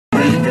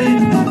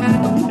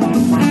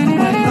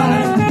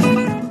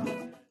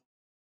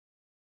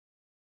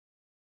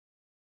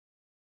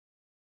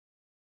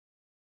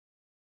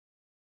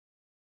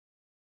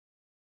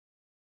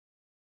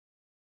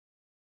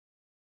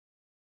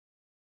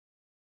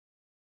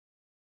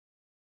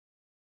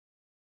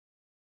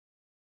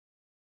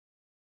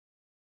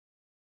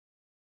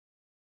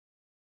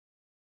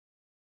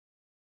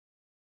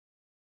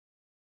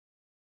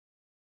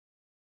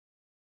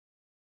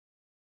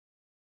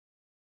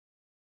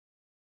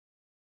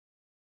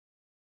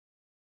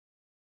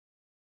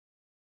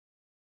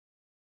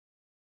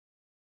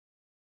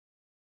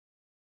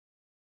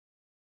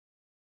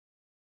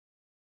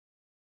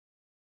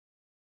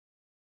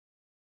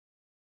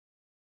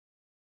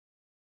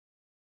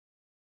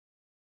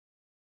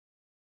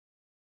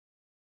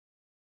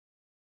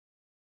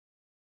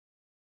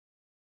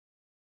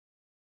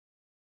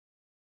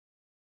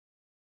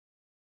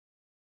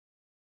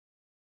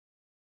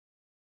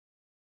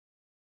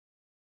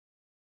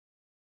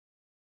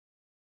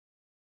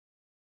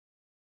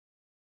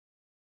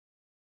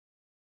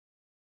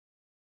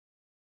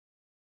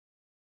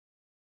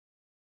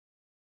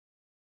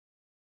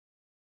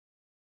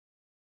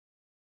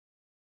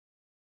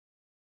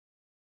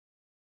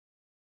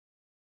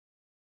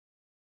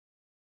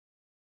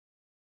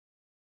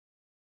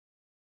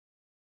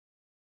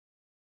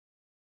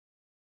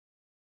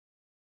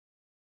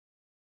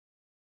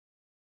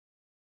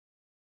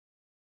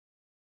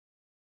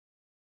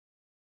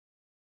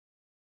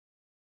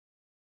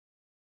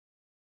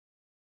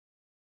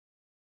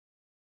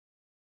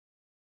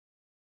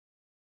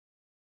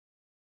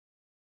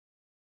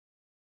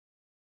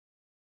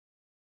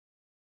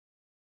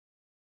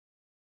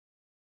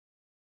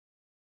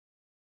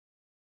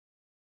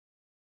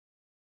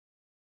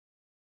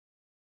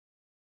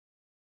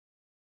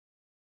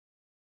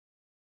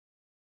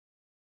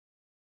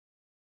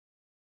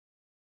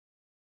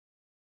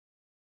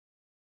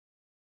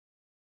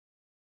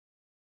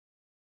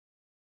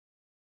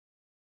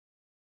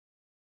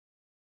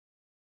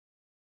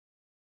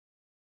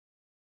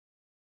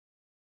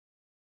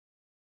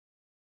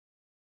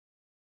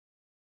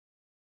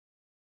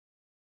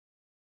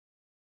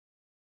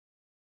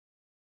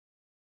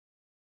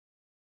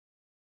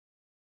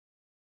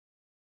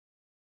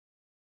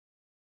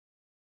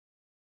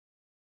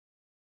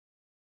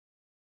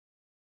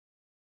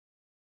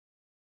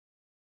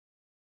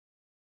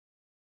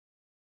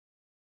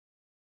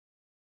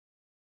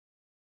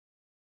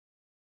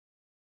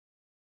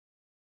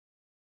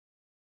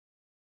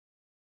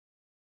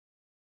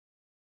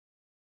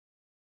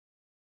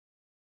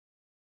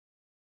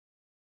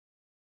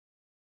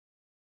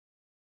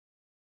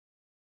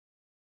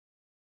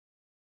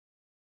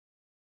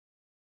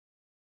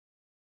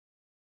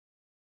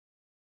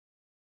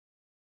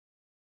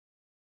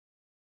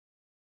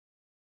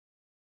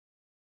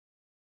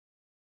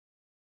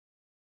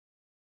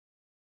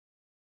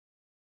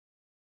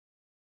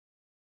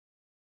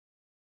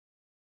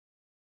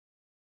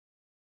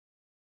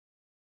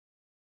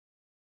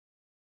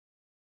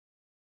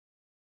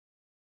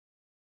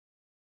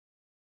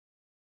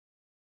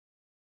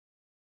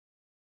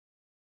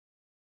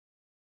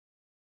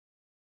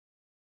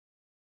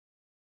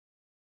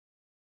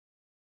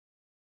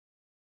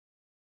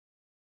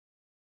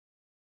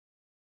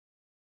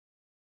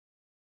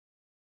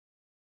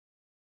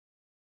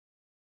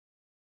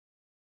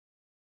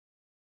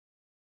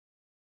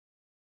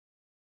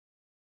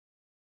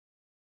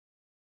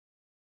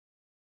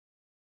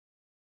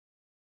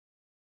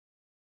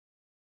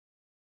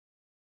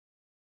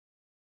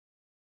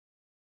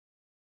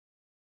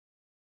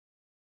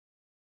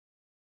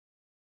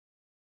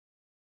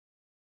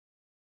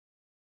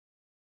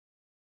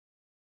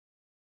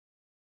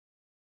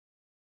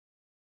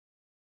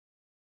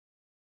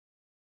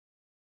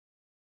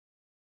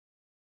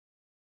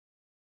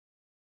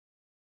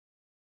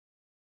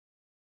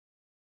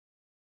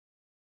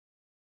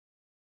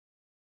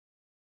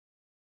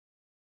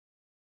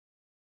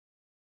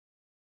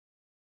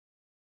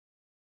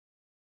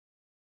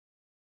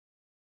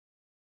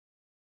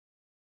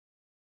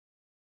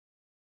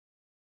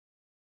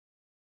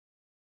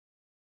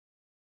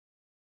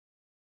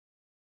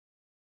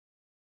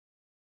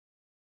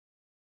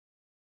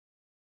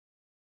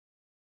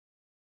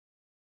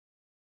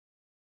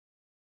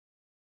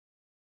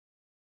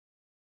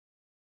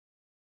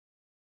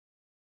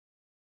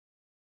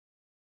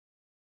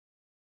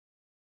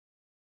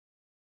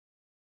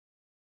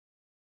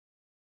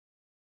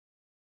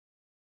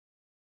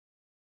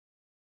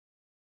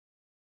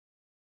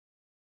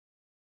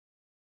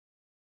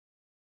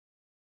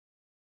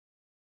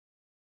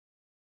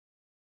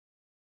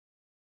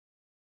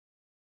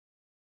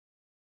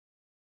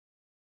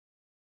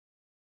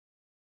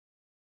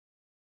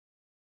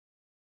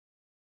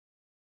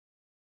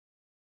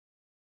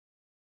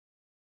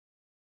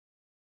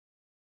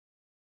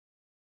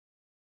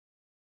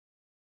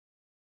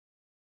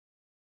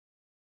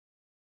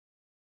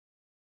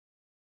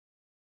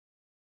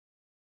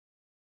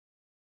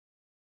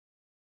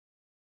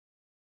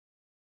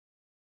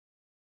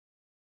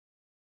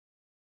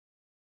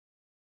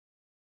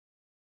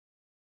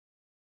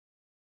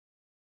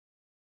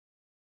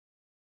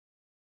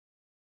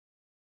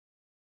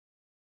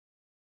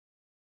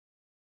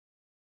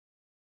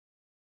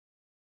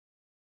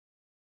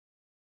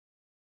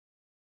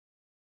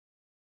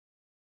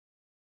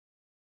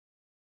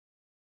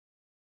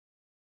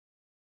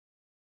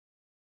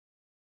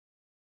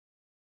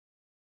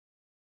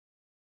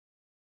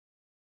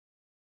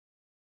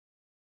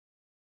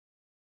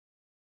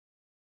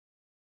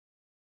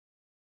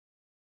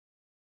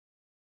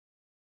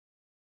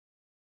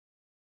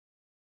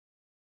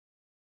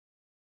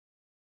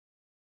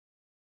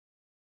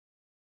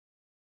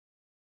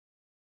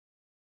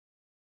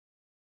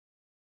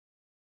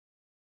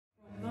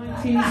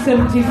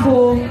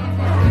1974.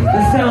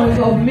 The sounds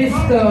of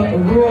Mr.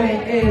 Roy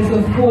Ayers,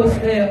 of course,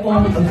 there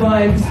on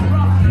Vibes.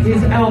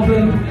 His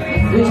album,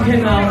 which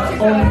came out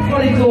on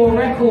Polydor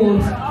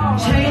Records,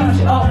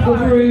 Change Up the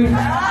Groove,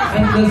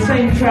 and the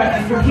same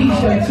track,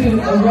 Freakeisha to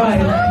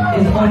Arrive,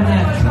 is on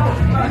that.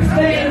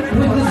 Staying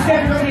with the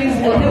 70s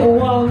a little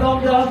while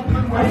longer,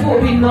 I thought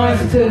it'd be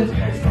nice to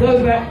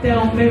go back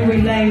down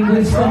memory lane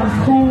with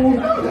some Kool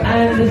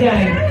and the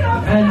Gang.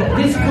 And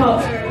this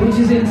cut, which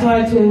is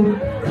entitled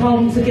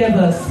Come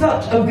Together,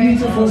 such a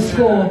beautiful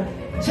score.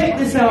 Check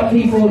this out,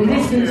 people,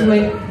 listen to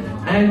it,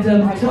 and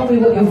tell me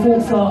what your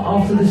thoughts are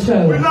after the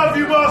show. We love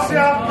you,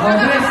 Marcia. Oh,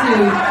 bless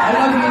you. I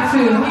love you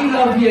too. We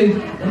love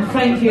you. And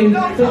thank you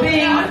for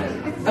being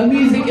a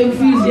music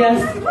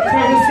enthusiast.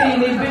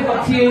 Pravasini, big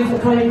up to you for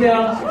coming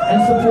down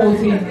and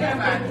supporting.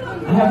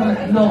 I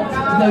haven't not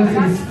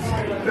noticed.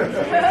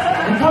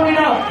 And coming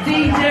up,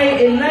 DJ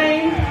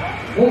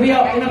Elayne will be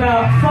up in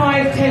about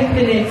 5-10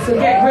 minutes. So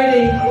get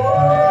ready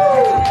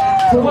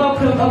to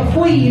welcome a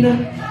queen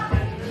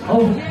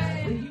of...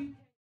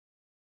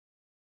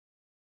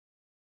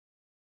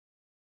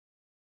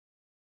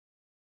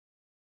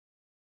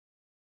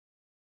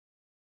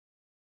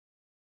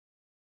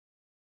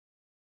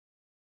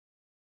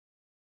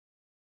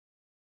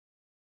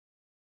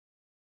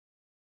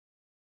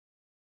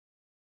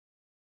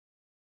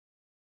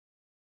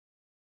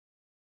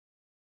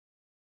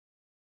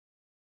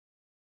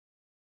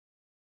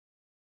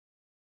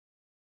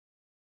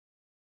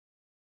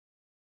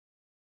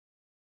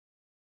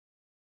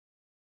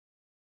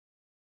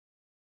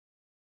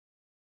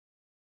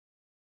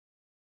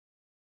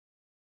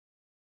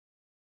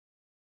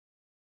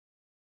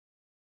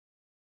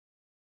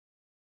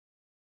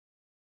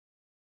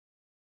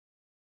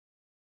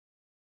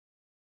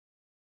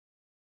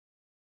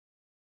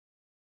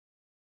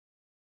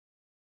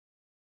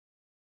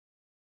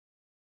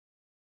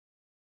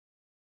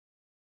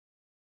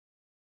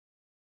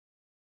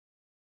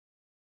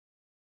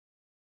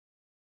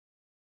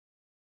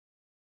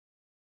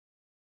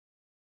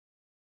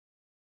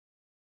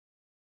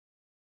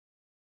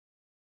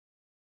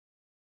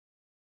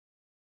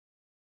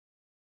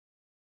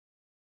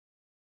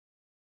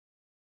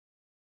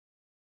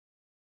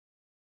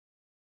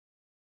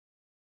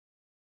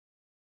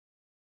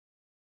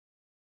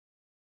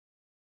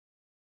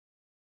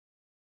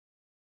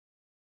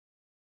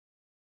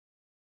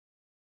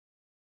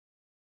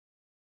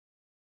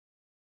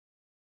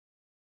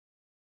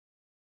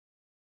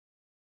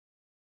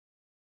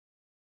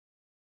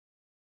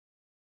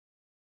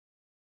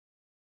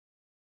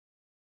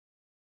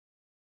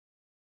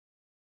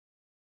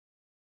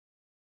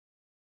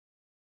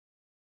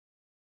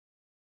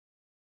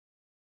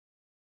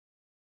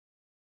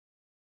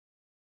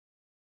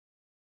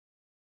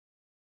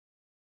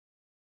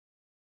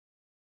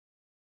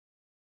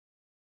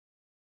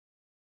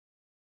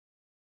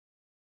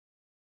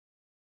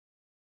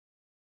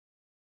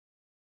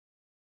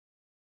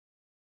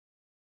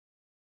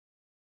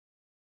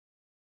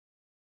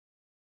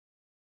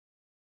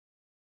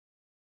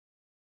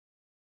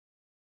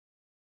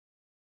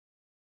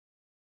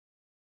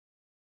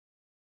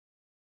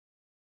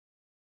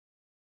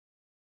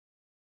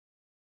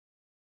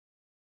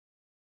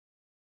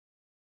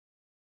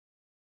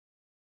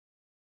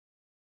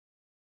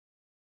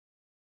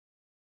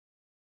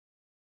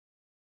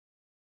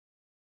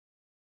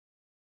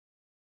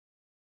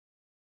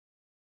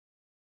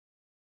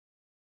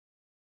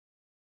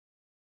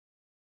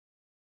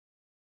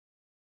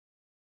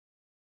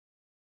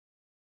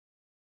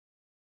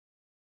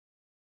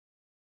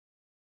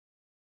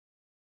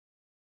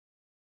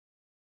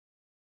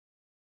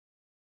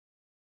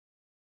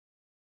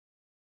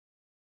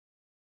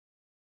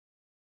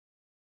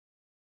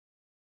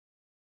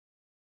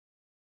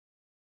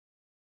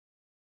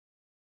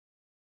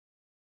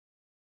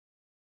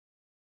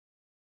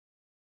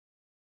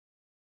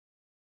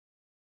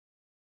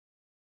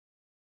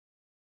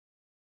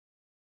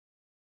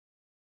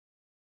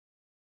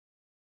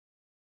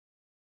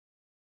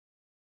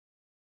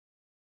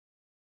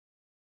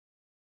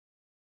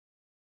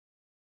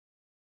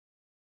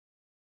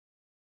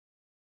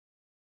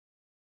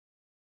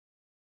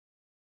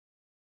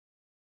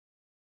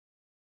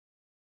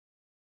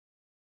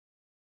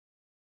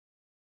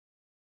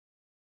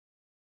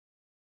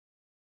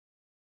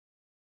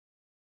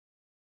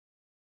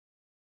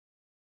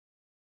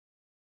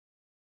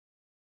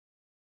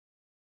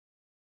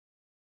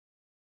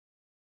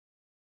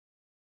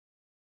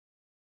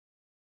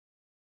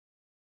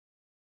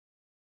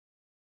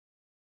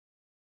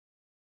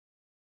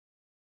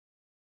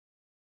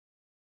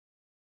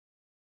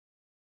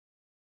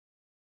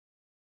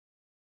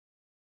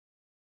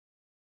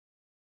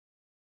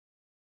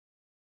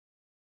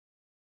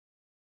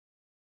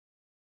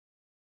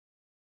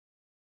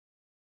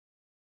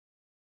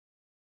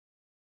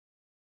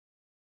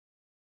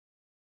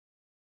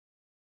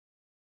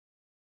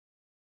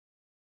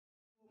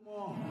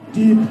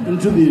 Deep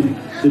into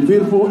the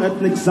beautiful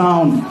ethnic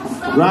sound,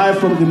 right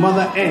from the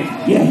mother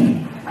earth.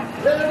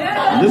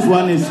 Yeah. This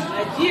one is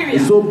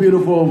so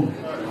beautiful.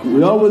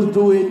 We always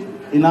do it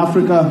in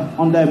Africa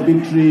under a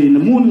big tree in the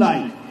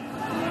moonlight,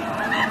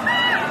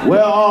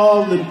 where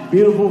all the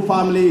beautiful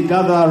family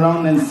gather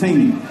around and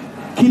sing.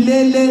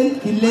 Kilele,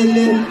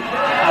 kilele,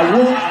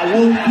 awo,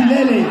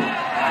 kilele.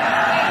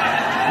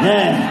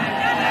 Yeah.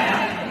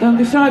 Don't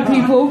be shy,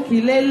 people.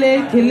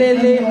 Kilele,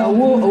 kilele,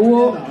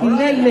 awo,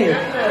 kilele.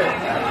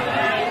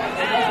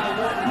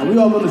 Now we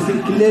all going to sing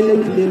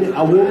kilele, kilele,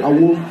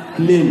 awo,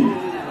 kilele.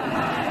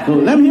 So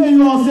let me hear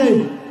you all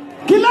say,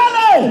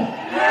 kilele,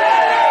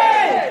 kilele,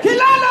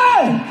 kilele,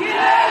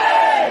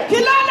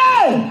 kilele,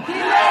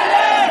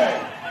 kilele,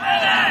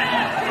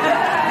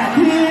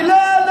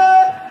 kilele,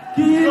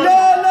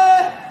 kilele,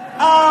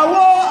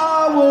 awo,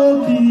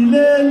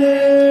 kilele.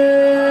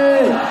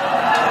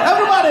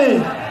 Everybody.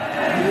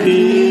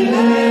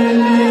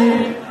 Kilele,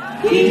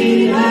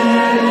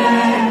 kilele,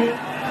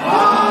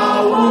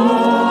 awo,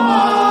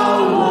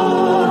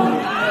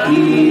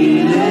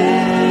 kilele.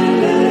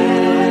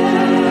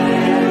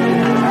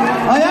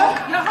 Oh yeah?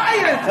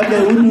 Okay,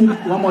 we do it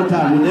one more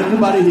time. With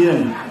everybody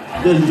here,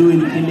 just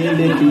doing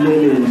kilele,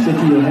 kilele,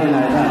 shaking your head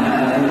like that.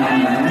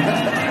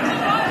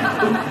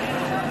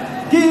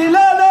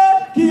 Kilele,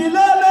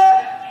 kilele,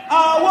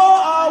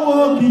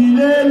 awo,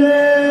 kilele.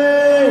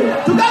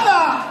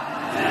 Together.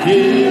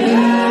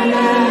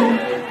 Kilele,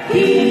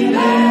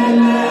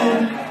 kilele,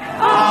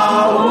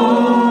 awo,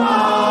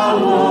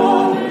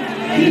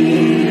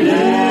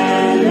 kilele.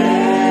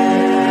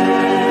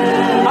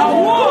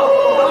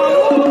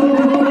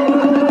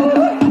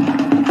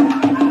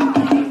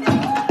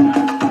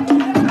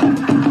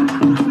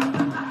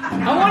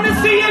 I want to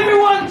see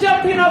everyone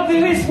jumping up to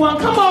this one.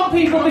 Come on,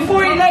 people,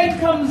 before Elayne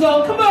comes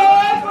on. Come on.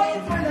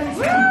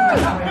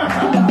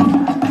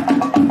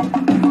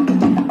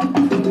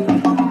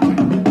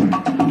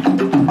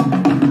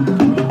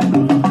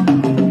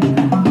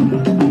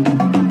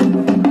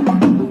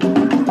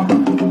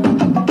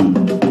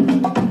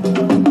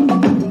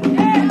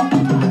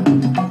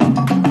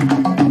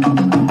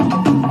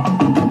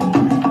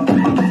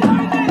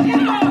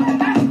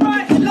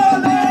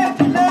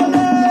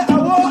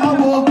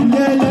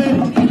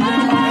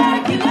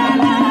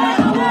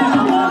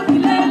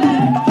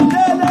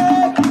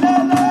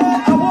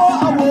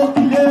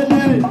 Kilele,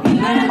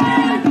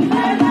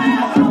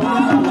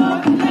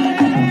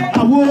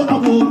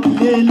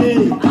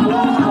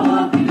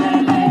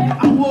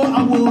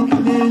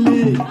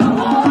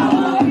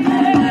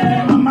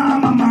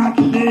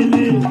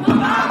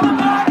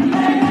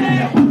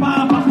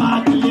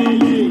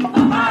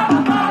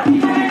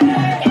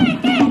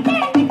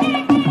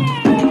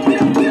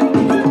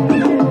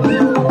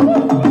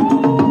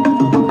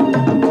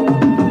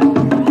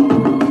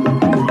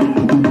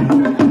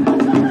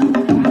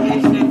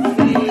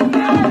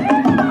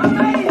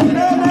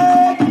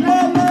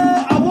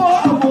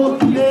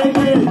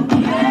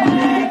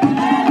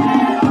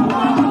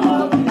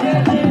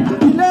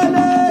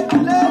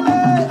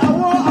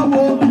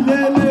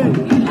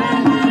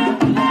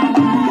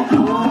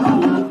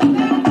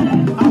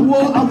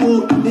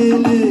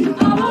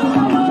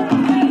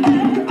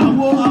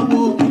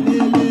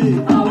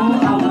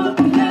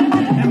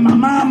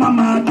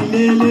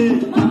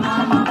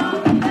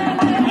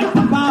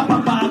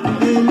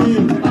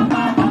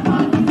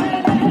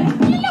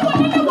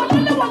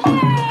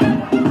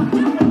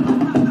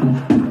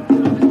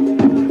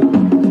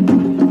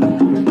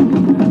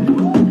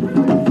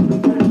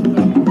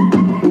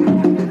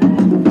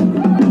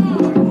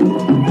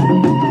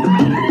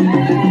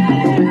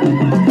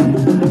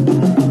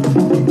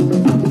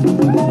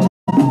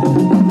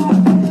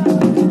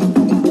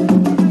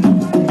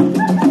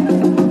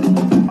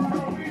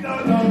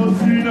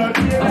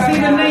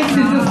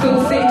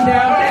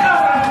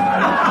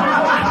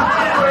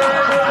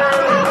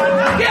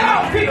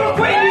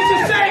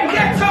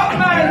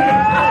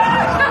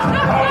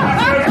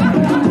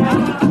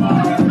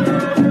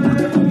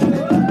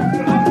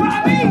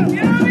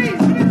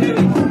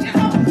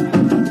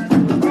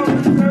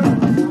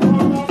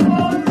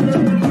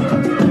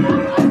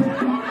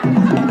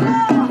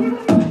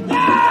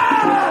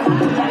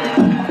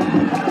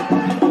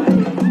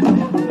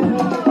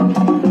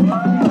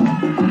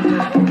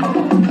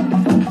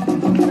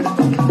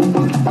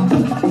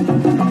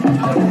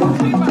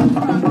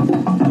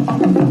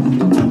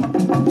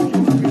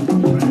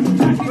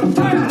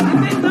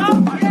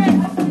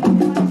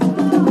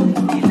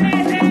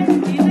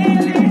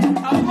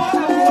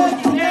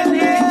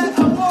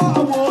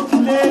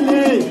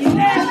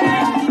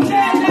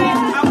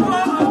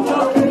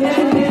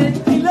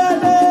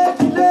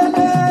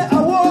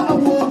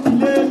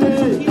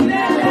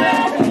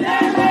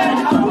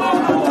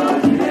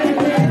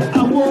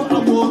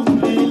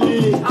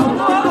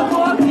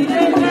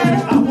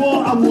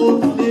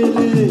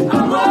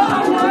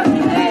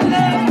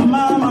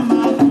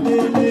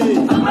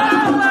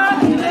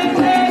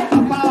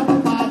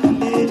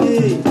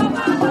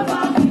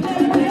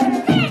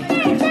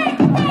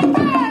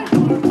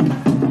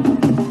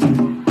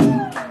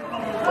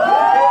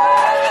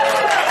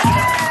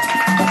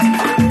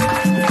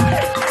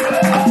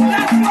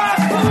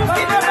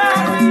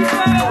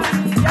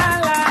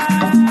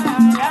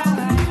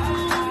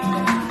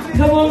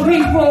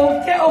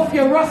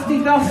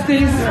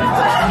 Dusties.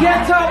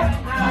 Get up.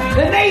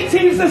 The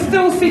natives are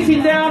still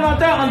sitting down. I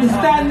don't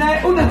understand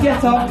that. All the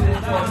get up.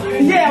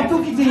 Yeah, I'm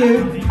talking to you.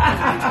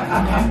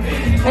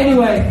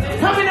 Anyway,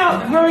 coming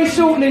up very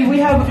shortly, we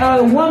have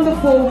a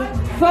wonderful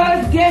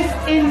first guest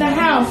in the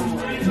house.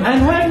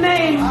 And her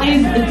name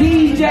is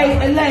DJ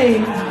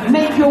Elayne.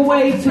 Make your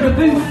way to the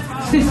booth,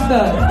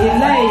 sister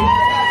Elayne.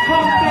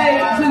 Come play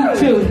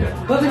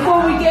 2-2. But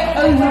before we get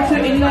over to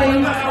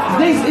Elayne,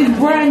 this is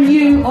brand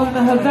new on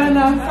the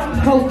Havana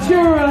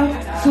Cultura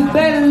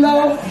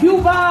Subello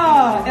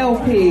Cuba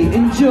LP.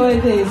 Enjoy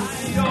this.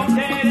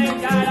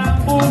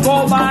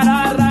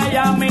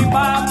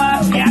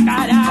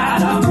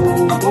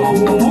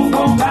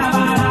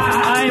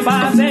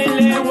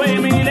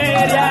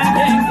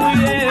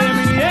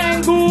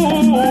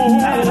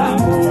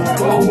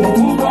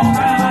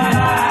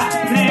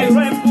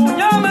 Negro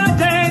empuñó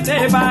machete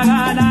para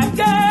ganar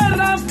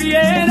guerra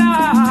fiera.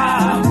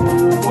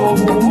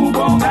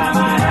 Con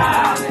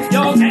cámara,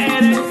 yo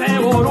quiero ese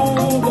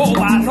boruco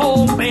para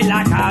romper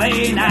la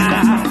cadena.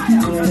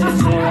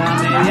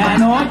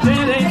 Medianoche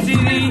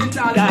decidí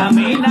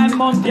caminar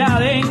monte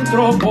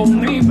adentro con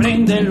mi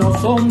prenda en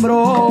los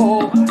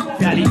hombros.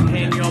 Fui al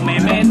ingenio, me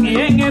metí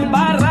en el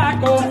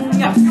barracón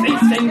y así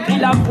sentí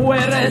la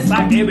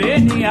fuerza que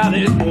venía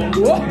del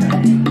fondo.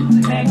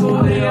 Me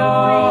cubrió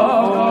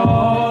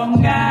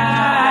con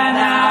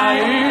ganas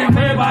y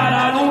me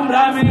para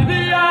alumbrar mi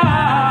día.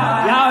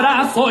 Y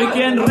ahora soy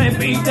quien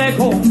repite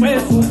con fe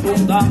su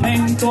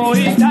fundamento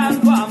y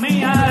canto a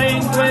mi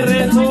adentro el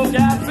rezo que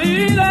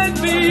así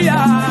desvía.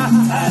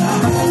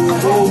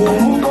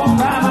 Con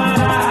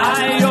cámara,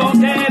 ay, yo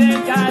quiero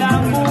el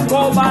carambuco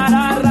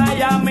para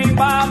rayar mi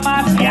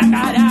pama y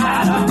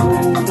acallar.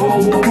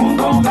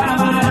 Con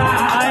cámara,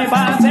 ay,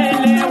 para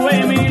hacerle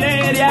güey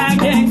mileria a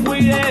quien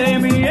cuide de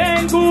mi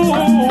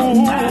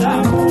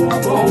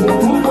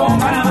con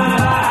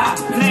cámara,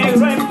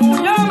 negro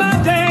empuñó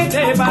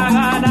machete para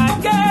ganar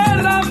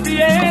guerra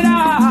fiera.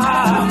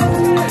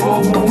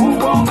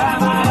 Con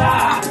cámara,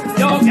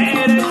 yo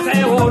quiero ese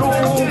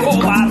boruco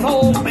para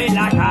romper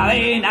la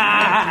cadena.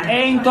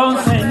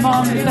 Entonces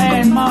monte,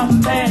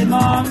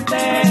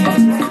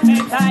 me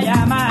está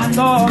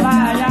llamando,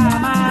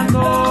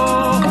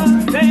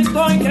 te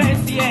estoy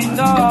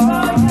creciendo,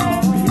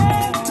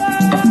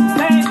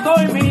 te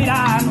estoy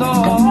mirando.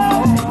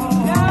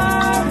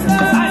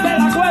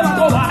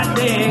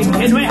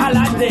 Que no es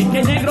alarde,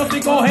 que negro si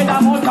coge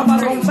la mocha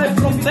para romper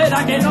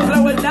frontera, que no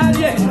creo en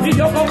nadie, y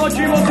yo como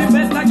chivo sin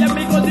venta que en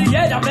mi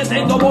cordillera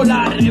pretendo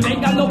volar, y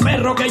vengan los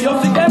perros que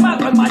yo sí que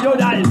mato en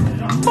mayoral.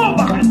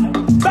 ¡Bomba!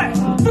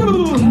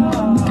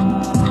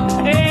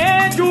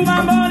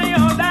 Chumambonio,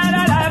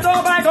 dara la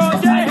ropa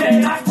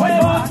coche, la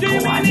cueva,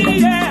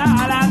 chimini,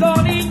 a la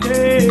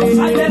donique,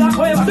 al de la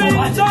cueva, si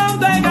son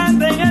te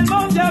cante en el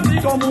monte así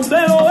como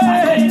usted lo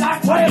ve,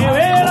 para que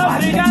vea el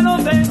africano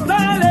se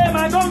sale,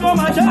 con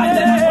machete,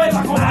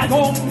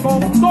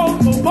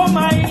 con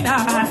maína,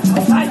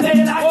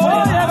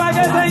 oye, para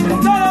que se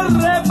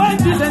entorre,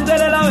 panchi y se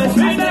entere la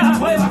vecina,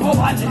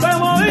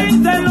 como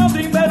dicen los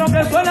timberos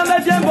que suenan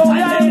de tiempo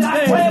viante,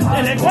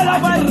 de la escuela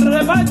para el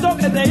reparto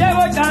que te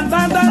llevo el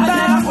cantante,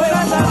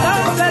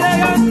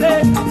 elegante,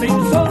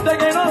 sin sonte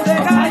que no se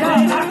calla,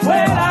 la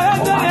escuela,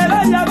 vete que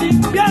vaya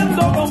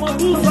limpiando como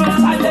tú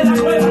sabes, de la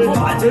cueva,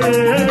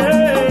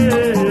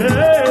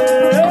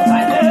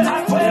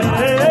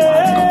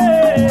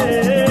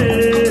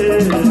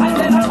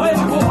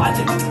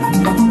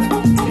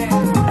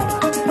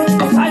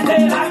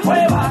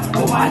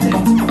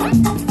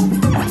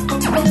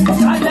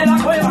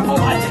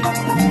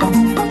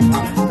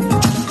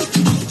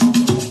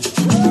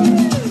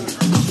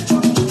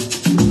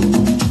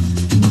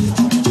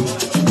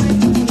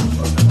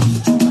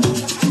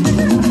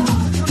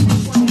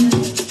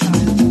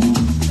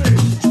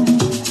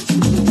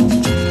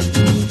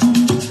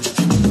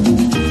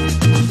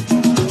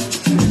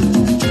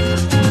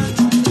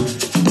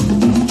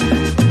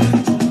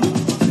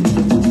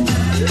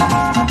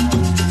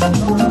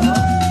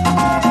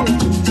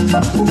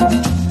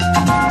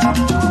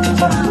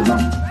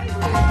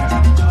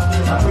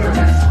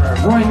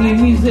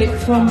 Music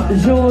from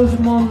Georges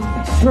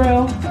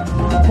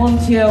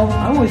Montiel.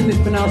 I always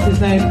mispronounce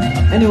his name.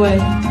 Anyway,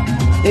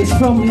 it's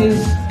from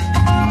his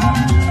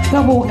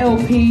double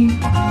LP,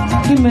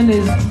 him and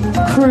his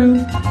crew.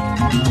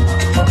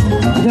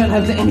 I don't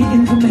have any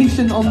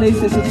information on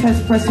this. It's a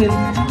test pressing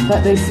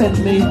that they sent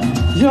me.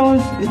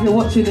 Georges, if you're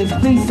watching this,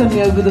 please send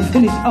me over the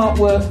finished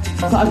artwork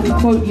so I can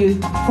quote you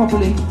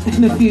properly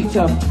in the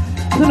future.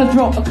 I'm going to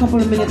drop a couple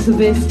of minutes of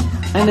this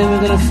and then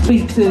we're going to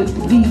speak to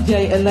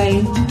DJ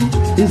Elayne,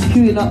 who's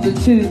queuing up the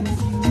tune.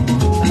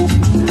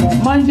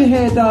 Mind your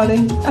hair,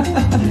 darling.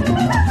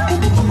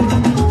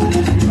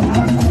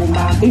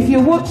 If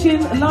you're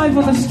watching live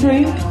on the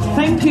stream,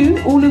 thank you,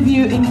 all of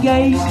you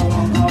engaged.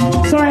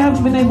 Sorry I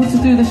haven't been able to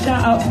do the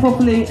shout-outs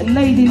properly.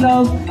 Lady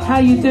Love, how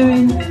you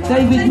doing?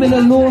 David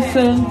Miller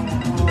Lawson,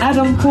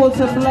 Adam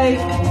Porter Blake,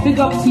 big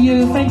up to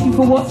you. Thank you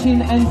for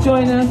watching and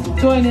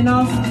joining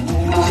us.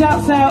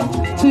 Shouts out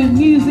to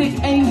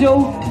Musiq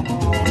Angel,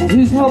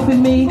 who's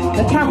helping me,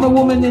 the camera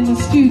woman in the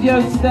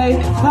studio today,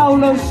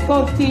 Paolo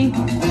Scotti.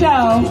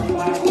 Ciao.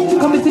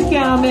 Come to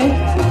chiami.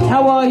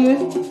 How are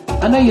you?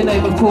 I know your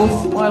name, of course.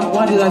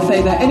 Why did I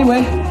say that?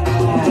 Anyway,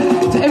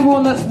 to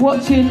everyone that's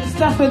watching,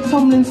 Stafford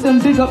Tomlinson,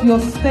 big up your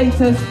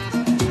status.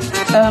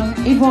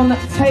 Yvonne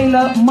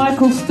Taylor,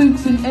 Michael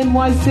Stoops in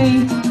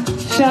NYC,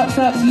 shouts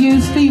out to you.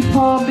 Steve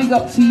Parr, big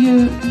up to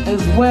you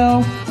as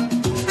well.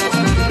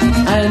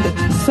 And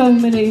so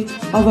many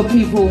other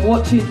people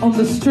watching on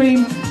the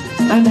stream.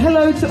 And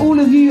hello to all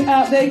of you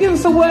out there. Give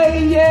us a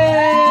wave,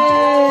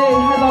 yay!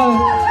 Hello,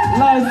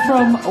 live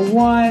from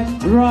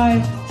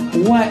Rye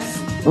Wax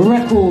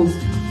Records.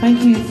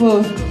 Thank you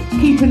for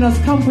keeping us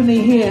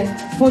company here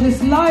for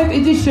this live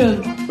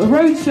edition, a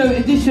roadshow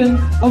edition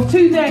of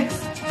 2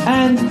 decks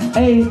and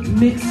a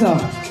mixer.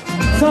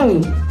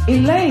 So,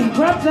 Elayne,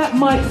 grab that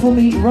mic for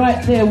me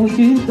right there, would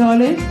you,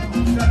 darling?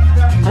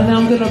 And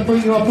I'm going to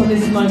bring you up on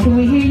this mic. Can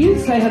we hear you?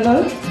 Say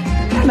hello.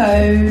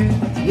 Hello.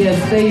 Yes,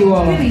 there you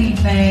are. Good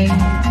evening.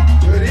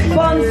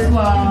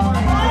 Bonsoir.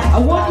 I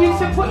want you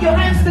to put your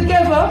hands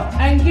together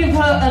and give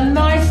her a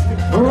nice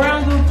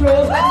round of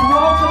applause. Let's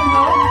welcome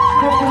her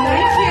properly.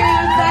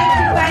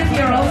 Thank you.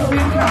 You're all too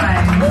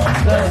kind.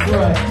 That's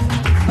right.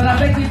 But I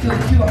beg you to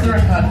cue up the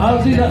record.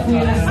 I'll do that for you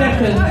in a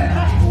second.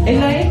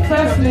 Elayne,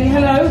 firstly,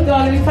 hello,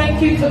 darling.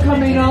 Thank you for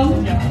coming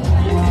on.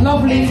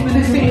 Lovely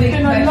to see you. It's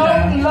been a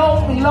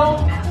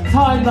long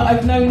time that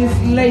I've known this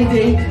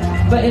lady,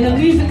 but in a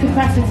music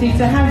capacity,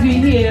 to have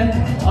you here,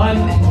 I'm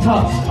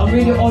touched. I'm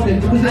really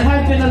honoured because it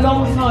has been a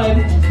long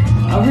time.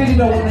 I really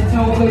don't want to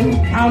tell them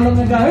how long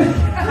ago.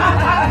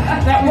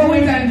 Well, we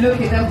don't look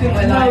it, they'll think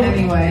we're lying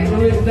anyway.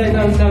 They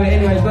don't know it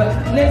anyway, but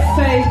let's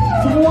say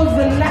towards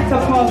the latter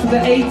part of the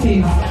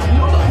 80s,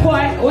 not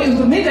quite, or it was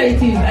the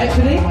mid-80s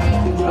actually,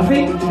 I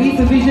think, Beat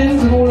the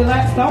Visions and all of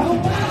that stuff.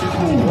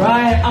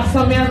 Right, I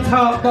saw me on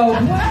top, though.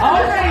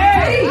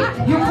 Okay,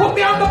 you put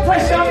me under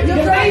pressure, you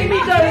made me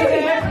go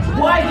there.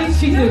 Why did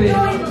she do it?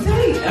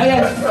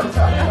 Yes,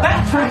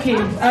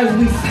 backtracking, as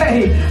we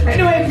say.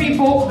 Anyway,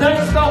 people,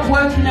 don't start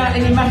working out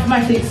any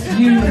mathematics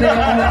you there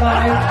on the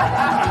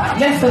line.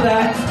 Yes or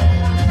that.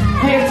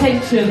 Pay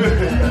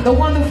attention. The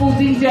wonderful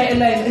DJ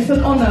Elayne, it's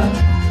an honour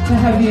to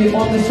have you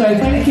on the show.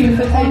 Thank you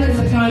for taking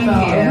the time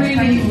out. I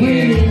really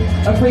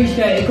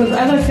appreciate it, because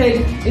as I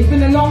said, it's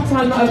been a long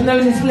time that I've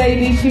known this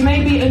lady. She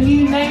may be a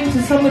new name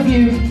to some of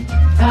you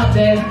out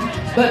there,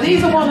 but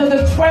these are one of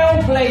the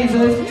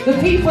trailblazers, the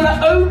people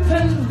that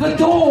opened the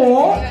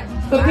door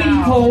for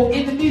people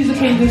in the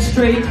music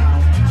industry.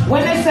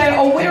 When they say,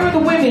 oh, where are the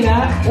women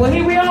at? Well,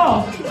 here we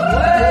are. Here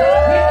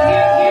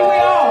we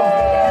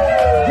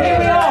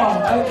are.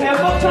 Okay,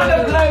 I'm not trying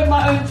to blow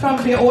my own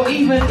trumpet or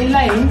even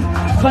Elayne,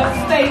 but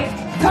state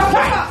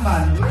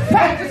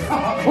facts.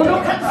 Well,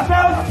 look at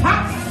spell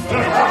facts.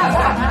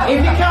 If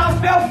you can't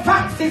spell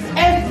facts, it's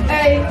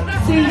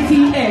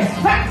F-A-C-T-S.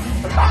 Facts.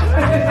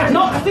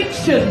 Not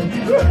fiction.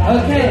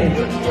 Okay.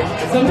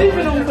 So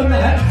moving on from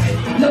that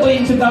little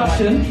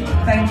introduction.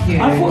 Thank you.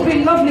 I thought it'd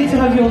be lovely to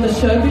have you on the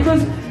show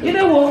because, you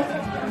know what?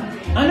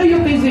 I know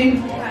you're busy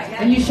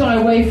and you shy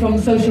away from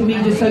social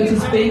media, so to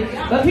speak,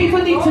 but people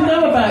need to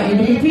know about you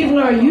because people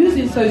are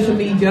using social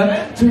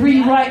media to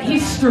rewrite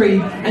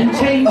history and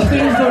change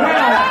things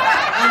around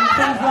and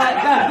things like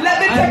that. Let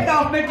me take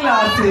off my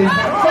glasses.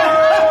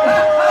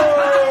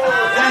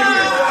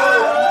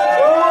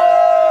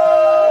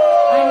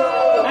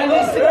 And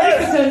it's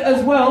significant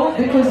as well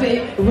because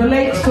it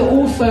relates to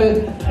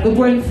also the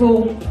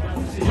Grenfell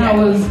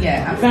Towers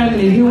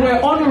family, who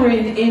we're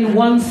honouring in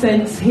one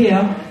sense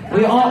here.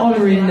 We are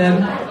honouring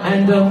them,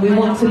 and we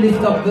want to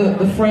lift up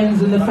the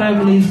friends and the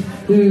families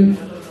who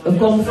have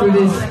gone through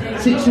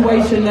this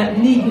situation that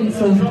needn't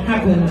have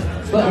happened.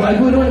 But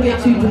we don't want to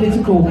get too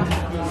political.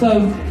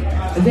 So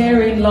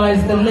therein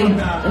lies the link.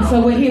 And so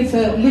we're here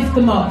to lift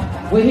them up.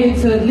 We're here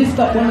to lift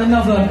up one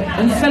another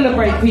and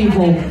celebrate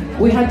people.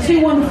 We had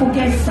two wonderful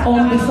guests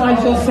on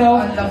besides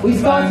yourself. We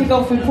started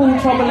off with Paul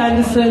Trouble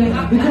Anderson.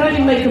 We could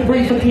only make a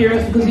brief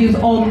appearance because he was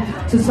on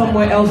to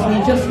somewhere else and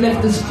he just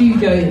left the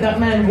studio. That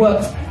man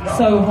works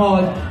so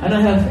hard and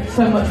I have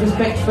so much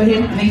respect for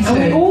him. Me too.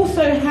 And we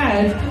also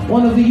had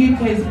one of the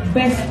UK's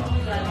best,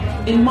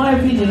 in my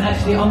opinion,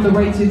 actually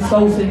underrated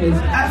soul singers.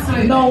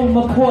 Absolutely. Noel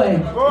McKoy.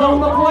 Noel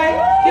McKoy?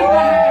 Give me a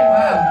hand.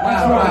 Wow.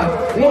 That's right.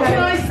 Well, can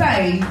I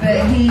say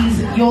that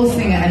he's your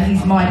singer and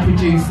he's my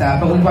producer,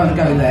 but we won't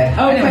go there.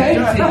 Okay.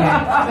 Anyway, continue.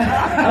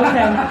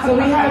 Okay, so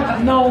we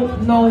have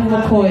Noel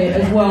McKoy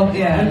as well.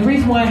 Yeah. And the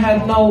reason why I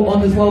had Noel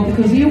on as well,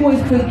 because he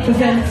always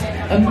presents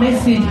a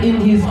message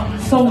in his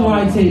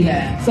songwriting.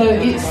 Yeah. So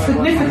it's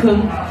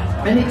significant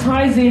and it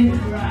ties in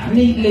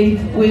neatly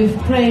with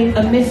playing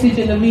a message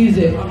in the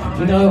music.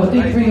 You know, I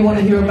didn't really want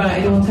to hear about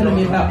anyone telling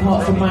me about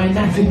parts of my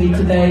anatomy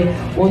today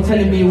or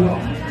telling me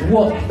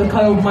what the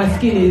colour of my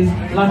skin is,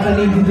 like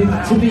I needed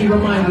to be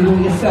reminded or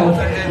yourself.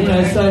 You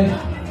know, so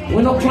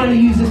we're not trying to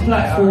use this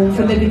platform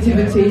for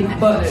negativity,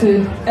 but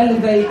to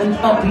elevate and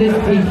uplift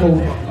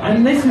people.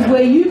 And this is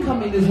where you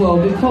come in as well,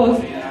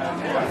 because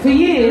for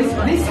years,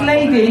 this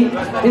lady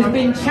has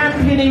been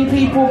championing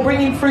people,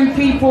 bringing through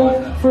people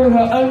through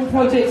her own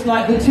projects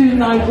like the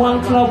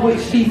 291 Club, which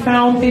she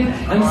founded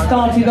and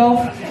started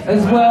off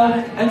as well,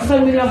 and so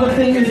many other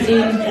things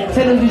in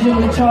television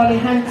with Charlie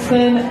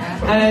Hanson,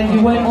 and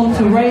you went on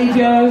to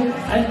radio,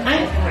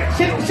 and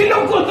she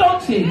looked good,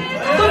 don't she? So look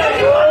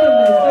you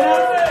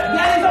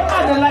yeah, it's a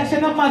model, like she's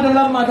not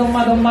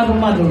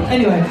model.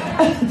 Anyway,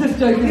 just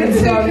joking. You're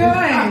too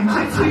kind.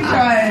 You're too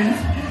kind.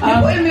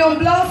 You're putting me on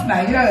blast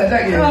now, you know that,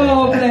 don't you?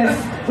 Oh,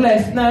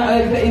 bless. No,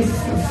 it's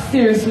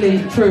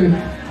seriously true.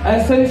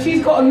 So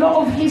she's got a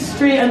lot of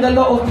history and a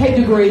lot of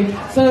pedigree.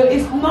 So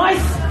it's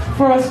nice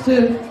for us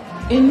to,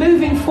 in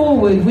moving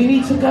forward, we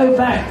need to go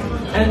back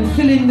and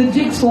fill in the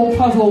jigsaw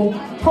puzzle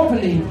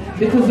properly,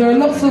 because there are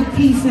lots of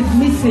pieces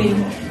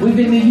missing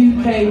within the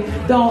UK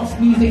dance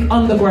music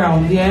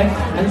underground, yeah?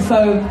 And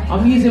so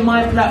I'm using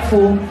my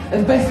platform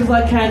as best as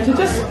I can to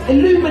just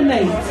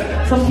illuminate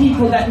some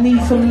people that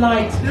need some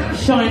light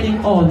shining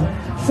on.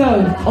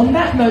 So, on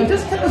that note,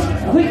 just tell us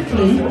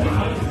quickly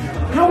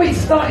how it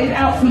started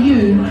out for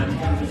you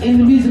in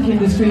the music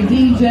industry,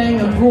 DJing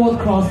and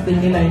broadcasting,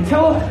 Elayne.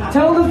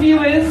 Tell the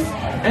viewers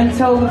and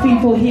tell the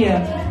people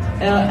here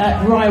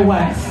at Rye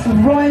Wax.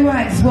 Rye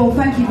Wax, well,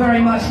 thank you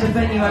very much to the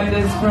venue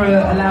owners for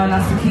allowing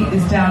us to keep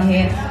this down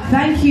here.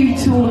 Thank you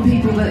to all the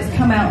people that's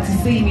come out to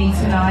see me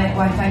tonight.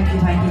 Why, thank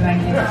you.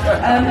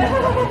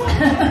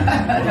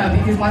 No,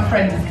 because my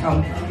friend has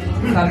come.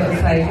 So I've got to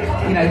say,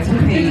 you know, to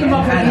Pete and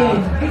Hannah.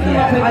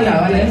 I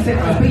know.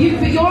 But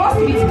you're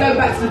asking me to go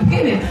back to the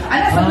beginning, and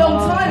that's a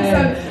long time. So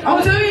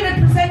I'm doing a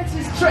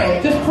presenter's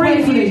trip. Just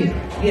briefly.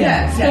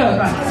 Yeah,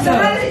 right. So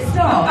how did it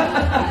start?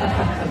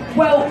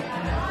 Well,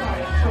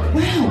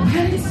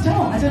 how did it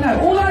start? I don't know.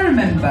 All I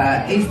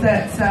remember is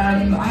that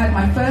I had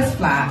my first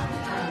flat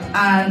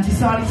and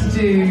decided to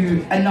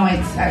do a night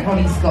at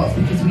Ronnie Scott's,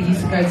 because we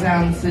used to go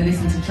down to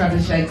listen to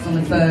Trevor Shakes on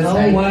a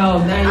Thursday. Oh wow,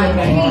 now you're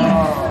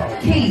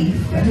and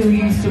Keith, who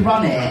used to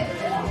run it,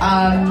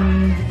 I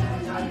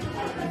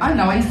don't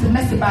know, I used to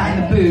mess about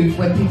in the booth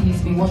when people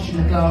used to be washing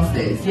the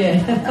glasses.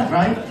 Yeah.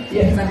 Right?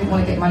 Yeah. Because I didn't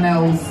want to get my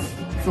nails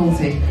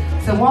sorted.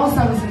 So whilst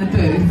I was in the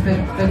booth,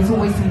 there was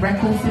always some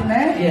records in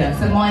there. Yeah.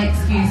 So my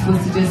excuse was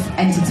to just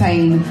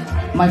entertain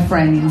my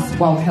friends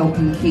while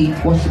helping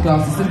Keith wash the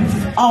glasses. So this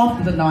is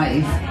after the night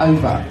is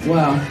over.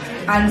 Wow.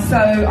 And so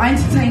I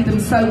entertained them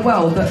so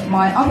well that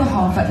my other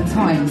half at the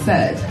time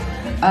said,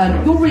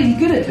 you're really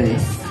good at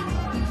this.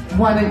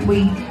 Why don't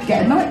we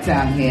get a night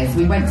down here? So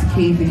we went to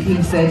Keith, and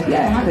Keith said,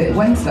 yeah, have it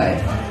Wednesday.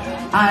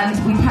 And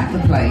we packed the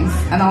place,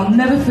 and I'll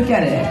never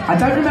forget it. I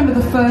don't remember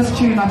the first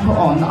tune I put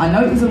on. I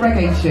know it was a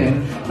reggae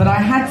tune, but I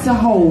had to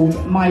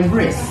hold my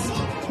wrist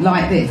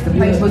like this. The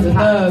place was the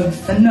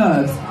nerves. The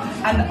nerves.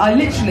 And I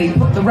literally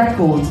put the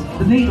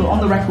needle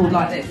on the record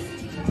like this.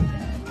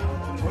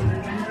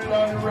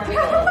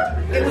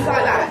 It was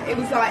like that. It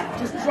was like,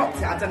 just dropped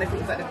it. I don't know if it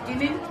was at the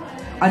beginning.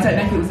 I don't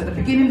know if it was at the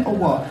beginning or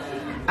what.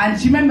 And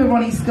do you remember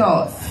Ronnie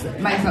Scott's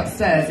mates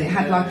upstairs? It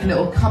had like a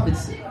little cupboard,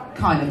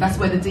 kind of. That's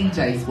where the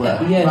DJs were.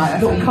 Yes, right?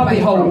 That's little cubby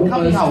hole.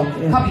 Cubby hole.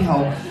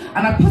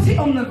 And I put it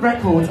on the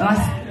records, and I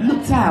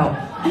looked out,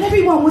 and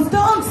everyone was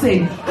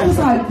dancing. I was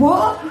like,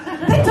 what?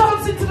 They're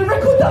dancing to the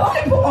record that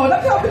I put on.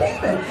 I can't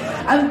believe it.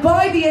 And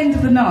by the end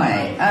of the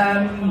night,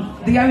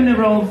 the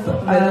owner of...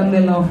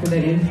 they're laughing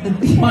at you.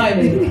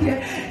 Smiling. Yeah.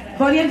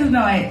 By the end of the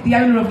night, the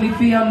owner of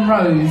Levian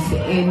Rose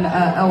in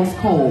Earl's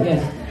Court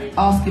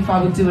asked if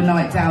I would do a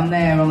night down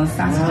there on a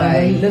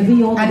Saturday.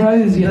 Levian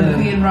Rose, you know.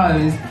 Levian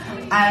Rose.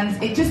 And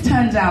it just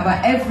turned out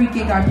that every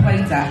gig I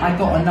played at, I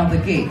got another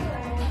gig.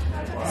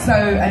 So,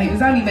 and it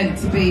was only meant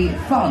to be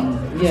fun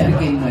to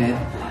begin with.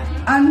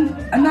 And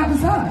that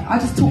was that. I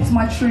just talked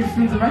my truth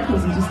through the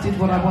records and just did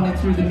what I wanted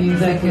through the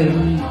music.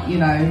 And, you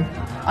know,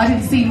 I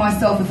didn't see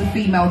myself as a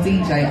female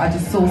DJ. I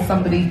just saw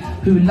somebody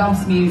who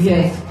loves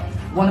music,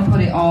 want to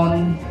put it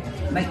on,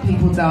 make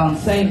people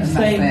dance. Same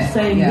here.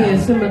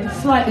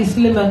 Slightly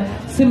similar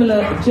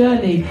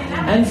journey.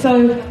 And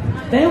so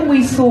then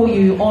we saw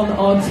you on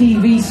our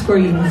TV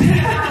screens,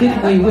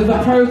 didn't we, with a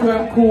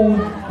program called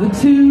the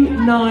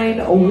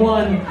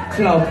 291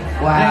 Club.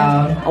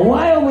 Wow. And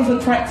why I was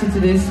attracted to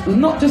this was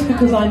not just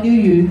because I knew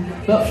you,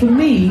 but for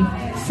me,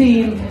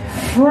 seeing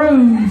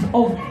throes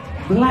of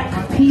black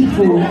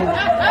people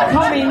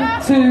coming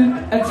to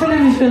a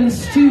television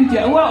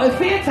studio, well, a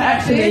theatre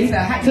actually,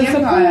 to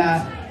support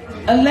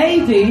a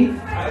lady.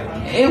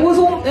 It was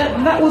all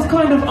that was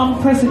kind of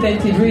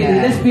unprecedented, really.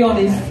 Let's be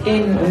honest.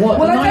 In the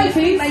 90s? I don't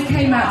think they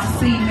came out to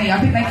see me. I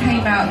think they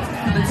came out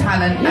for the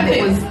talent, and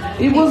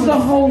it was the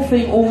whole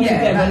thing all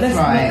together. Let's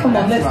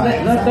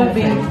don't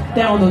be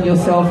down on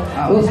yourself.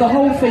 It was the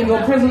whole thing.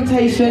 Your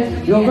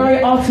presentation. You're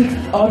very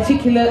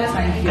articulate,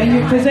 and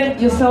you present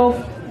yourself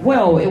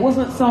well. It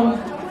wasn't some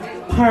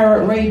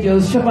pirate radio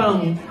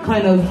shabang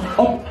kind of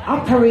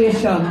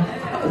operation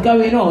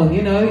going on.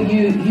 You know,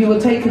 you were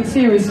taken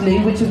seriously,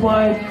 which is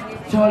why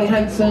Charlie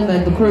Hanson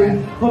and the crew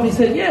probably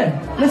said,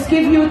 yeah, let's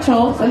give you a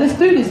chance and let's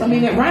do this. I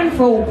mean, it ran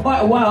for quite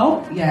a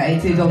while. Yeah,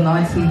 it did on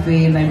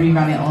ITV and they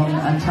reran it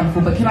on Channel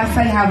 4. But can I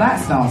say how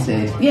that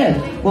started? Yeah.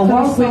 Well,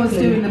 whilst I was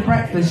doing the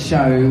breakfast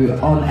show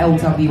on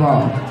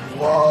LWR,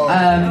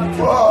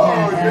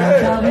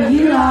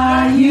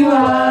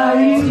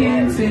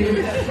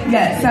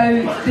 Yeah, so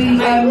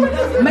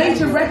the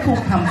major record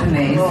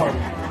companies,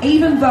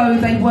 even though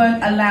they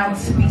weren't allowed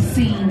to be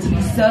seen to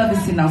be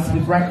servicing us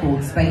with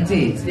records, they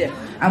did. Yeah.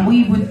 And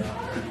we would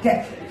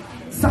get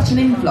such an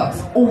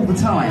influx all the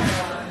time.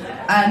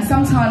 And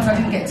sometimes I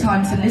didn't get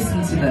time to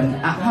listen to them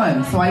at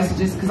home. So I used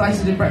to because I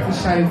used to do a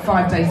breakfast show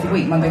 5 days a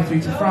week, Monday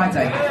through to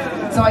Friday.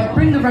 So I'd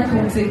bring the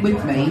records in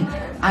with me,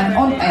 and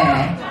on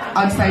air,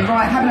 I'd say,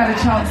 right, haven't had a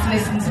chance to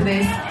listen to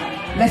this.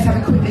 Let's have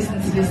a quick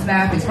listen to this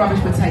now. If it's rubbish,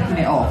 we're taking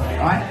it off,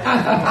 right?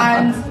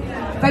 And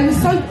they were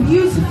so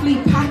beautifully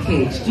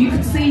packaged. You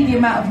could see the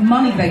amount of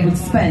money they would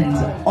spend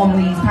on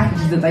these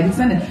packages that they would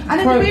send in.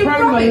 And it would be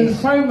rubbish.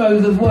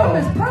 Promos as well.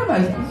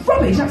 Promos.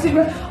 Rubbish,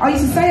 absolutely rubbish. I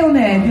used to say on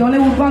air, the only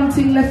one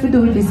thing left for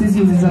doing this is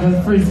using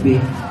a frisbee.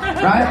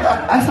 Right?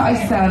 That's what I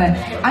used to say on air.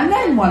 And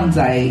then one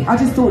day, I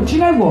just thought, do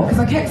you know what? Because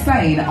I kept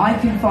saying, I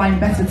can find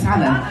better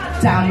talent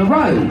down the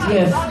road.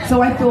 Yes.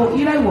 So I thought,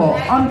 you know what?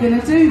 I'm going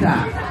to do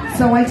that.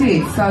 So I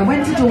did. So I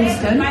went to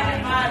Dalston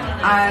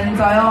and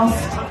I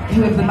asked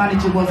whoever the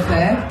manager was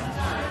there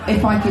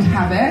if I could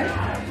have it,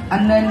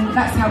 and then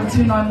that's how the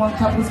 291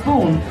 Club was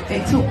born.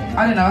 It took,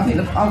 I don't know, I think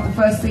after the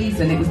first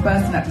season it was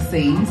bursting at the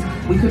seams.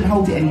 We couldn't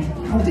hold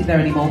it there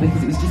anymore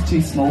because it was just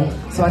too small.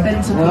 So I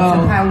then took it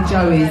to Pal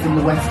Joey's in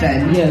the West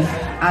End. Yes.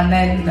 And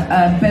then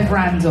Bev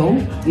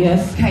Randall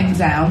came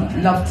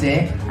down, loved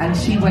it, and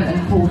she went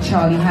and called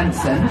Charlie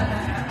Hanson.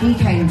 He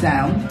came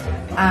down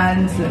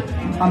and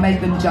I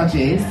made them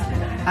judges,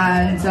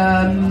 and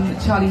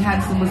Charlie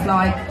Hanson was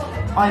like,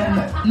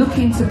 I'm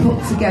looking to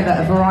put together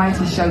a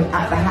variety show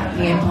at the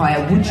Hackney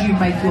Empire. Would you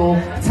make your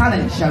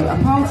talent show a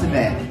part of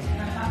it?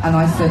 And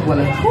I said, well,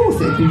 of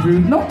course, it'd be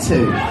rude not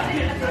to.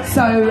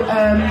 So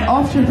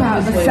after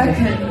about the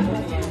second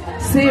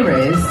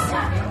series,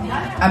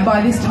 and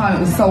by this time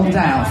it was sold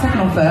out, second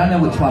or third, I don't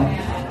know which one,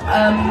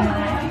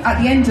 at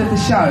the end of the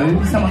show,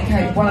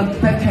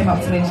 Bev came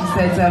up to me and she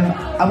said,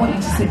 I want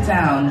you to sit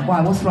down.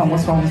 Why? What's wrong?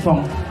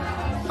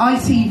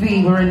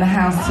 ITV were in the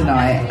house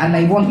tonight and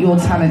they want your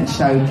talent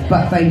show,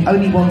 but they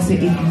only want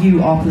it if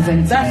you are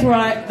presenting. That's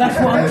right, that's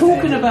what I'm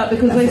talking about,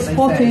 because they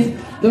spotted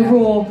the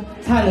raw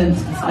talent,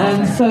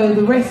 and so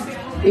the rest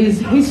is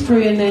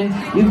history. And then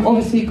you've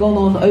obviously gone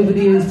on over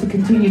the years to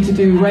continue to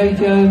do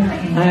radio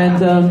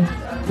and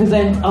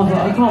present other,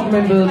 I can't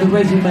remember the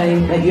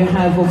resume that you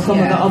have of some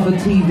of the other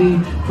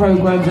TV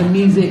programmes and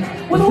music.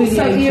 Well,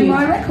 also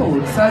EMI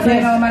Records, so they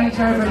are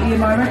manager over at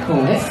EMI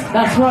Records. Yes,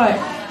 that's right.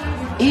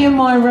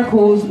 EMI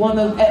Records, one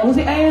of, was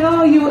it A&R?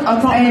 I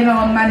was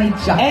A&R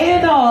manager.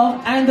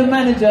 A&R and the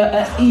manager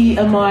at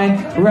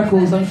EMI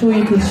Records. I'm sure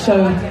you could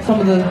show some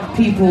of the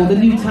people, the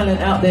new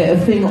talent out there, a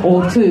thing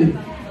or two.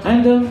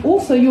 And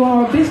also you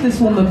are a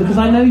businesswoman, because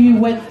I know you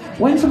went,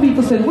 when some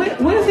people said,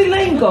 where's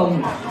Elayne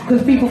gone?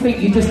 Because people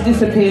think you just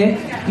disappear.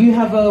 You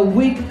have a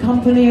wig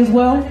company as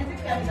well.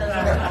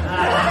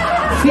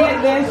 See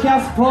it there, she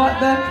has spot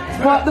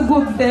the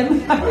goods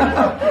then.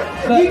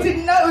 You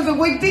didn't know it was a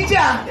wig, did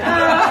ya?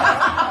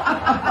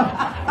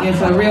 Yes,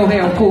 a real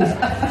hair, of course,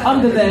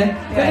 under there.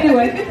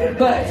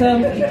 But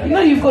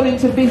anyway, you've got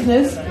into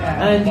business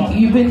and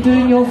you've been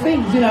doing your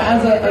things,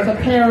 as a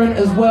parent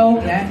as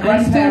well. Yeah,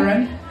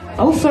 grandparent.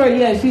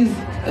 She's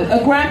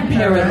a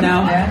grandparent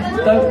now.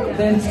 Yeah.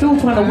 They're still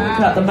trying to work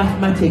out the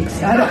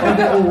mathematics of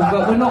it all,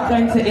 but we're not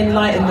going to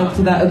enlighten them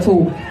to that at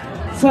all.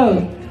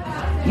 So,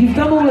 you've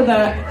done all of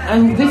that,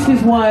 and this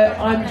is why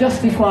I'm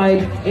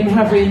justified in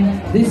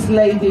having this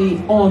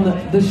lady on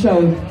the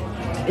show.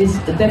 It's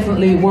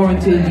definitely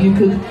warranted. You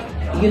could,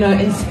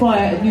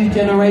 inspire a new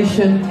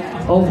generation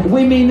of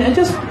women and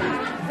just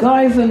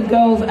guys and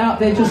girls out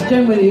there just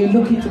generally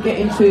looking to get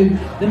into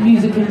the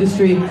music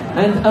industry.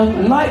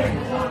 And like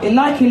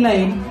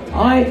Elayne,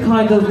 I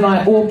kind of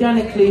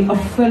organically, I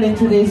fell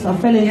into this, I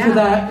fell into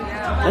that.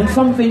 And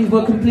some things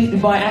were completely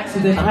by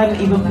accident. I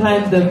hadn't even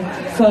planned them.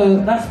 So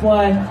that's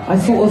why I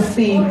sort of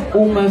see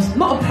almost,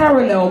 not a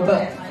parallel,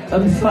 but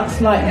a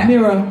slight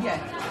mirror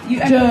you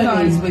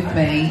empathise with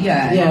me, you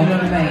know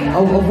what I mean?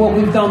 Of what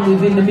we've done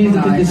within the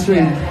music industry.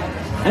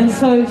 Yeah. And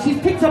so she's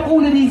picked up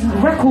all of these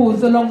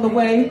records along the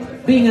way,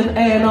 being an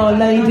A&R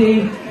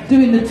lady,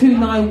 doing the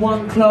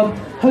 291 Club,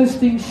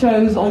 hosting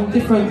shows on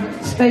different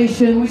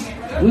stations.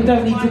 We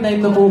don't need to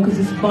name them all because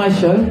it's my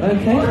show,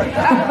 okay?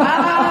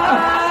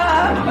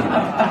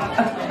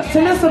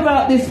 Tell us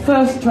about this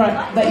first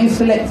track that you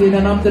selected,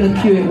 and I'm going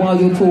to cue it while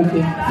you're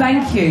talking.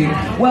 Thank you.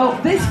 Well,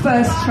 this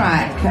first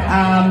track,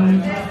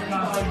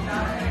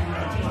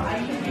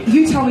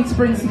 you told me to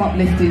bring some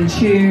uplifting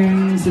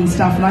tunes and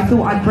stuff, and I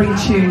thought I'd bring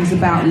tunes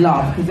about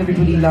love, because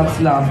everybody loves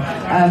love.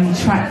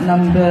 Track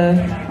number,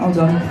 hold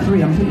on,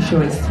 3, I'm pretty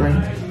sure it's 3.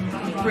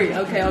 3,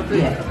 okay, I'll do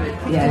it.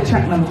 Yeah,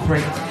 track number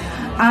 3.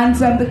 And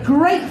the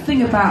great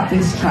thing about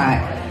this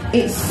track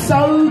It's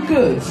so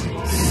good.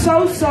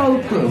 So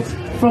good.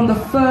 From the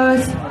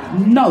first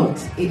note,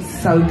 it's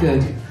so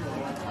good.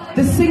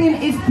 The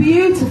singing is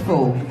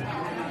beautiful.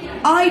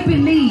 I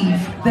believe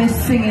they're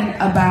singing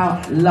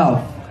about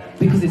love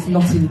because it's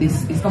not in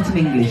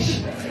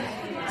English.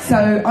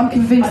 So I'm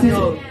convinced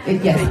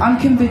I'm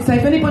convinced. So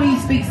if anybody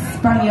speaks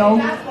Spanish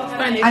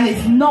and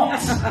it's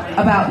not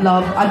about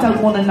love, I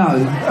don't want to know,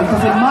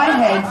 because in my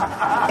head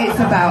it's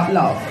about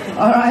love.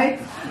 All right,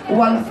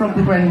 one from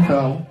the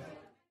Grenfell.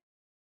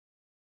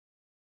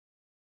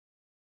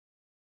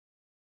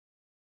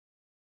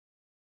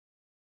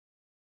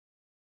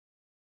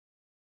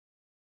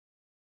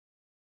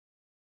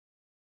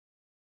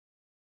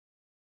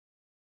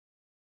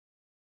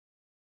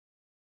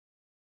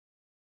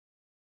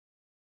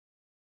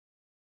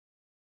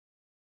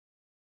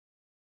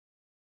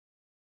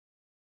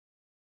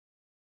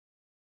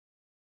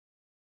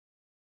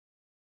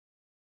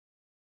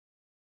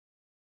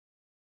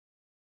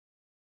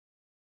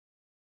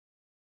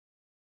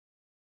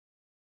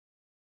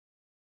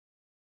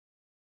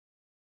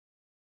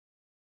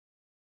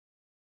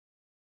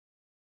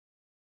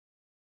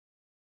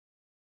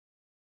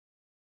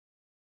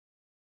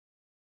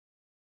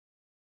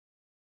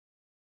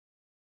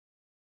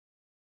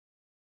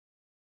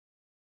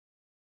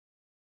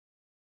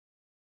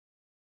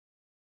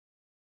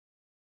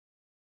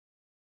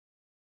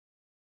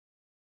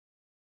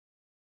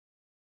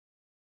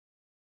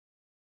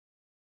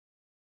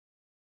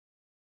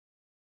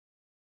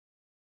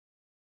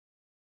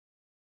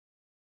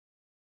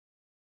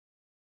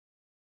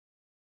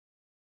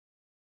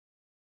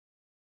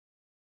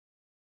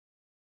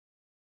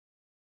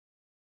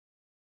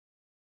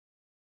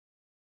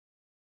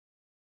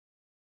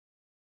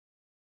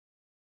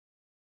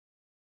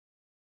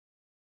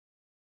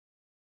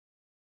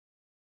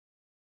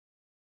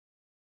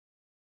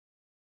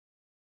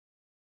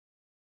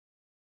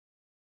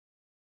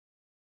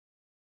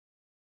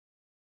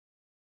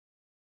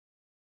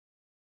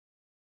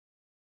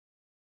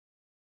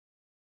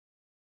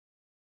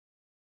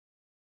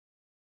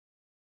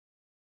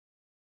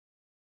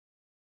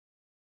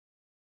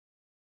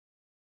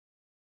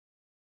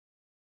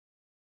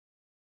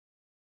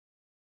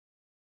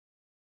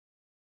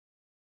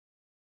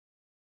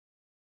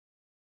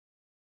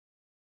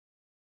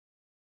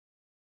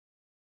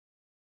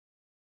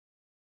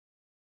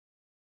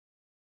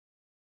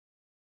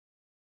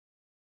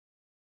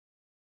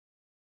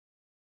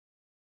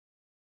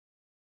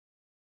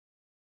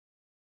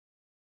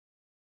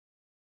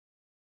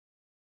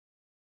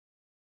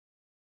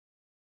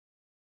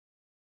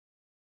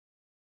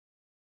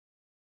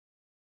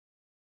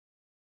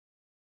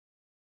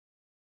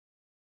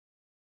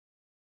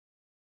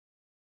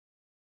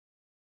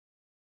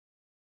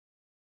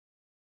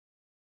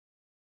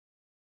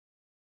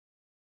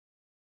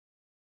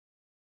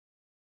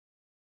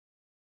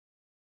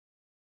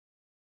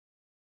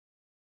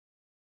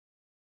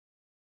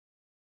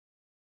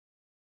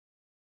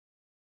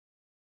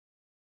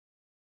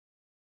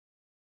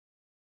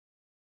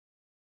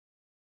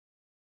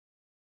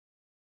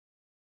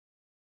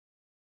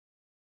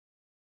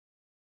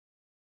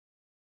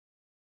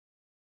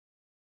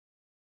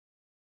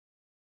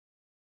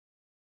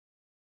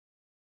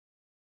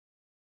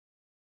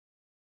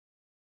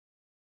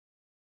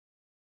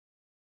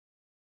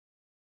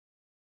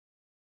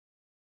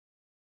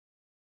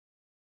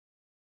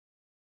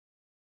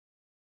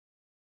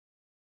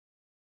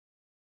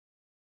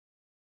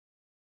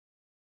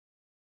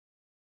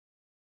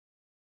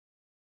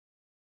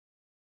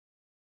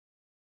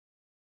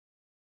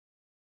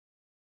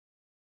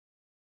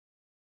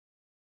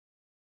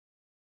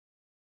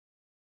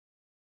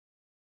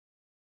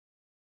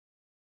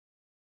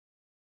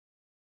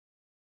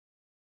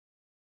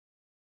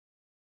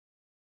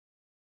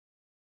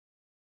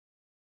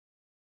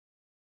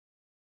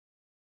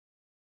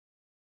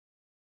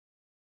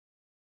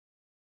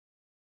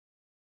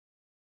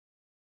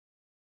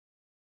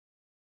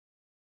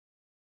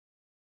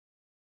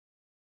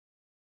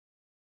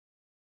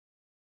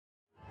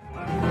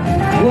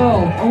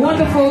 Well, a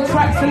wonderful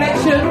track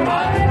selection.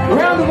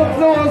 Round of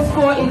applause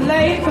for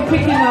Elayne for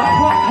picking up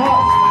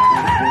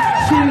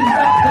hot tunes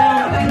back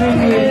down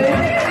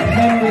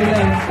memory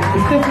lane.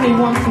 It's definitely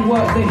one to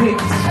work the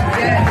hits.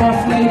 Yeah.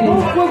 Boss lady.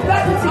 Well,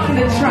 that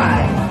particular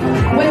track,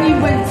 when you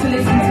went to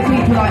listen to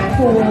people like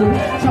Paul,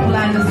 Trouble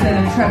Anderson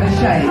and Trevor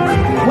Shades,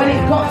 when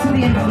it got to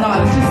the end of the night,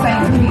 I was just saying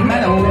to Pete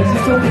Mello, we were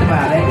just talking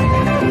about it,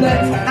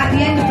 that at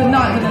the end of the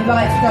night when the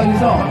lights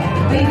goes on,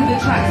 these are the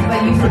tracks that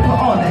they used to put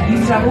on, and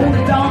used to have all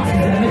the dancers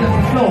in the middle of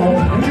the floor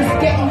and just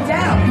getting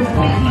down,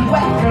 completely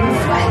wet from the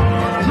sweat.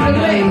 Do you know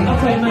what I mean?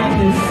 Okay,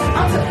 madness.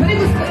 But it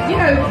was, you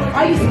know,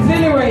 I used to...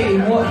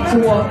 Exhilarating what to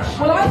watch.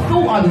 Well, I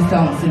thought I was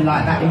dancing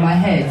like that in my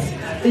head.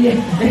 Yeah.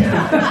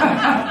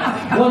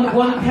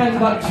 one can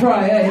but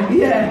try, eh?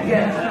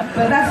 Yeah.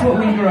 But that's what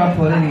we grew up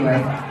on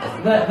anyway.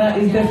 That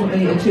is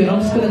definitely a tune.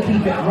 I'm just going to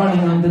keep it running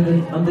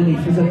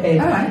underneath as a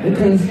head, right.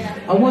 Because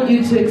I want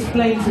you to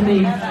explain to me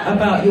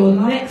about your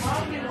next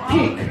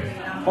pick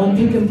on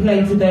Pick and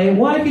Play today.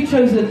 Why have you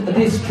chosen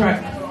this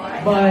track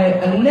by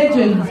a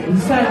legend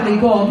who's sadly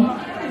gone,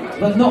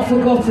 but not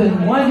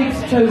forgotten. Why have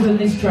you chosen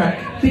this track?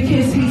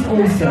 Because he's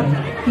awesome.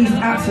 He's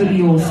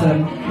absolutely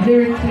awesome.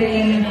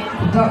 Lyrically,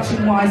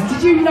 production-wise.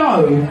 Did you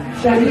know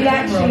that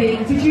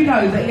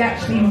he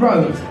actually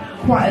wrote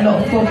quite a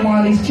lot of Bob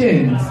Marley's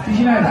tunes? Did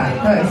you know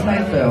that? Curtis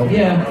Mayfield.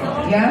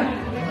 Yeah.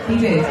 Yeah? He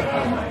did.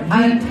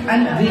 And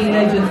the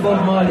legend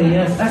Bob Marley,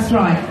 yes. That's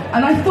right.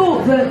 And I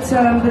thought that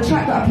the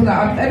track that I pulled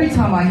out, every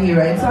time I hear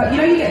it, it's like, you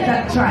know, you get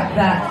that track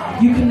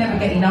that you can never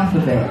get enough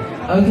of it.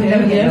 Okay,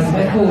 yes,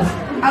 of course.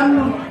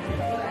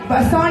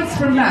 But aside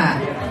from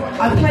that,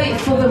 I play it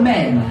for the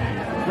men,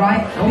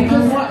 right?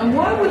 Because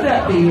why would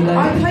that be? Like?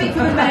 I play it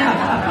for the men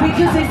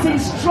because it's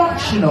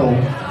instructional,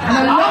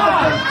 and a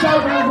lot of them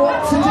don't know what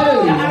to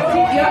do.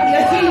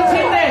 You're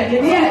teaching there.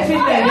 You're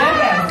teaching there.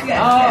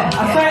 Yes.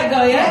 I saw it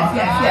go. Yes.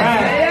 Yes.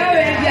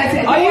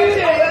 Are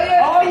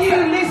you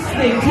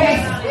listening?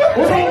 Yes.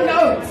 Take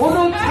notes.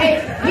 Take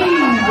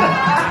heed.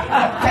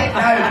 Take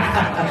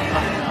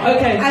notes.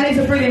 Okay. And it's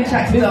a brilliant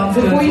track to dance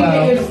to before as you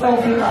well. get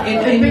yourself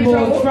in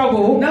more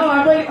trouble. No,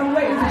 I'm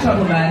waiting for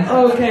trouble, man.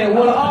 Okay,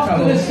 well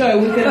after the show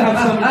we can have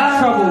some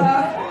trouble.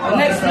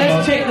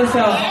 Let's check this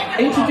out.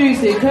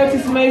 Introduce it.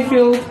 Curtis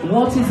Mayfield.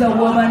 What is a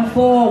woman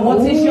for?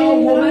 What is your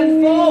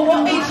woman for?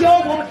 What is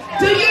your woman?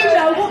 Do you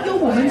know what your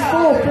woman's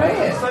for? Play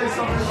it.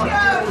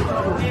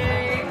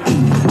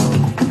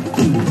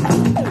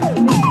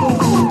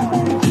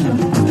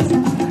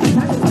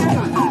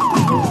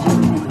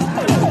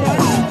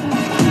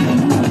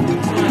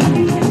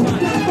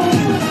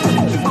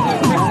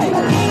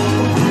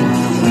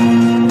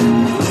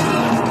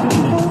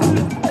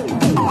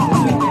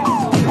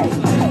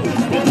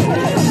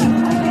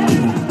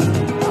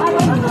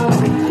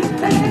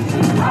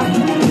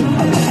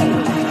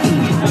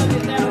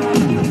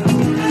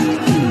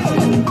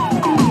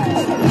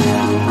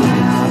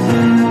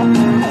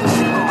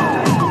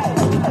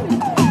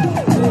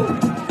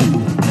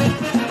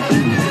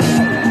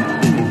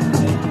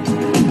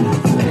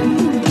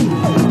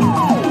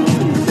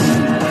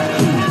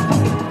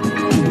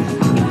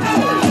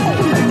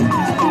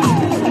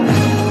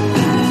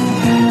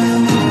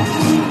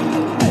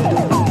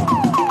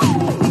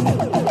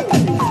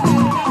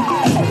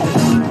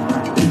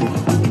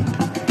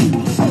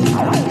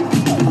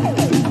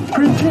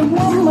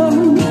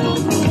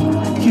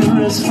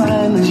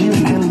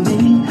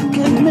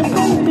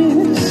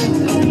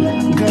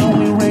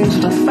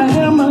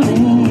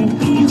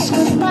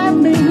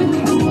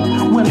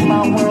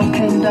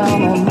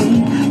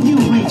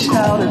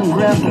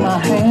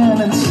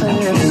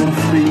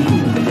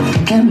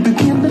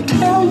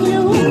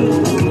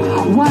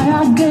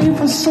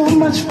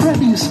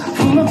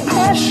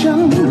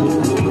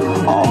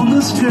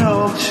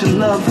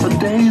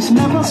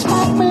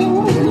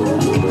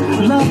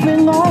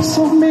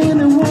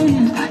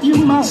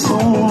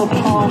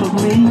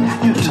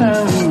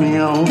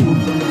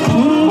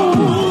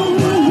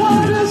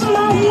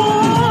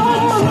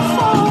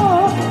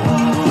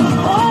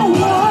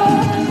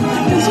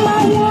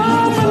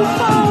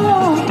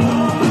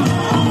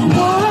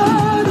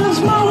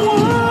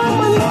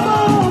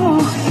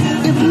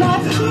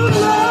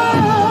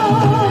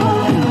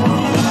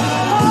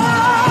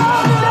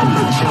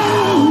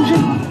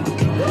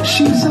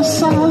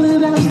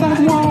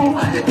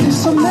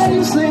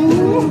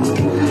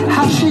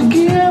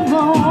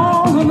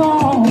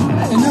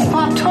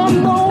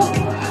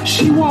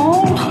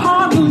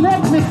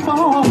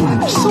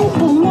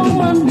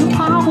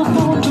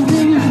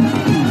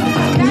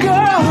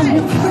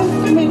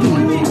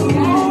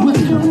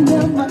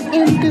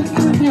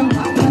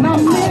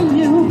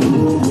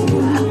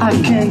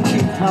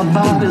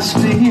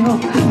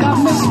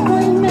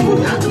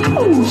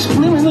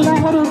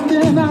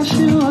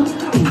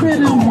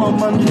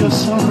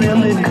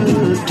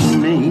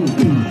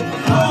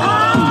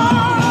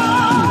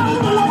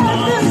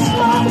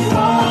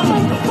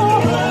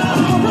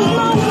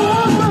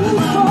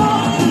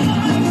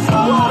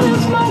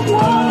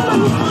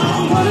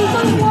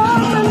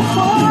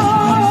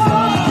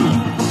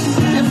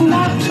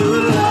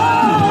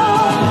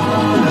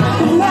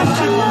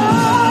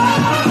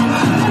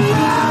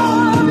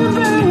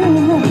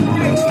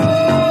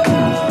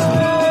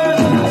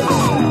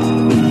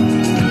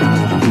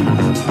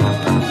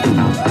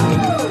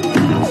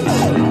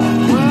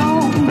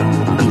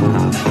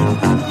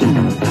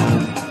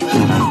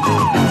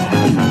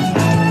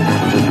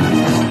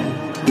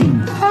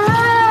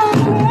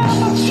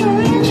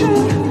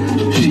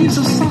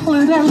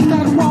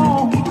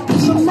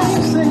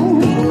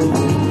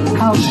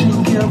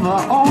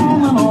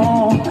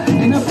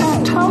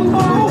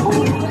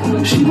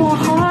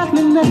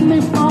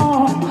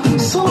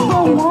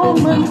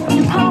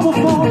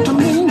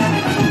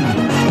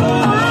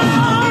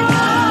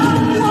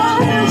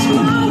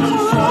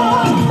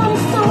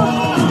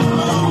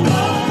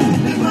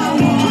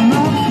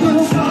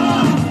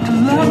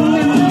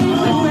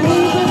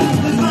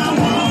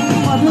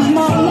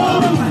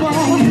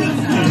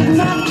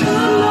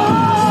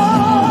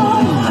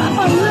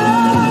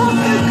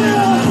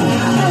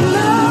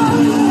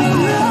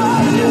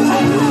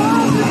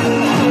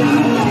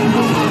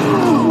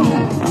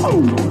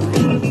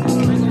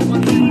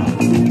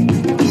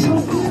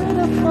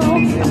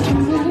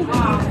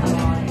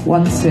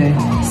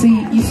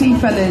 See, you see,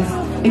 fellas,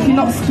 if you're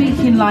not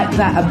speaking like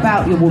that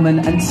about your woman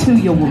and to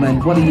your woman,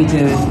 what are you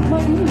doing?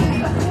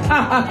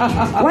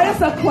 Why are you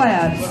so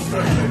quiet?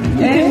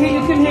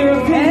 You can hear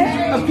a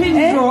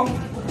pin drop.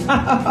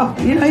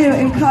 You know,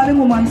 you're calling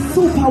woman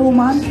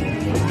superwoman.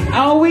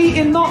 Are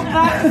we not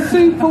that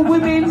super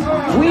women?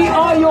 We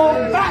are your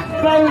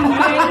backbone,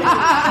 men.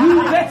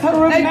 You better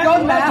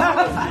remember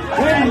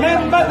that.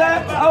 Remember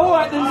that. Oh,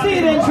 I can see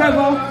it then,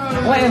 Trevor.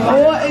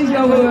 Whatever. What is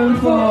your woman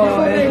for?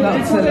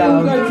 Before they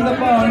all go to the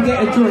bar and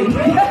get a drink.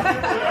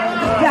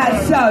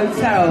 That's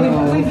so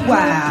terrible.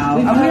 Wow.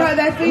 And we hurt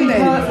their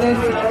feelings.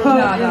 No.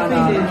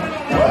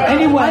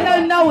 Anyway. I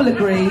know Noel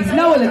agrees.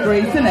 Noel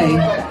agrees, doesn't he?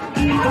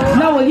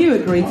 Noel, you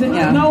agreed, didn't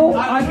you? No,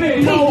 I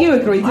think Pete, you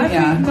agreed, didn't you?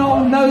 I think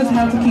Noel knows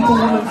how to keep a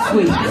woman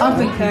sweet. I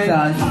think he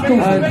does.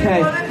 Cool.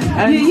 Okay.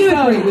 And you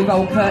agreed with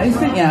old Curtis,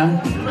 didn't you?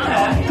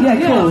 Yeah,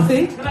 cool.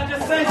 See?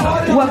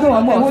 Well, go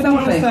on, what? What do you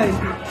want to Something.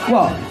 say?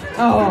 What?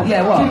 Oh,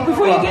 yeah, what?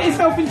 Before you get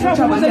yourself in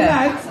trouble with the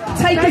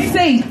lads, take a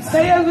seat.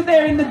 Stay over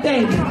there in the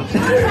den.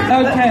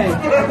 Okay,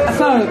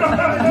 so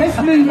let's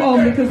move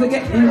on because they're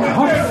getting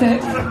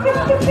upset.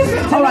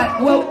 All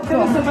right, well,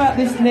 tell us about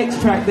this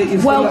next track that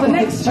you've Well, the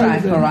next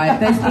track, all right,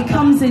 it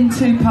comes in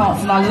two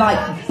parts, and I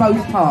like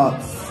both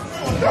parts.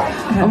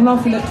 I'm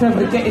laughing at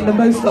Trevor getting the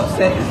most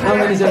upset.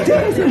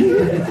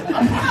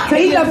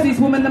 He loves his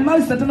woman the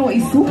most. I don't know what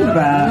he's talking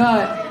about.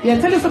 Right. Yeah,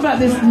 tell us about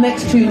this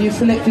next tune you've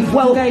selected.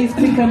 Well, days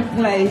pick and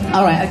play.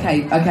 All right.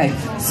 Okay.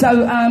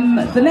 So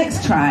the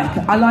next track,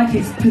 I like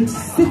it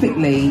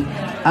specifically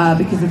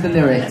because of the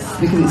lyrics,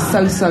 because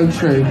it's so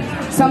true.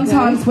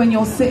 Sometimes when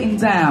you're sitting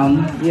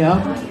down,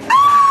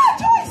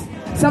 Joyce.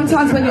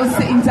 Sometimes when you're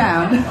sitting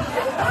down.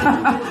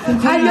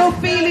 And you're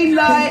feeling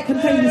like...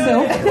 Contain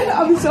yourself.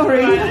 I'm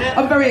sorry.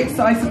 I'm very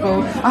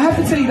excitable. I have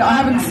to tell you that I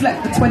haven't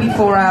slept for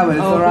 24 hours,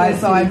 alright?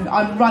 So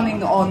I'm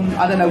running on,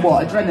 I don't know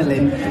what,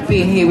 adrenaline,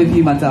 being here with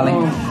you, my darling.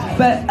 Oh.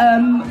 But,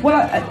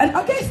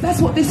 I guess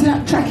that's what this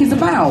track is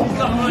about.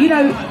 You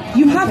know,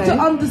 you have to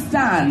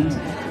understand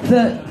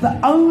that the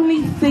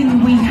only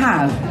thing we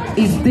have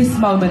is this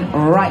moment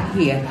right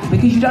here,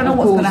 because you don't know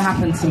what's going to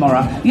happen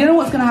tomorrow. You don't know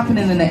what's going to happen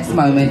in the next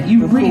moment.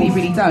 You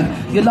really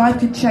don't. Your life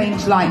could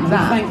change like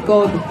that. Thank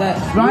God that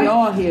we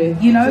are here,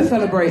 you know, to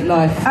celebrate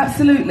life.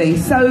 Absolutely.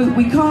 So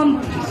we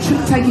can't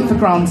take it for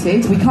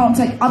granted. We can't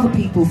take other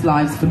people's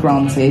lives for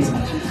granted.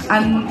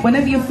 And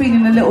whenever you're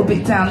feeling a little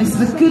bit down, this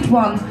is a good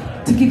one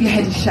to give your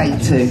head a shake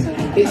to.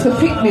 It's a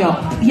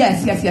pick-me-up.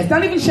 Yes.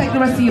 Don't even shake the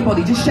rest of your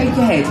body. Just shake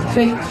your head.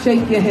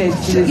 Shake your head.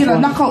 You know,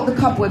 knock out the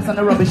cobwebs and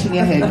the rubbish in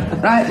your head.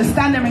 Right? Just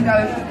stand there and go.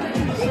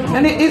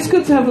 And it's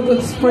good to have a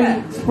good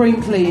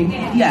spring clean.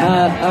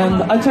 Yeah.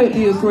 And I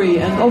totally agree.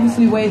 And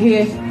obviously we're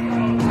here.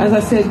 As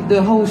I said,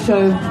 the whole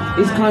show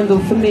is kind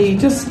of, for me,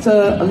 just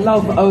a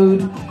love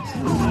ode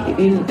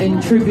in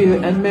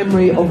tribute and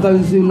memory of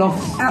those who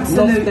lost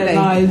their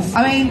lives.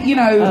 I mean, you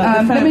know,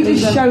 let me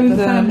just show them.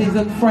 The families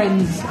and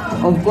friends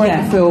of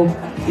Grenfell,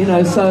 you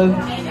know, so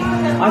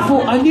I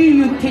thought, I knew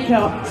you'd pick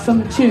out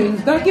some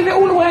tunes. Don't give it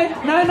all away.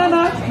 No.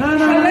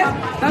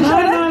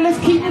 Let's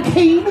keep them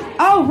keen.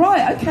 Oh,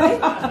 right, okay.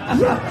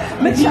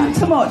 Let's chat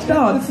too much,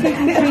 dance.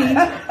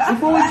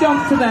 Before we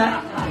jump to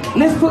that,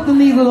 let's put the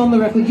needle on the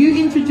record. You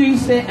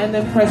introduce it and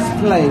then press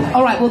play.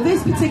 All right, well,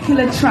 this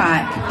particular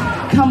track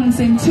comes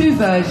in two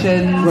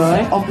versions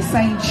of the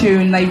same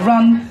tune. They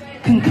run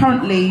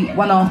concurrently,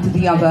 one after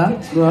the other.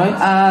 Right.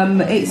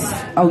 It's...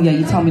 Oh, yeah,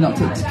 you told me not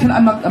to...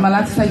 Am I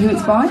allowed to say who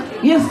it's by?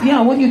 Yes,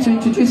 I want you to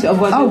introduce it,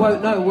 otherwise I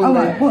won't know, will they?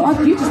 Right.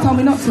 Well, you just told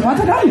me not to. I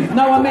don't know.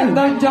 No, I mean,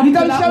 don't jump you to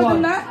don't that show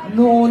one. them that?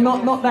 No,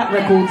 not that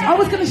record. I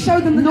was going to show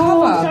them the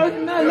cover.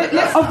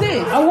 Let's of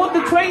this. I want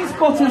the train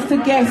spotters to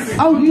guess.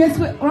 Oh, yes,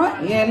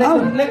 right? Yeah,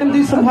 let them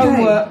do some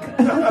homework.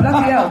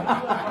 Bloody hell.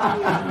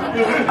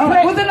 All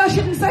right, well, then I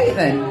shouldn't say it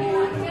then.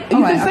 You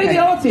can say the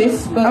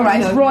artist, but... All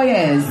right, it's Rye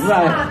Wax.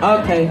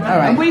 Right, okay. All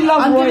right. And we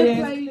love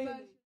Rye Wax.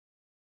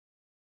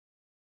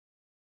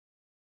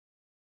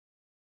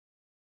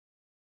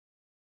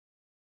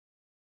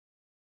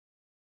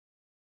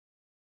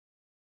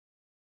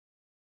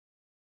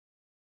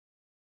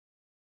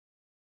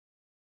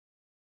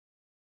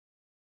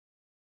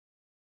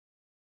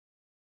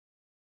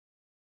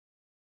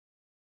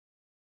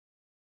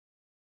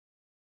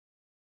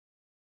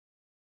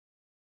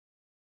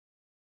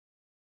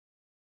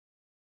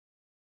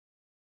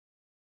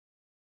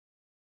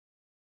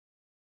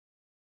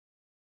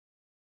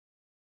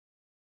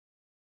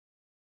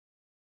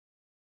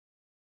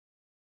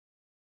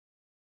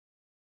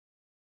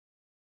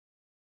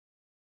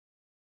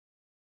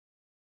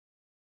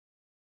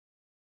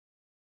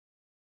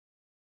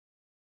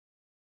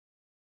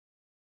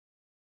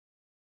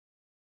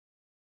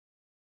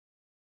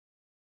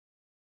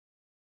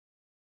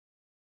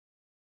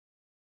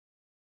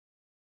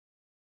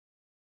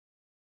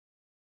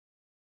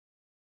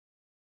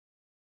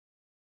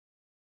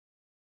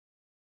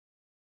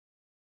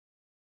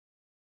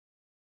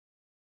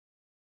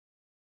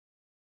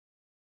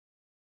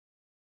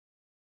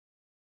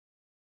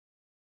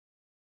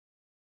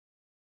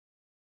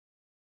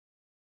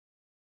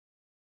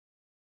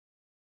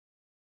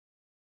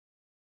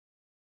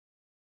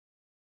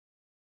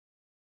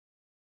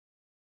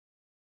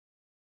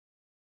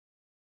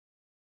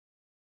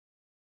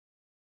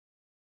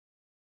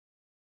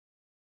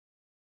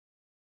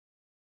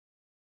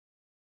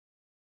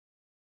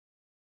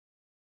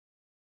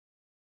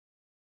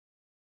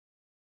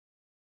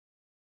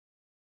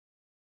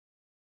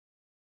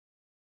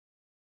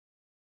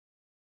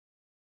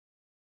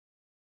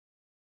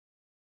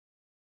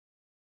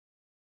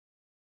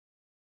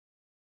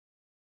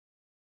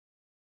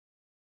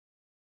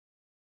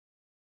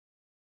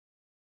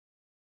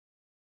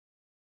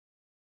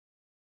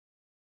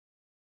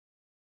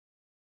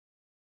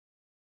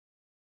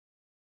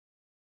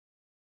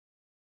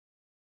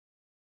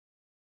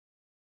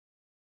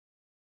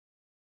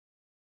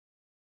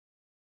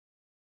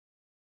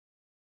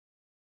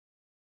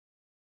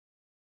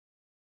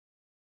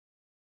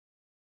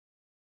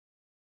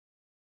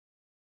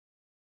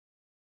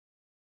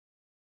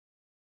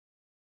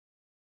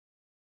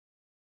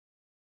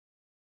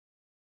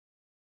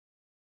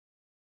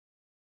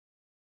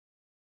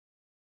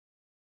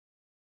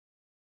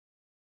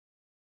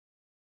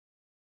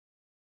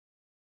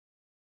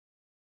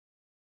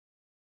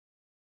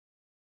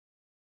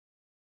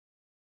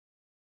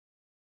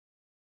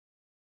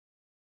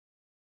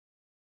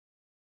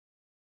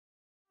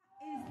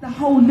 The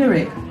whole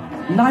lyric.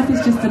 Life is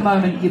just a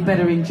moment, you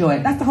better enjoy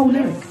it. That's the whole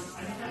lyric.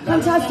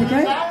 Fantastic,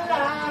 eh?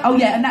 Oh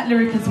yeah, and that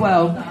lyric as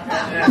well.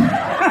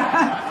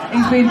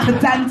 He's being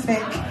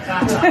pedantic.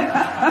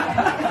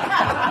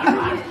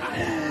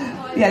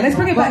 Yeah, let's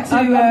bring it back to...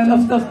 do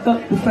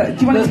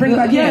you want to bring it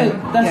back? Yeah,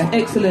 that's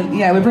excellent.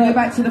 Yeah, we'll bring it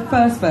back to the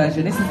first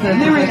version. This is the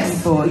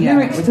lyrics.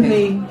 Lyrics to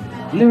me,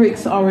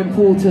 lyrics are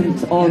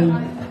important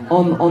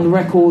on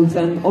records,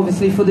 and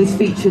obviously for this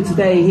feature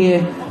today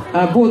here,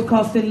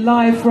 broadcasting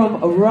live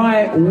from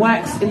Rye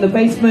Wax in the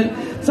basement.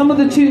 Some of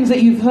the tunes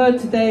that you've heard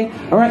today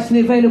are actually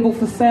available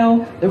for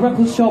sale. The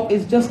record shop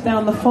is just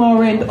down the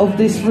far end of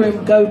this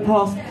room. Go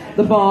past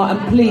the bar and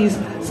please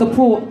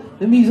support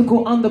the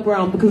musical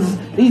underground, because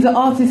these are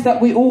artists that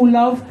we all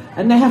love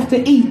and they have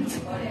to eat.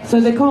 So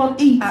they can't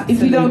eat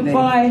if you don't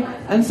buy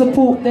and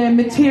support their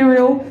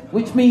material,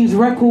 which means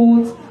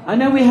records. I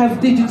know we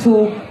have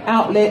digital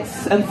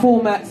outlets and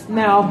formats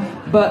now,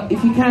 but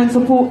if you can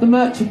support the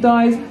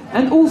merchandise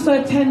and also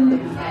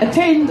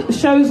attend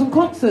shows and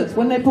concerts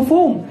when they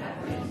perform.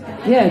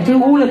 Yeah,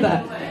 do all of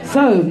that.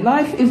 So,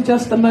 life is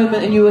just a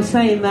moment, and you were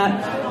saying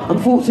that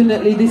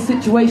unfortunately this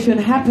situation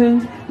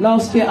happened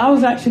last year. I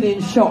was actually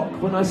in shock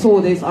when I saw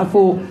this. I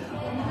thought,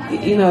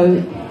 you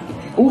know,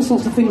 all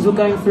sorts of things were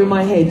going through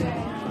my head,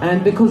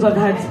 and because I've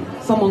had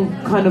someone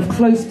kind of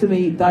close to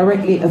me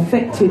directly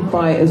affected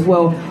by it as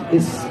well,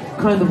 it's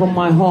kind of on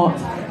my heart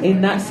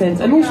in that sense.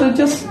 And also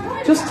just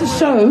to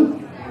show,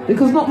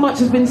 because not much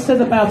has been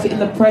said about it in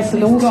the press,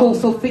 and all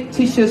sorts of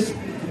fictitious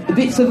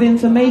bits of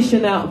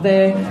information out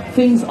there,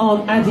 things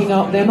aren't adding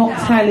up, they're not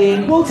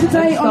tallying. Well,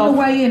 today on the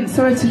way in,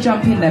 sorry to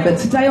jump in there, but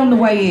today on the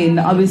way in,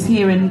 I was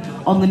hearing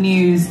on the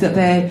news that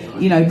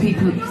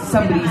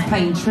somebody's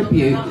paying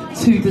tribute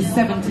to the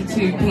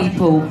 72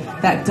 people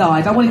that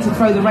died. I wanted to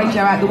throw the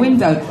radio out the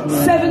window.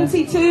 Yeah.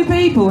 72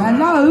 people,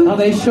 hello? Are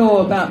they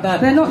sure about that?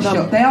 They're not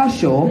sure. They are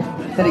sure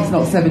that it's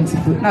not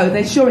 72. No,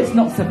 they're sure it's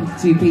not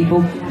 72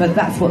 people, but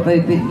that's what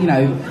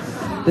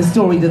the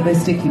story that they're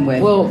sticking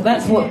with. Well,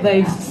 that's what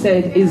they've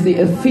said is the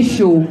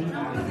official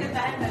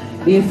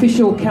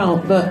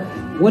count, but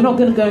we're not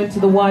going to go into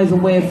the whys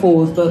and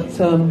wherefores, but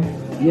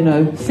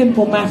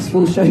simple maths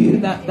will show you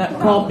that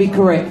can't be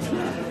correct.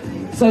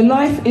 So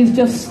life is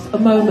just a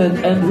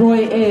moment, and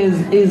Roy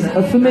Ayers is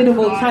a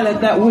formidable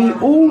talent that we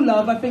all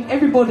love. I think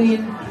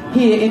everybody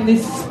here in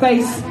this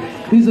space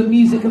who's a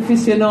music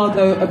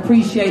aficionado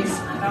appreciates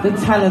the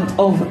talent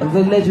of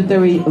the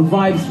legendary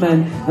Vibes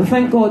Man, and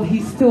thank God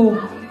he's still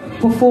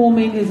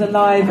performing, is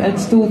alive and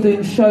still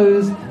doing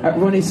shows at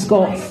Ronnie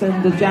Scott's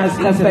and the Jazz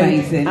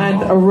Cafe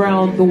and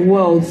around the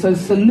world. So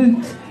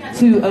salute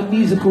to a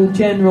musical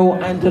general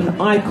and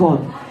an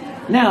icon.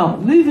 Now,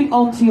 moving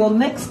on to your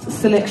next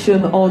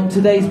selection on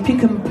today's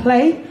Pick and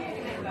Play.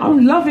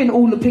 I'm loving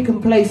all the Pick and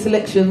Play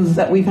selections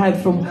that we've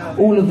had from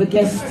all of the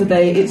guests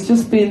today. It's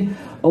just been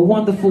a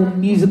wonderful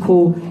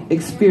musical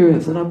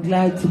experience, and I'm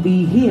glad to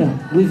be here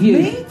with you.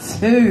 Me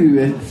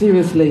too.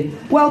 Seriously.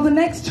 Well, the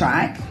next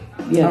track...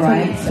 Yeah, all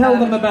right. Tell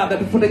them about that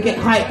before they get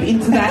hype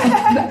into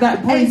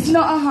that bridge. It's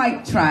not a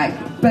hype track,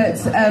 but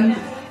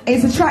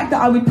it's a track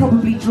that I would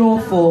probably draw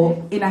for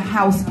in a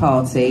house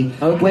party.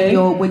 Okay.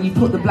 When you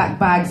put the black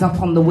bags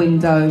up on the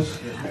window,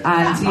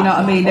 and you know what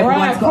I mean.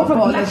 Everyone's got a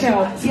bottle of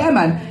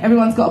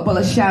everyone's got a bottle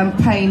of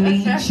champagne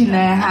each in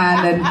their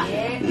hand, and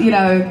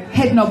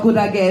head not good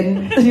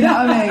again. You know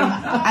what I mean?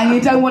 And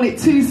you don't want it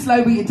too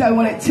slow, but you don't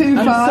want it too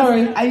fast. I'm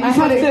sorry. And you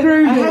put it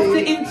through. I have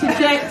to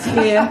interject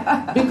here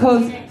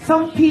because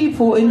some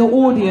people in the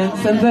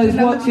audience and those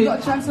watching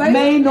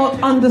may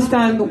not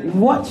understand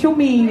what you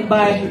mean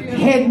by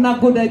head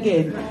not good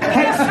again.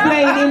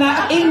 Explain in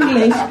an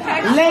English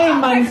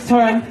layman's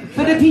term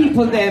for the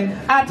people them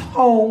at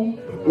home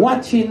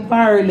watching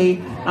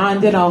barely,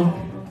 and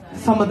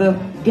some of the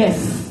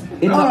guests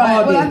in the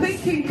audience. Well, I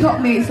think in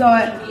Cockney it's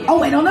like, I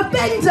went on a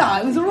bender.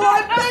 It was a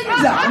right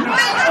bender.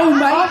 Oh,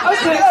 mate.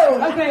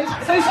 Okay.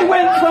 So she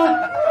went from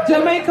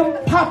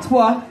Jamaican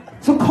patois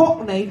to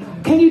Cockney.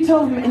 Can you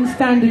tell them in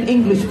standard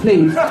English,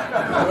 please?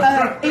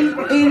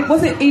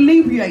 Was it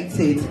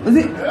inebriated? Was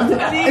it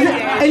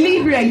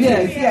inebriated?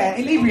 Yes. Yeah,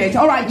 inebriated.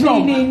 All right,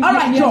 drunk.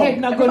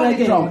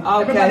 Drunk.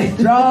 Okay.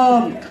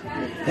 Drunk.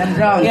 Them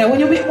drunk. Yeah, when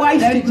you're a bit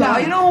wasted, you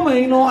know what I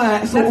mean? All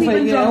that sort of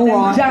thing. Yeah, all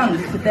right.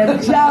 They're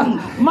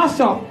drunk. Mash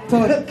up.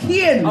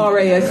 Kian.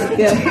 R.A.S.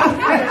 Yeah.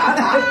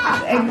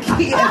 And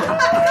Kian.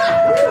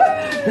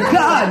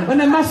 God. When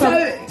they mash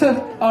up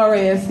to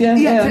R.A.S.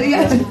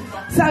 Yeah.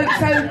 So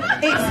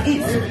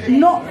it's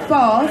not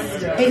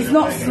fast, it's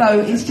not slow,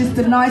 it's just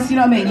a nice, you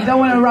know what I mean? You don't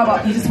want to rub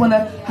up, you just want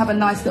to have a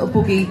nice little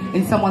boogie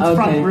in someone's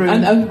front room.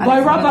 And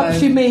by rub up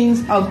she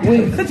means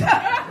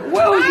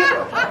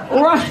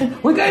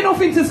right, we're going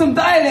off into some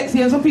dialects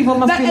here, and some people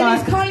must be like...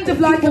 It's kind of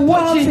like people a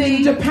party watching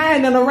in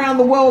Japan and around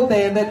the world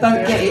there that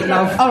don't get it,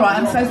 love. Alright,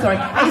 I'm so sorry.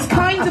 It's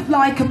kind of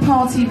like a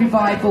party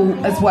revival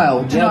as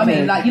well, do you know what I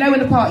mean? Like, when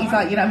the party's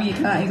like, you know what I mean,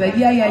 you can't, you say,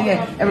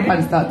 yeah,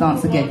 everybody start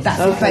dancing again. That's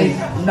what they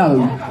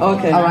know.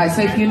 Okay. Alright,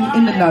 so if you're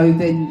in the know,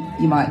 then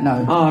you might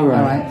know.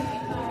 Alright.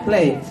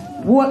 Play it.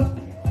 What?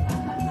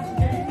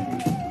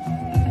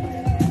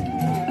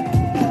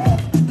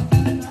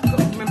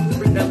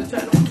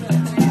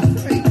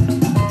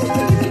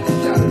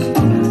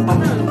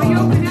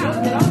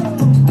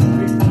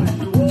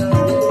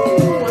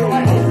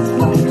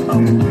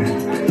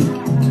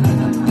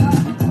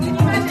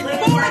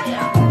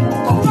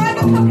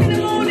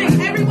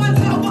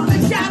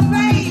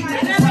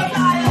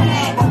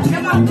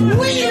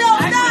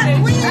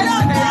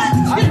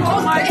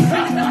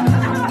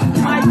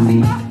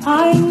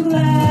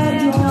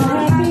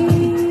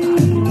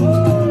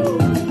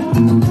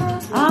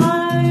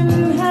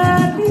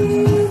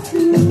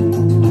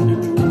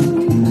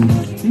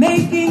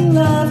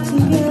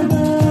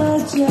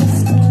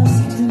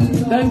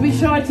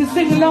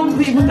 sing along,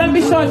 people. Don't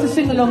be shy to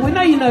sing along. We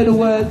know you know the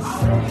words.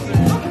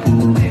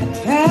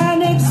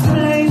 Can't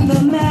explain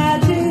the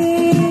magic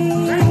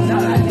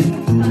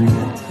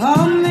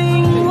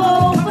coming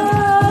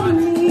over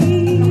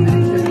me.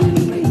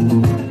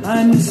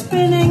 I'm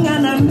spinning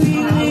and I'm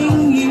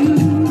reeling, you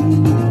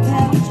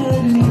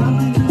captured me.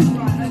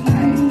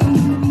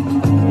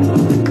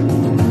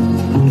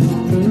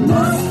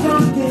 Must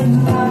have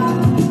been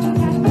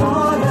love,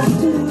 brought us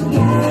together.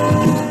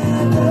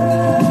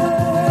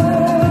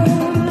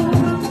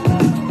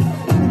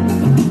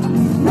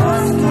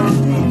 Must have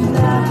been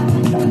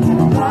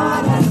love,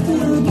 brought us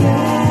together.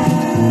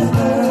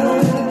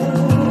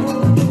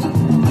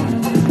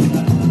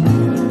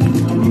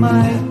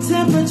 My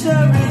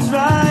temperature is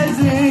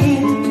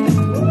rising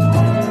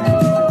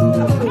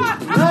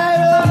right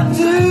up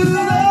to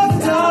the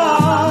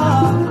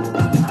top.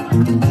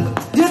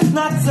 It's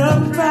not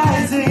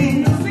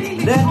surprising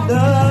that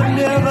love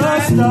never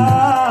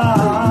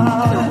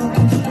stops.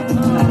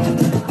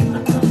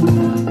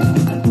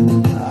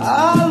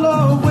 I'll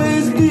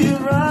always be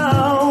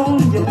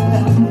around,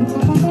 yeah,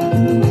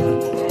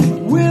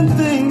 when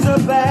things are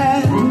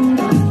bad.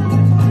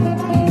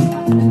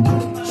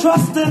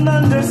 Trust and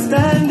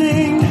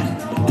understanding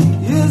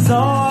is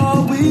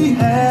all we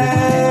have.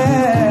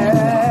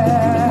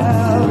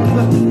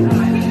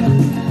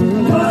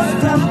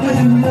 Must have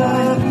been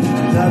love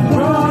that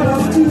brought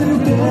us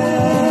together.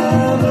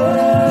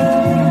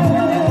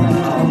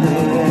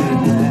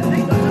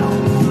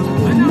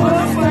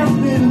 Must have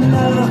been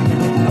love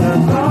that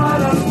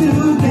brought us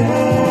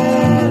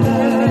together.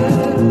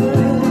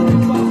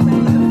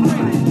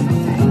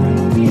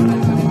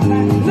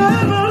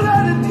 Never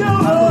let it go.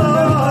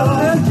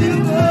 Let you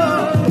go.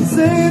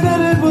 Say that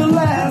it will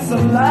last a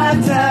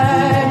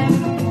lifetime.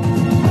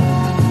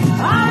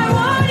 I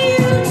want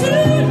you to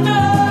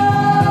know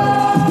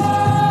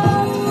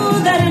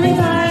that any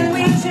kind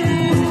we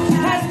choose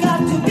has got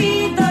to be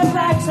the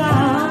right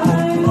time.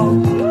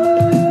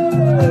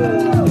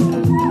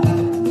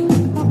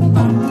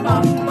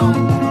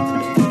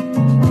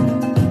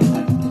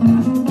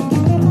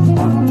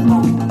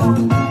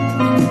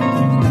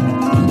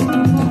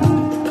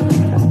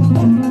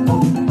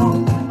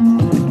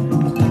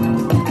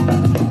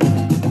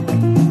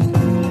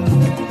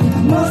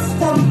 Must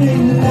have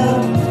been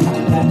love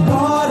that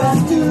brought us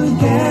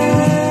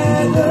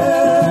together.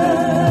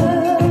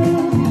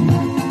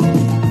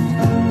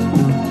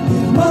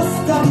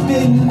 Must have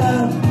been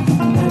love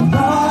that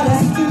brought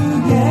us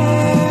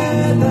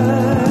together.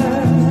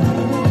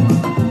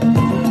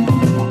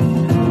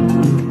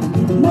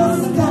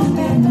 Must have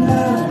been love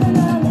that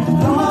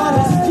brought us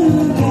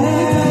together.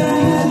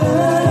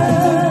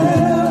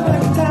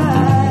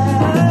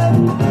 Time.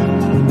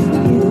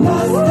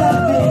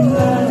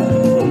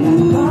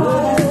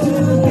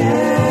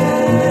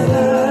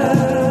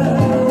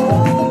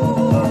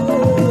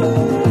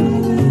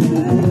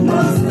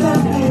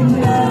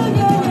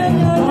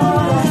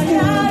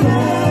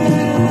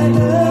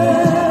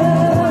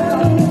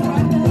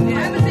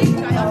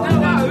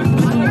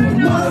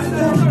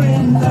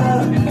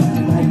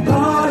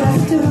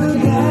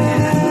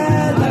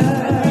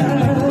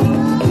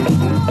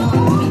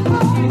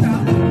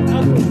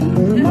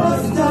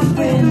 Must have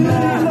been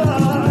love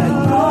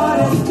that brought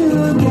us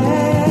together.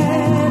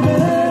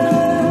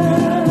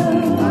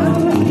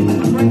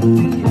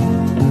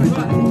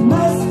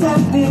 Must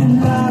have been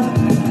love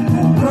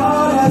that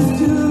brought us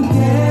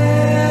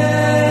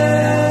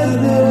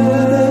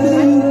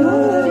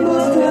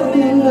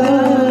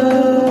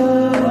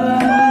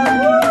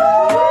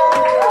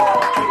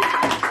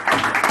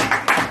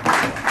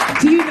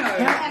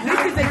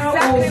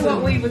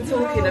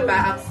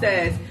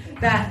upstairs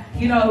that,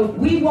 you know,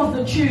 we want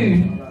the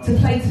tune to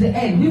play to the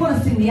end. We want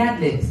to sing the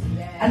ad-libs.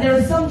 And there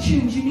are some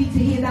tunes you need to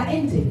hear that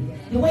ending.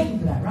 You're waiting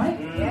for that, right?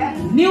 Yeah.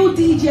 New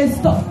DJs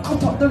stop,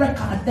 cut up the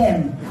record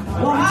them.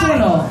 What's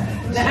going on?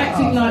 They're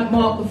acting like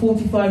Mark the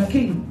 45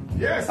 King.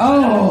 Yes.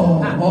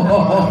 Oh.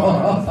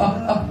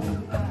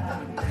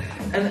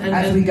 and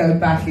as we go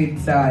back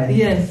inside.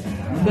 Yes.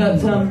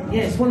 But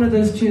yeah, it's one of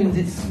those tunes.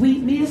 It's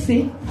sweet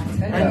music,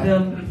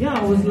 and yeah,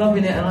 I was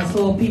loving it. And I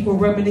saw people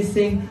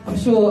reminiscing. I'm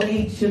sure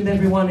each and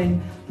every one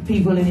in the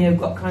people in here have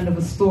got kind of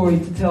a story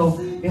to tell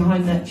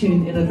behind that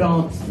tune in a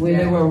dance where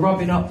they were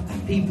rubbing up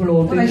people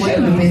or doing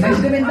whatever. They should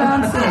have been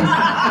dancing.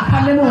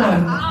 Come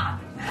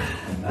on.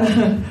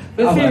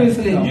 But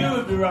seriously, you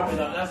would be rubbing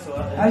up. That's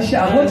all.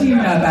 Shut up. What do you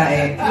know about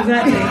it?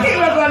 Exactly. You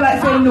were going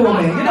like saying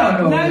Norman. You don't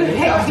know. No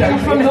hexing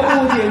from the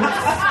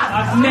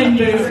audience.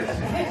 Members.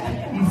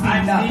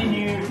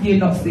 You're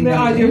not singing. The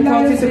idea of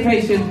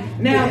participation.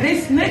 Now,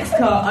 this next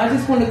cut, I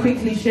just want to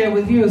quickly share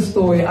with you a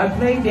story. I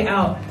played it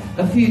out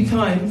a few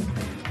times,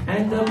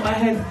 and I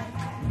had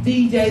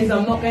DJs,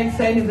 I'm not going to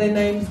say any of their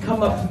names,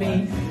 come up to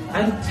me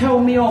and tell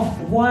me off,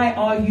 why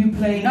are you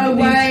playing this? No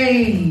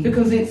way!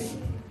 Because it's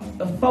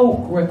a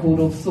folk record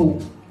of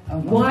sort.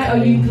 Why are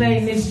you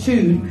playing this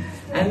tune?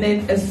 And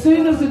then as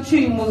soon as the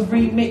tune was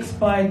remixed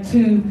by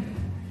two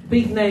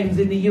big names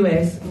in the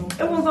US,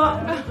 everyone's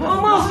like,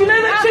 oh, Marcia, you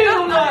know that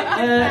tune? I'm like,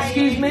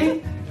 excuse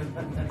me?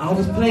 I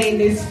was playing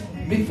this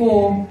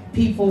before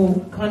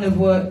people kind of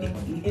were,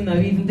 you know,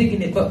 even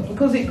digging it, but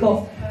because it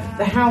got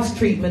the house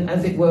treatment,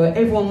 as it were,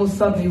 everyone was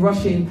suddenly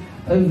rushing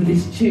over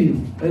this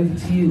tune. Over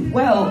to you.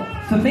 Well,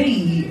 for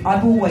me,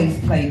 I've always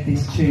played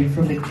this tune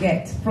from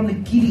the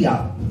giddy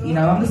up. You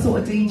know, I'm the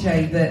sort of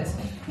DJ that,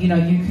 you know,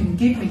 you can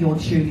give me your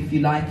tune if you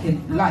like,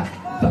 and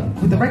but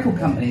with the record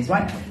companies,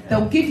 right?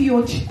 They'll give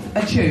you a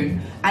tune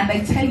and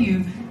they tell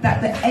you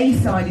that the A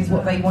side is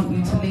what they want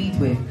you to lead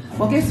with.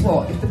 Well, guess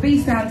what? If the B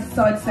side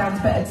sounds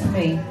better to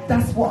me,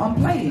 that's what I'm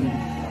playing.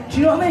 Do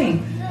you know what I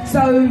mean?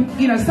 So,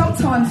 you know,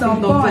 sometimes I'll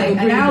buy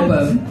an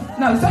album.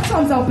 No,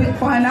 sometimes I'll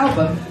buy an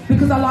album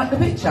because I like the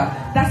picture.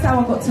 That's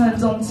how I got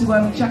turned on to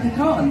Chaka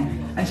Khan,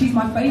 and she's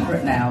my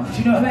favourite now. Do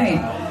you know what I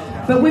mean?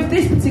 But with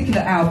this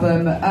particular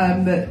album,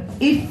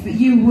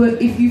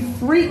 if you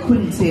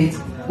frequented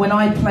when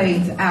I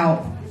played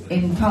out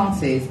in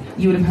parties,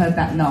 you would have heard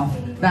that enough.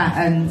 That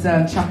and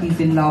Chucky's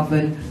in Love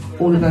and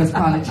all of those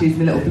kind of tunes,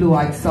 my little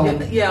blue-eyed soul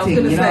yeah, I was thing,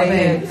 going to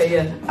say,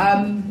 yeah.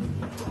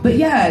 But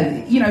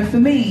yeah, you know, for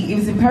me, it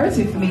was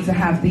imperative for me to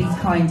have these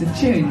kinds of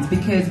tunes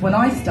because when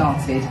I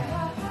started,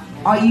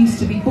 I used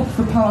to be booked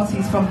for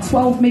parties from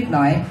 12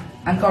 midnight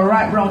and go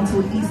right round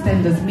till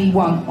EastEnders, me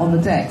one on the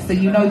deck. So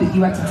you know that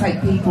you had to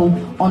take people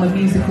on a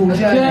musical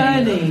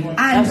journey. And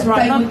that's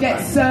right. They would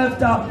get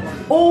served up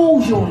all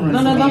genres.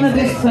 None of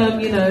this,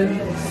 you know,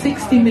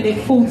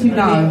 60-minute,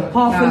 40-minute,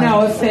 half an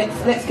hour sets.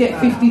 Let's get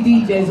 50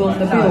 DJs on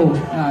the bill.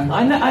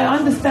 I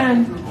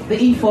understand the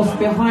ethos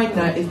behind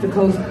that is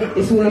because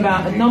it's all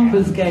about a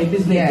numbers game,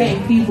 isn't it?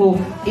 Getting people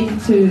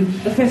into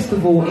the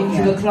festival,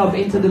 into the club,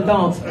 into the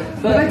dance.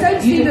 But I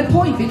don't see the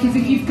point because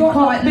if you've got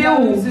like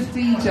loads of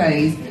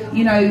DJs,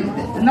 you know,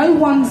 no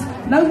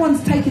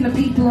one's taking the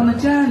people on a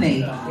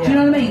journey. Do you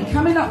know what I mean?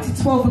 Coming up to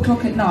 12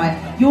 o'clock at night,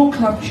 your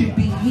club should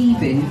be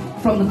heaving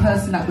from the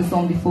person that was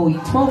on before you.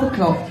 12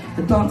 o'clock,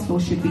 the dance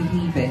floor should be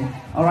heaving.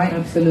 All right?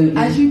 Absolutely.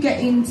 As you get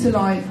into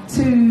like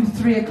 2,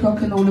 3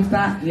 o'clock and all of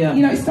that,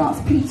 you know, it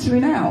starts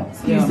petering out,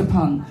 excuse the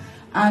pun.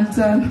 And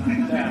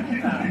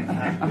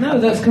no,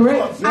 that's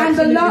correct. And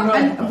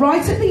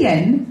right at the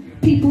end,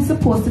 people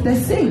supposed to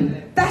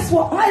sing. That's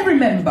what I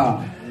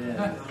remember.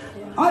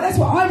 That's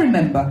what I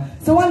remember.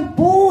 So I'm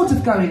bored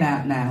of going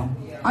out now.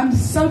 I'm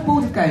so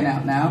bored of going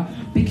out now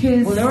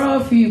because... Well, there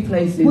are a few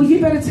places. Well, you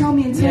better tell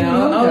me and tell me.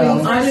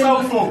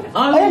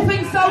 All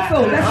things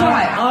soulful, that's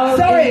right.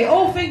 Sorry,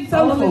 all things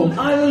soulful.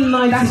 Island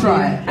Lighting. That's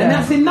right. And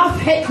that's enough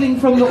heckling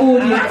from the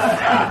audience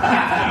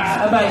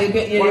about you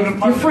get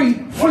your free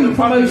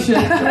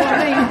promotion. You know what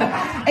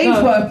I mean? He's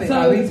worth it,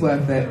 though. He's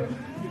worth it.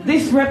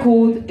 This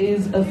record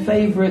is a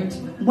favourite.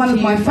 One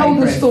of my favourites.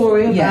 Told the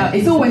story about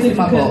it's always in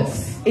my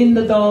box. In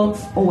the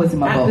dance, always in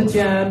my box. At the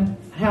jam,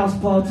 house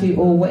party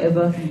or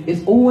whatever,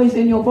 it's always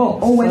in your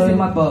box. Always in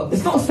my box.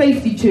 It's not a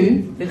safety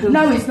tune.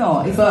 No, it's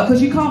not. It's not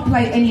because you can't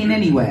play any and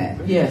anywhere.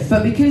 Yes.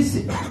 But because,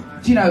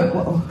 do you know?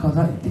 Oh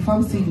God! If I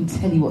was to even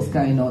tell you what's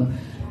going on,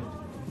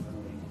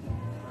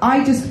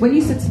 when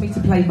you said to me to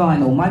play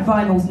vinyl, my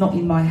vinyl's not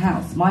in my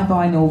house. My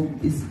vinyl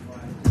is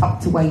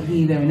tucked away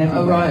here, there, and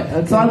everywhere. Oh right.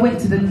 Okay. So I went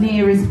to the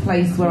nearest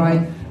place where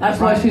I. That's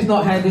why she's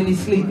not had any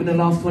sleep in the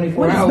last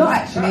 24 hours. It's not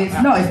actually.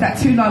 It's not. It's that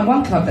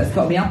 291 Club that's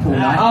got me up all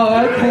night.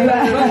 Oh, okay.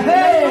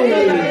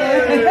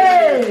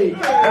 Hey!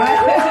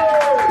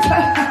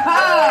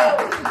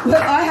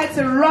 Look, I had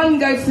to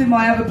go to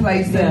my other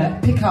place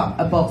and pick up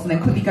a box and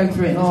then quickly go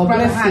through it and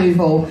grab a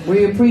handful.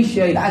 We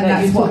appreciate and that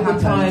that's you what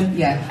took the happened. time.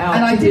 Yeah,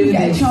 and I didn't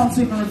get a chance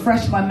to even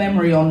refresh my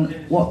memory on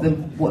what it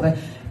was.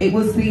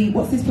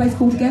 What's this place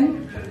called again?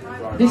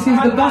 This is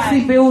the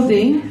Bussy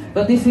building,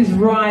 but this is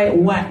Rye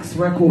Wax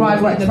record.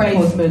 Rye Wax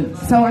basement.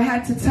 So I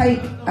had to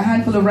take a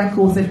handful of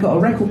records. They've got a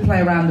record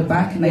player around the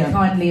back, and they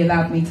kindly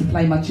allowed me to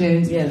play my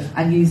tunes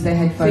and use their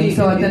headphones.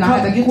 So then I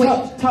had a quick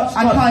touch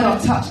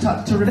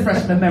to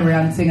refresh my memory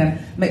and sing and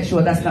make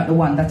sure that's not the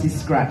one. That is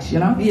scratch, you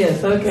know.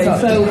 Yes. Okay.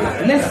 So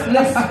let's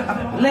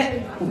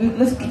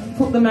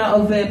put them out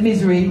of their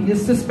misery, the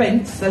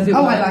suspense, as it were.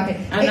 I like it.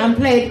 And I'm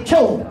playing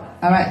tune.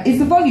 All right, is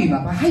the volume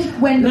up? I hate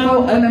when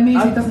the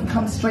music doesn't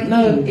come straight in.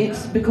 No,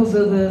 it's because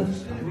of the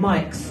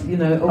mics, you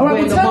know. All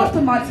right, we'll turn off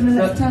the mics and then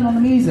let's turn on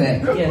the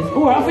music. Yes.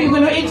 All right, I thought you were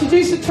going to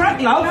introduce the track,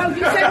 love. No,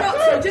 you said not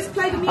to. Just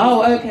play the music.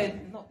 Oh, okay.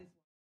 Not this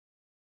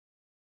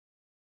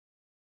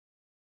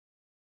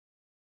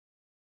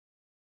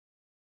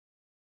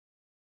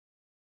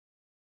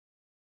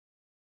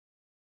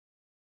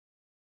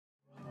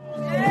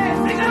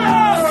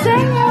one.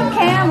 Sing your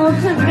camel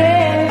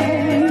today.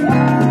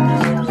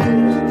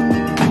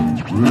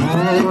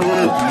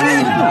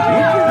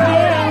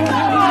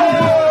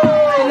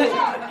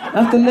 I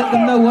have to let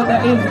them know what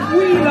that is.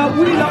 Wheel up,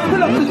 pull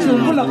up the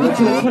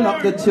tune, pull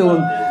up the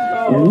tune.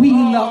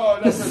 Wheel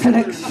up the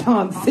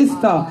selection,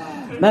 sister.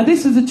 Now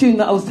this is a tune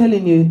that I was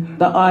telling you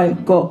that I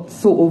got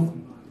sort of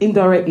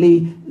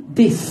indirectly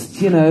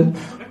dissed, you know.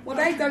 Well,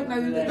 they don't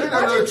know.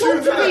 Why do you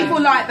talk to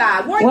people like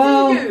that? Why do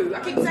you? I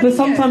keep telling but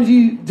sometimes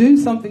you do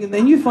something and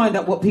then you find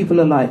out what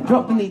people are like.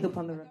 Drop the needle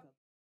upon the record.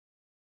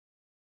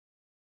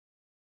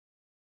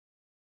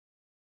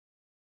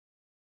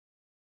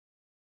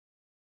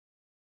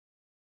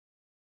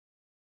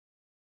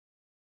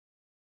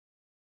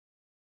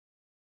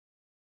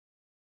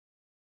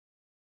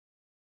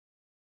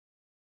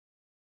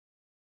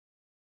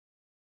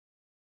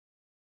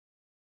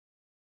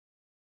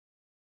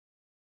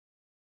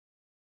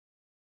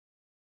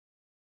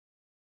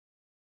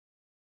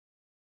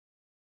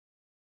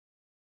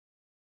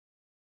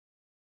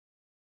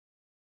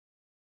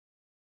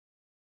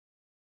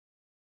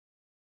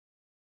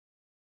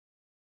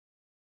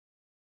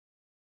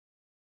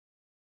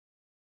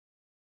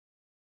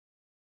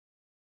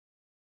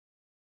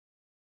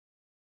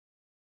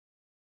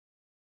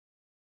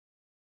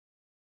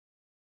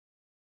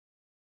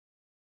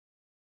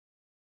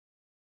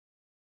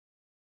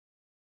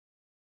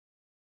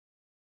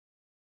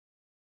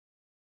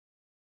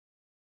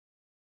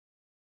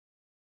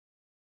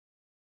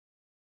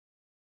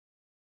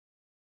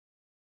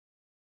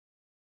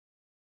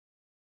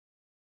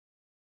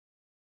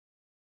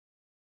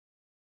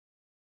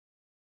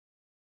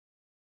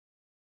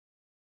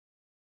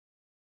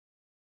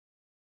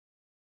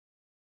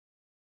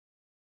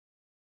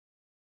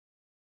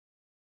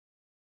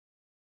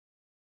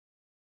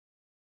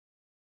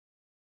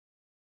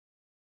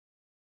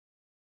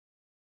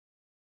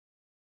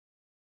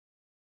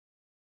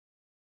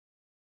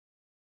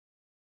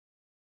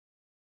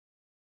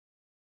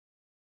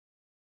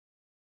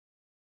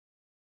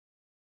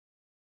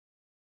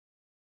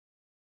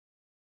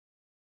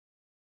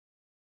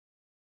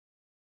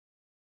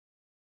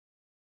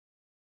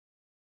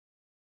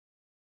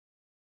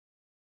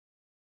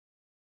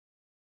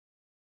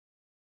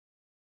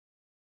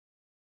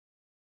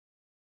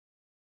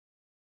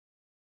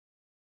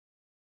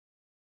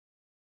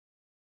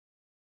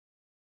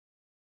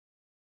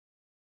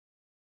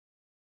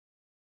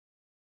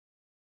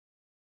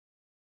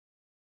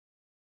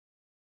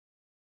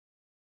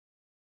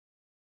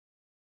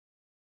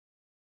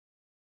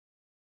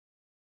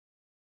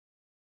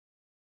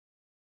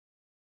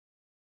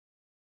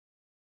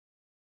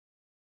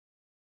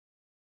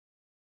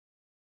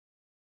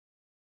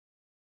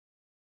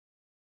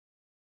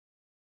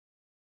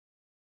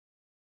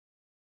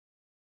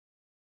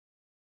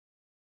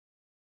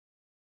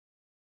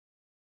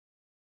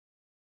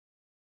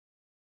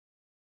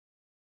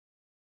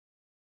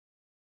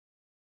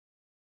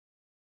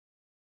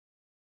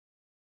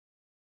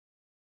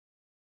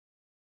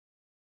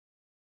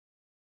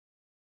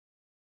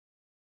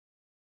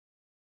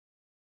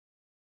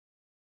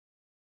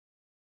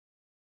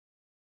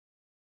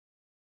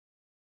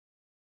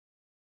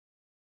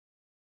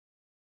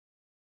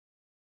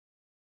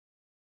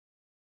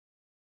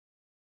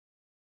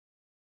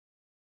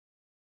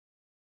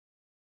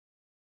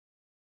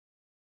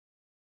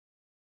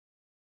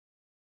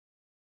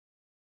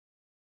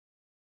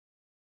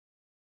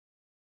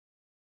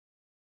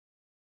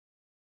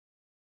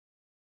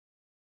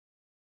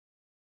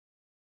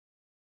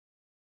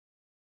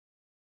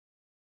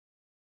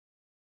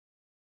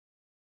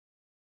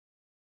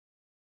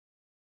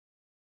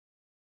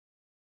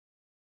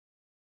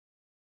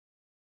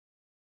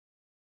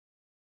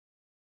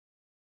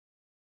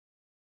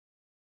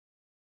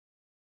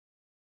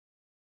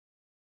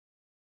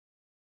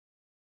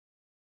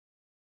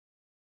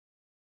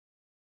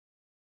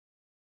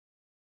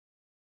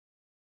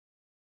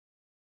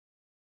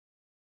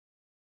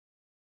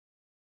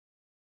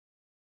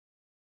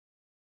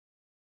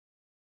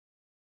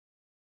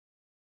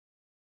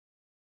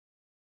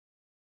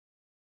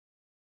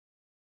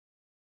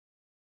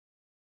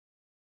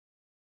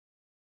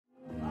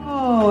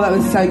 it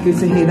was so good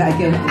to hear that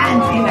again.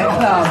 And in a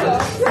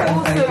club. So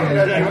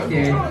good. Thank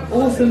you.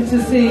 Awesome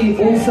to see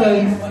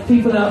also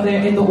people out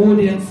there in the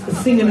audience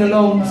singing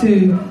along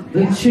to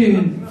the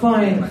tune.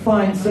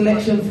 Fine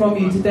selection from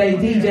you today,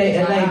 DJ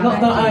Elayne.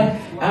 Not that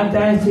I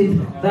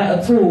doubted that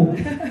at all.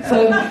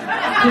 So,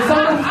 for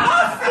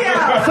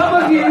some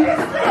of you...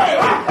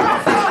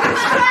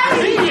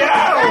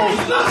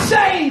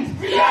 Shade!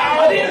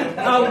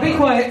 Oh, be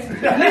quiet.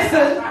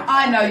 Listen.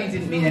 I know you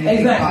didn't mean anything.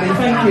 Exactly,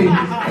 thank you.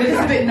 You're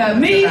just a bit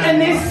nervous. Me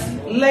and this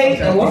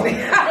lady... What?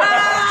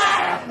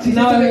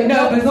 No,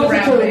 it's not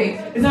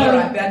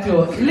at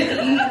all.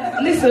 No,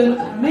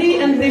 listen,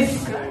 me and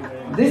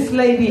this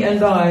lady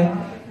and I,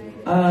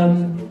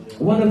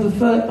 one of the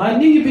first... I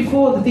knew you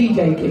before the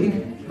DJ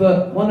gig,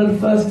 but one of the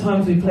first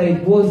times we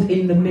played was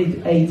in the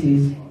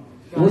mid-80s.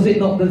 Was it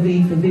not the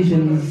V for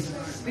Visions?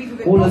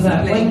 All of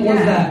that. When was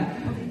that?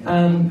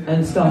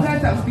 And stuff. I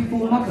heard that was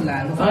before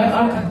Motherland.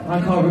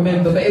 I can't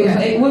remember, but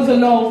it was a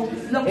long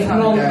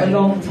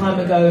time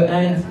ago,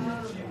 and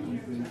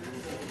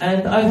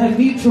I've had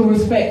mutual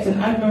respect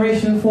and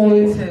admiration for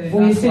you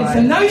since.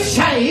 And no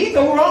shade,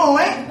 all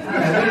right.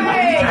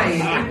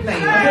 I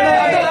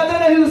don't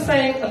know who was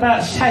saying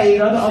about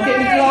shade. I'll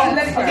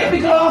get me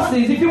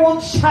glasses if you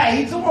want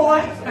shades, all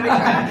right.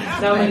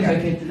 No, I'm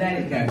joking. Let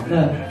it go.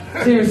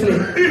 No, seriously.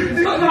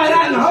 Not like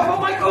that, no. Oh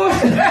my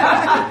gosh.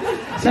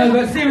 No,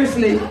 but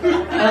seriously,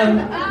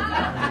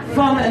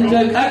 fun and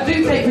joke. Do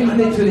take things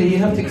literally. You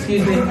have to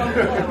excuse me.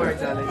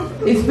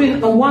 It's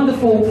been a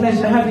wonderful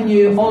pleasure having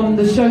you on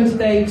the show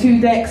today.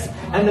 2 decks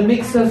and the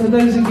mixer. For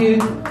those of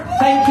you,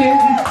 thank you,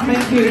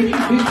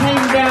 who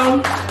came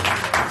down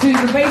to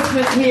the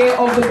basement here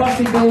of the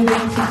Bussy building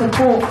to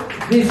support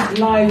this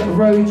live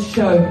road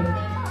show.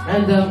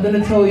 And I'm going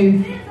to tell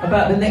you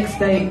about the next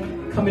date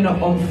coming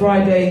up on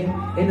Friday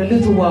in a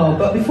little while.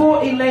 But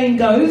before Elayne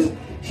goes,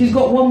 she's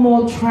got one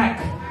more track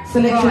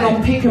selection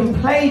on Pick and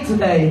Play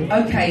today.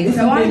 Okay,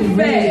 so I'm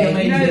fair.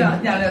 Really no,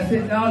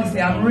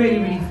 honestly, I'm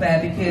really fair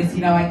because,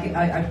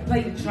 I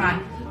played a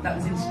track that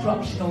was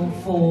instructional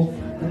for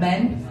the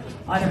men.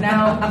 I'm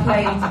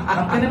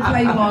going to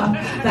play one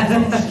that's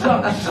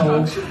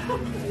instructional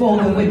for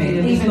the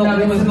women. Even though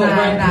it's a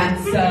man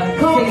that's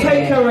can't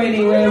take her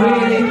anywhere,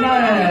 really.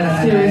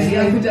 No. Seriously.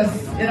 I could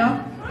just,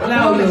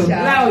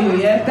 allow you,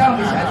 yeah? Don't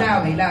be shy.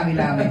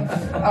 Allow me.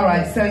 All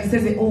right, so it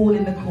says it all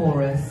in the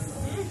chorus.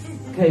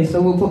 Okay,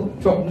 so we'll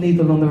drop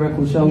needle on the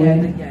record, shall we?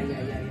 Yeah.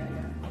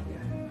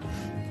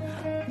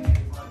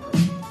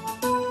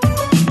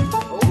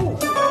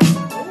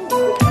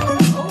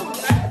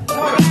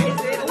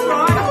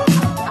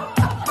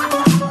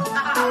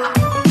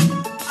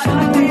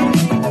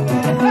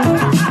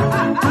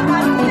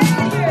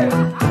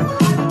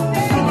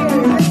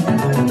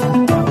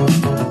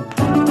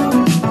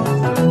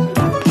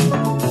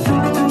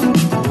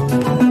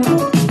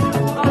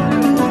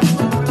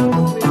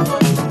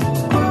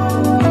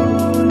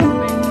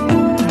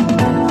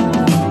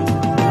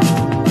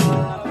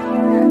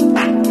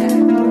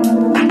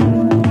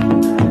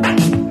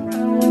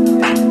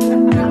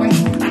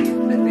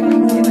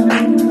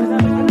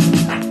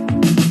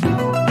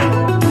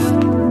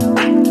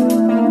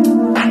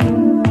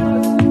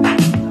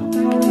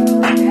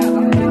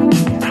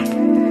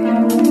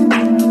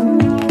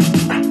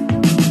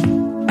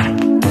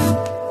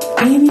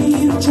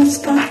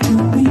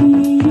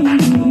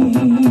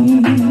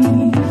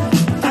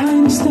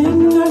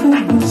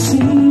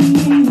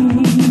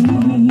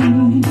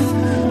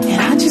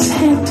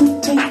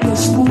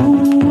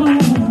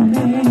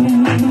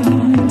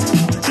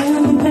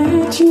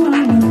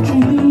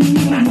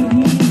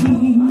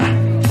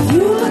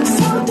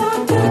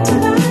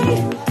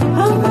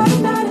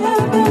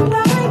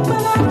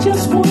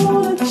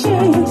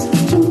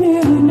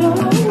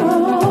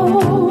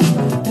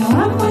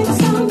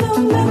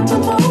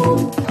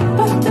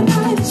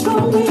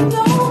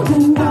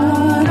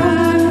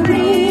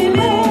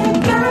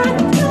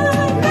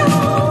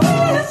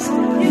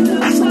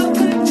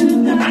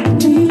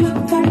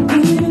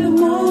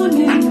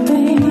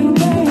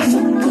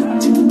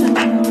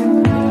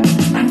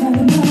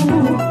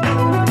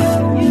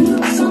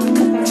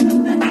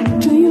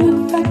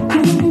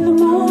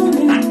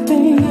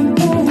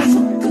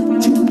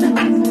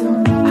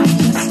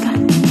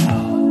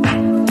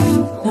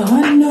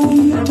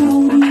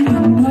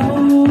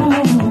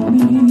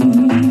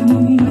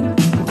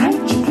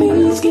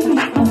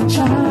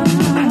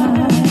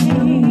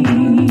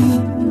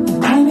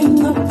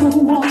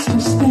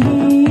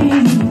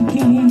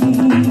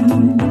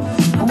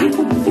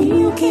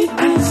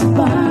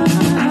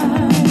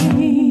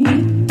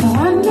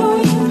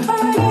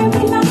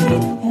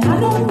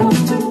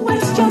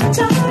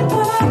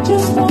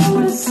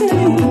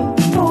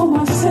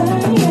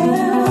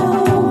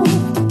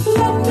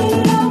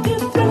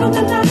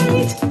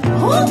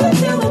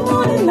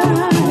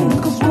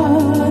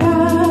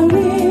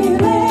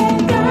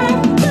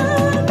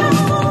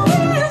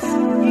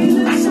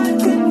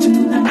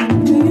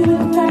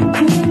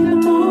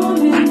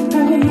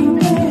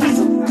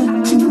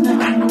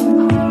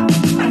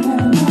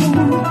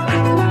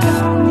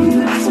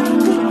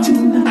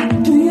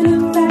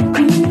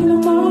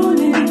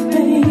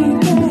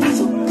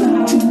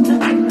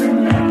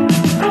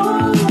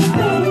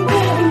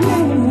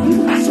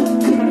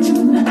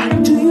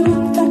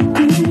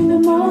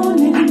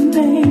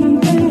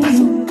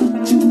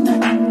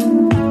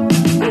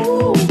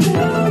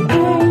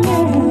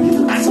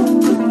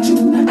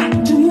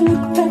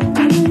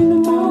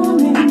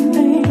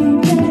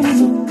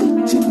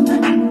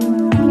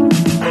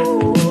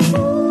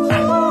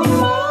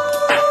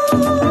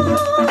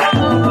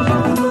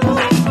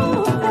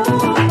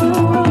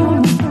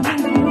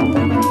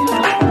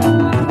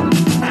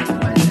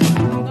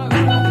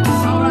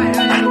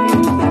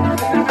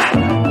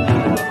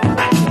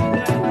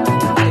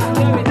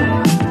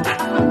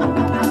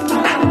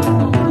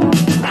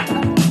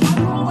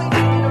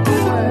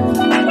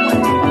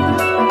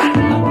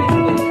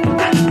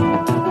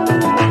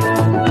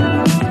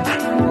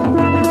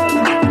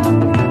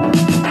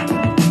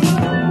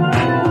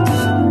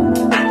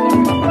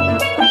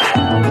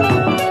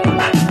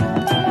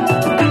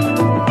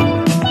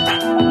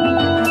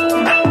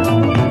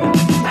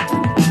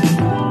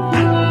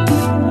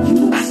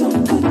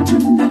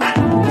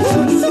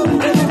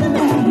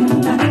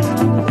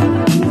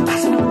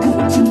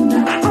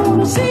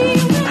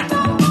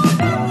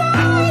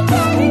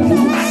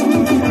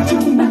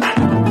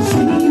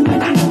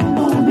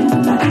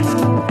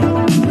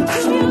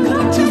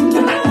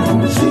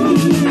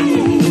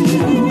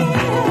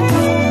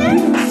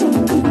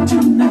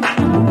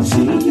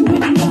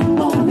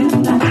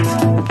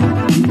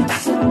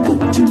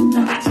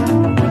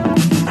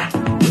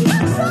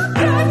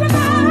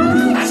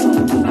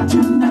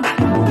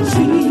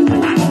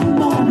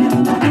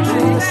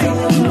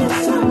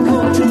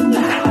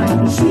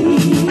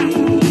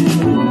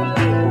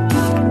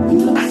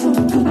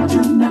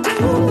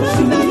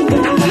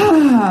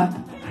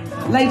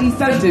 Ladies,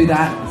 don't do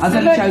that. I was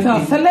only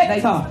joking.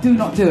 Selector. Do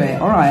not do it,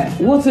 alright?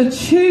 What a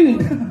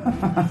tune!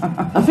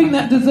 I think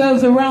that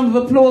deserves a round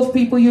of applause,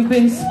 people. You've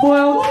been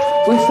spoiled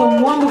with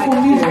some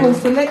wonderful musical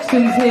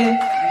selections here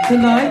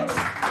tonight.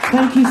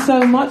 Thank you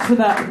so much for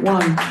that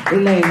one,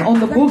 Elayne. On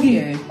the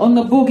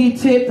boogie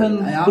tip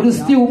and with a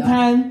steel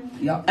pan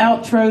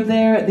outro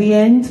there at the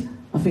end.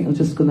 I think I'm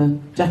just gonna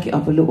jack it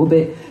up a little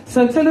bit.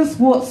 So tell us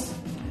what's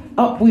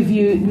up with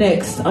you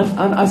next.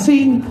 I've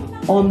seen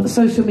on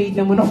social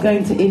media, and we're not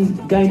going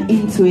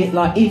into it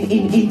like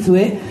into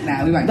it.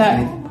 No, we won't.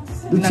 That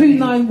the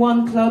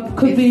 291 Club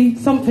could be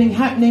something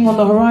happening on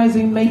the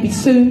horizon, maybe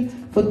soon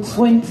for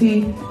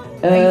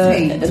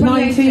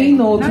 2019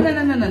 or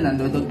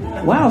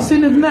no. Wow,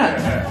 sooner than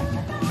that.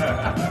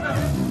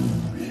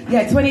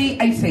 Yeah,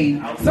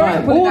 2018.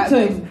 Sorry, Right,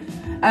 autumn.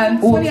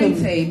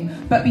 2018.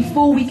 But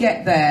before we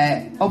get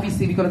there,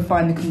 obviously we've got to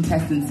find the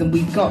contestants, and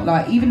we've got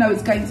like, even though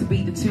it's going to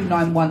be the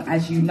 291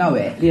 as you know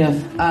it,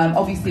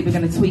 obviously we're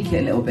going to tweak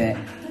it a little bit.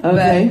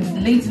 Okay. But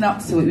leading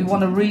up to it, we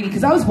want to really,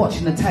 because I was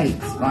watching the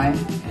tapes, right?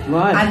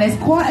 Right. And there's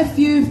quite a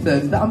few of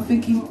them that I'm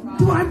thinking,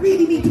 do I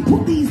really need to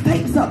put these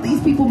tapes up?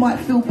 These people might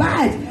feel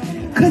bad.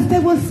 Because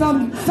there was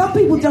some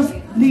people just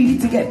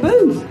needed to get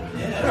booed. Do you know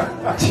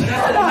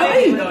what I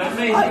mean?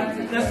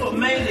 That's what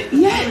made it.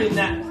 Yeah.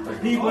 That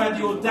people had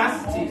the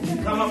audacity to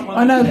come up on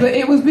I know, but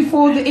it was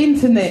before the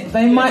internet.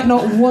 They might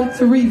not want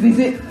to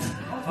revisit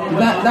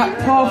that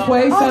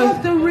pathway. So I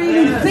have to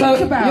really think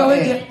about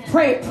it.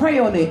 Pray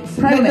on it.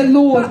 Let the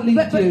Lord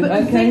lead you. But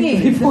Okay.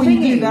 Before you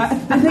do that.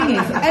 The thing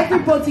is,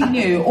 everybody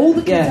knew. All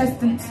the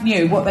contestants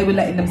knew what they were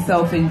letting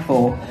themselves in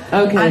for.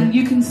 Okay. And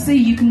you can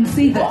see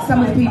that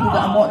some of the people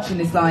that I'm watching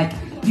is like,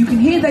 you can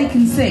hear they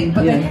can sing,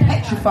 but they're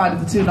petrified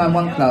of the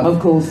 291 Club. Of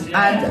course.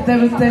 And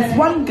there's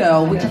one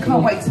girl which I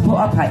can't wait to put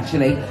up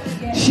actually.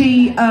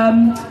 She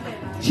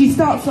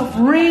starts off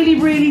really,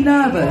 really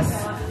nervous,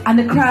 and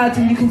the crowd,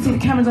 and you can see the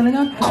cameras on, and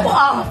go, come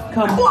on,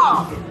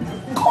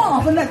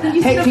 and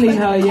you heckling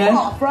her,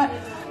 right?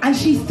 And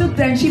she stood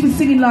there and she was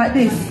singing like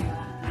this,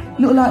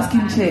 little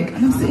light-skinned chick,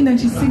 and I'm sitting there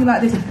and she's singing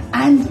like this,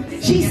 and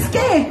she's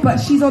scared, but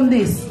she's on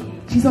this,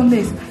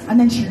 and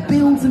then she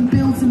builds and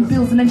builds and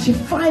builds, and then she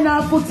find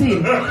her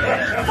footing,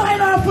 and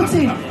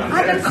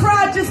the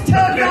crowd just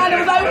turned around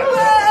and was like,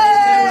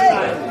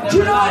 way! Do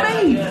you know what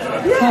I mean?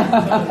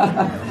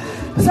 Yeah.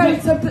 So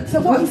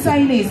what I'm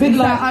saying is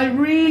that I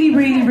really,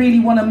 really, really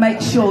want to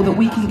make sure that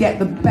we can get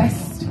the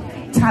best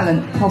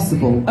talent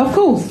possible. Of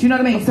course. Do you know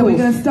what I mean? So we're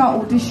going to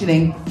start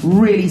auditioning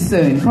really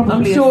soon.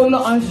 Probably.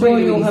 I'm sure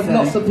you'll have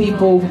lots of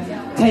people,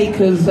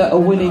 takers that are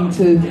willing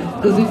to,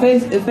 because if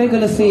they're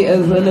going to see it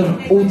as an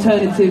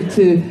alternative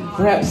to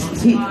perhaps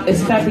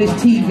established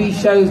TV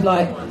shows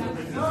like,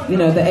 you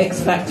know, the X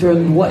Factor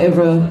and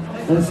whatever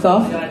and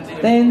stuff,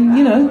 then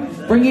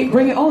bring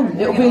it on.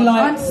 It'll be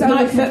like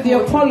nights at the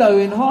Apollo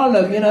in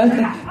Harlem,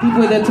 people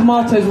with their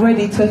tomatoes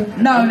ready to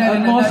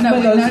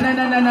marshmallows.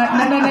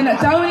 No.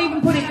 Don't even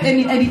put it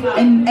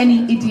in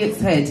any idiot's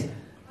head.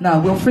 No,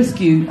 we'll frisk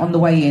you on the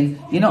way in.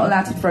 You're not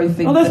allowed to throw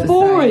things. Oh, that's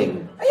boring.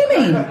 What do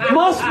you mean?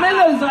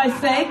 Marshmallows, I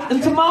said,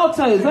 and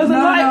tomatoes. Those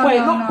are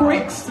lightweight, not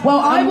bricks. Well,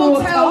 I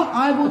will tell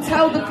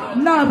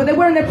but they're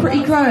wearing their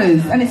pretty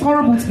clothes, and it's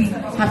horrible to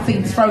have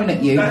things thrown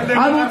at you.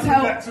 I will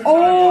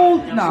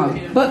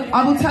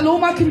tell all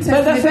my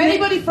contestants, if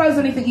anybody throws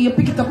anything, you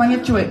pick it up and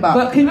you chew it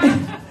back.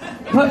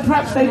 But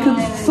perhaps they could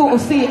sort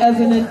of see it as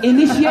an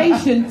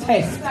initiation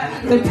test.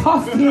 They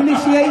passed the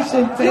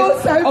initiation test. You're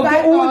so of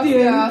bad, the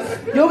audience. Marcia.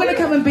 You're going to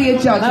come and be a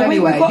judge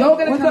anyway. You're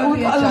going to come and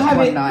be a judge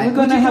one night. We're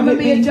going to come and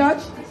be a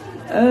judge?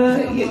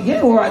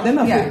 Yeah, all right then.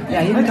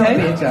 Yeah, you can come and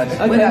be a judge.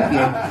 Okay. We'll have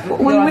you.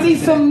 We need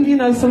some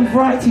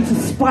variety to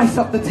spice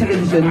up the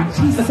television.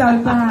 She's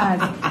so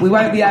bad. We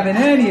won't be having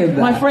any of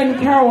that. My friend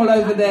Carol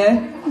over there,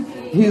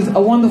 who's a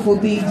wonderful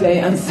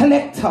DJ and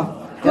selector.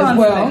 Go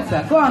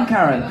on,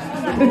 Karen.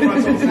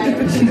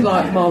 She's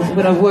like, Miles,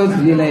 we'll have words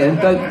with you later.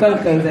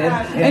 Don't go there.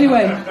 Yeah.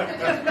 Anyway,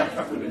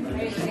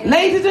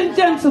 ladies and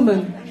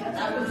gentlemen,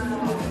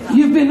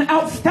 you've been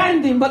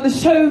outstanding, but the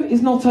show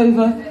is not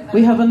over.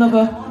 We have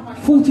another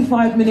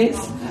 45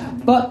 minutes.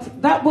 But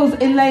that was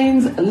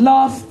Elayne's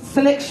last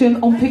selection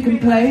on Pick and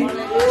Play.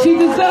 She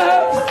deserves,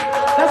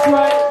 that's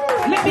right,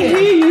 let me hear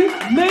you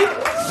make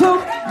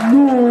some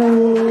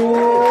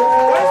noise.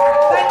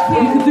 Thank you.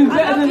 You can do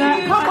better than that.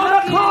 Come on, I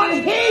can't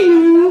hear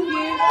you.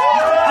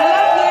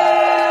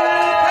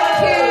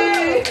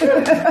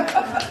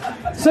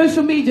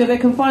 Social media, they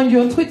can find you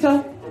on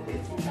Twitter.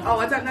 Oh,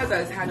 I don't know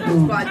those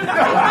handles, but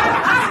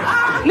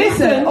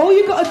listen, all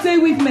you got to do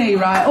with me,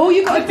 right? All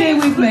you got to do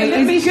with me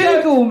is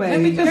Google me.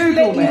 Let me just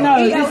let you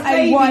know, this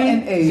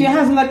lady, she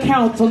has an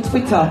account on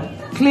Twitter.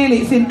 clearly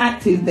it's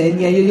inactive then.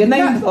 Yeah, your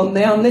name's on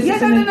there. Unless yeah,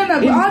 it's no.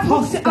 But I've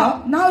hooked it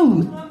up.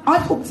 No,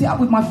 I've hooked it up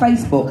with my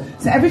Facebook.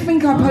 So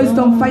everything I post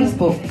on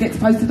Facebook gets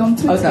posted on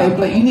Twitter. Okay,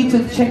 but you need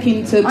to check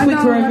into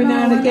Twitter every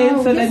now and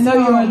again so they know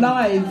you're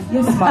alive.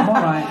 Yes, ma'am. All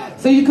right.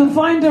 So you can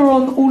find her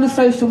on all the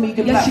social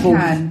media platforms.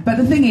 Yes, you can. But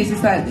the thing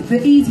is that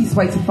the easiest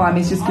way to find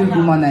me is just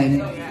Google my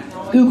name.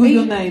 Google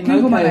your name.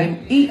 Google my okay.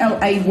 name.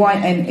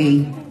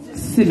 Elayne.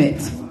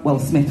 Smith. Well,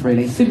 Smith,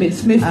 really.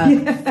 Smith.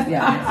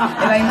 Yeah.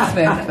 Elayne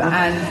Smith.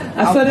 And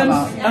I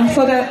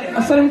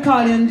saw them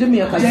calling in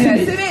Jamaica.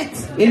 Smith.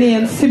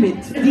 Elayne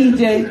Smith.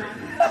 DJ.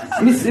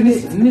 Miss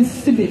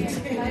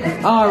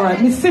Smith. All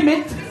right, Miss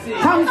Smith.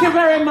 Thank you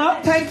very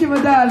much. Thank you,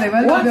 my darling.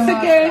 Once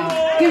again,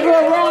 give her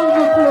a round of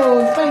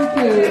applause. Thank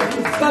you.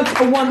 It's such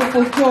a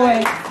wonderful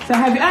joy to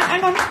have you.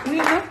 Hang on.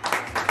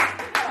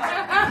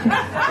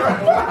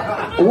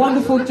 A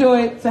wonderful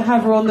joy to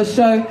have her on the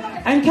show.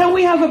 And can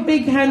we have a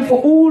big hand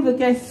for all the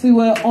guests who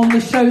were on the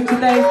show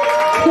today?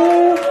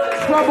 Paul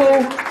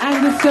Trouble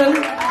Anderson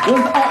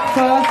was up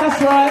first,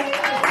 that's right.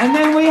 And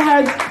then we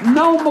had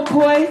Noel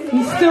McKoy,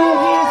 he's still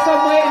here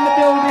somewhere in the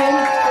building.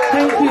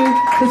 Thank you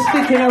for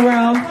sticking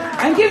around.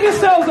 And give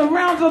yourselves a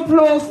round of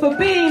applause for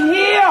being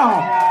here.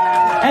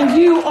 And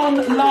you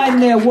online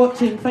there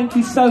watching, thank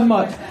you so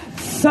much.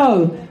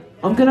 So,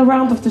 I'm going to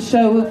round off the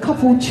show with a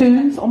couple of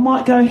tunes. I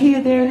might go here,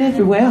 there and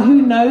everywhere,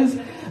 who knows.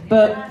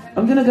 But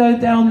I'm going to go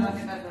down,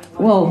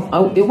 well,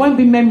 it won't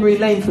be memory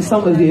lane for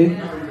some of you.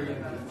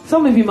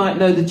 Some of you might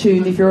know the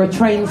tune if you're a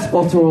train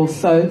spotter or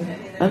so.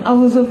 And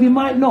others of you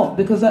might not,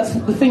 because that's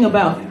the thing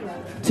about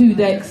 2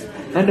 decks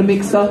and a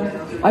mixer.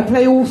 I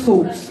play all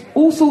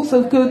sorts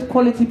of good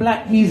quality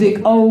black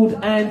music, old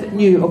and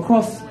new,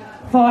 across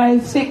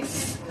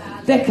 5-6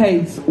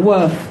 decades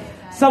worth.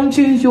 Some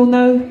tunes you'll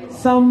know,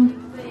 some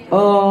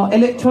are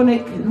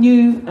electronic,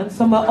 new, and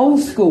some are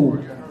old school.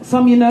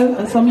 Some you know,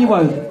 and some you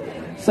won't.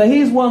 So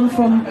here's one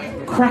from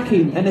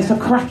Cracking, and it's a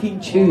cracking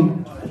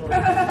tune.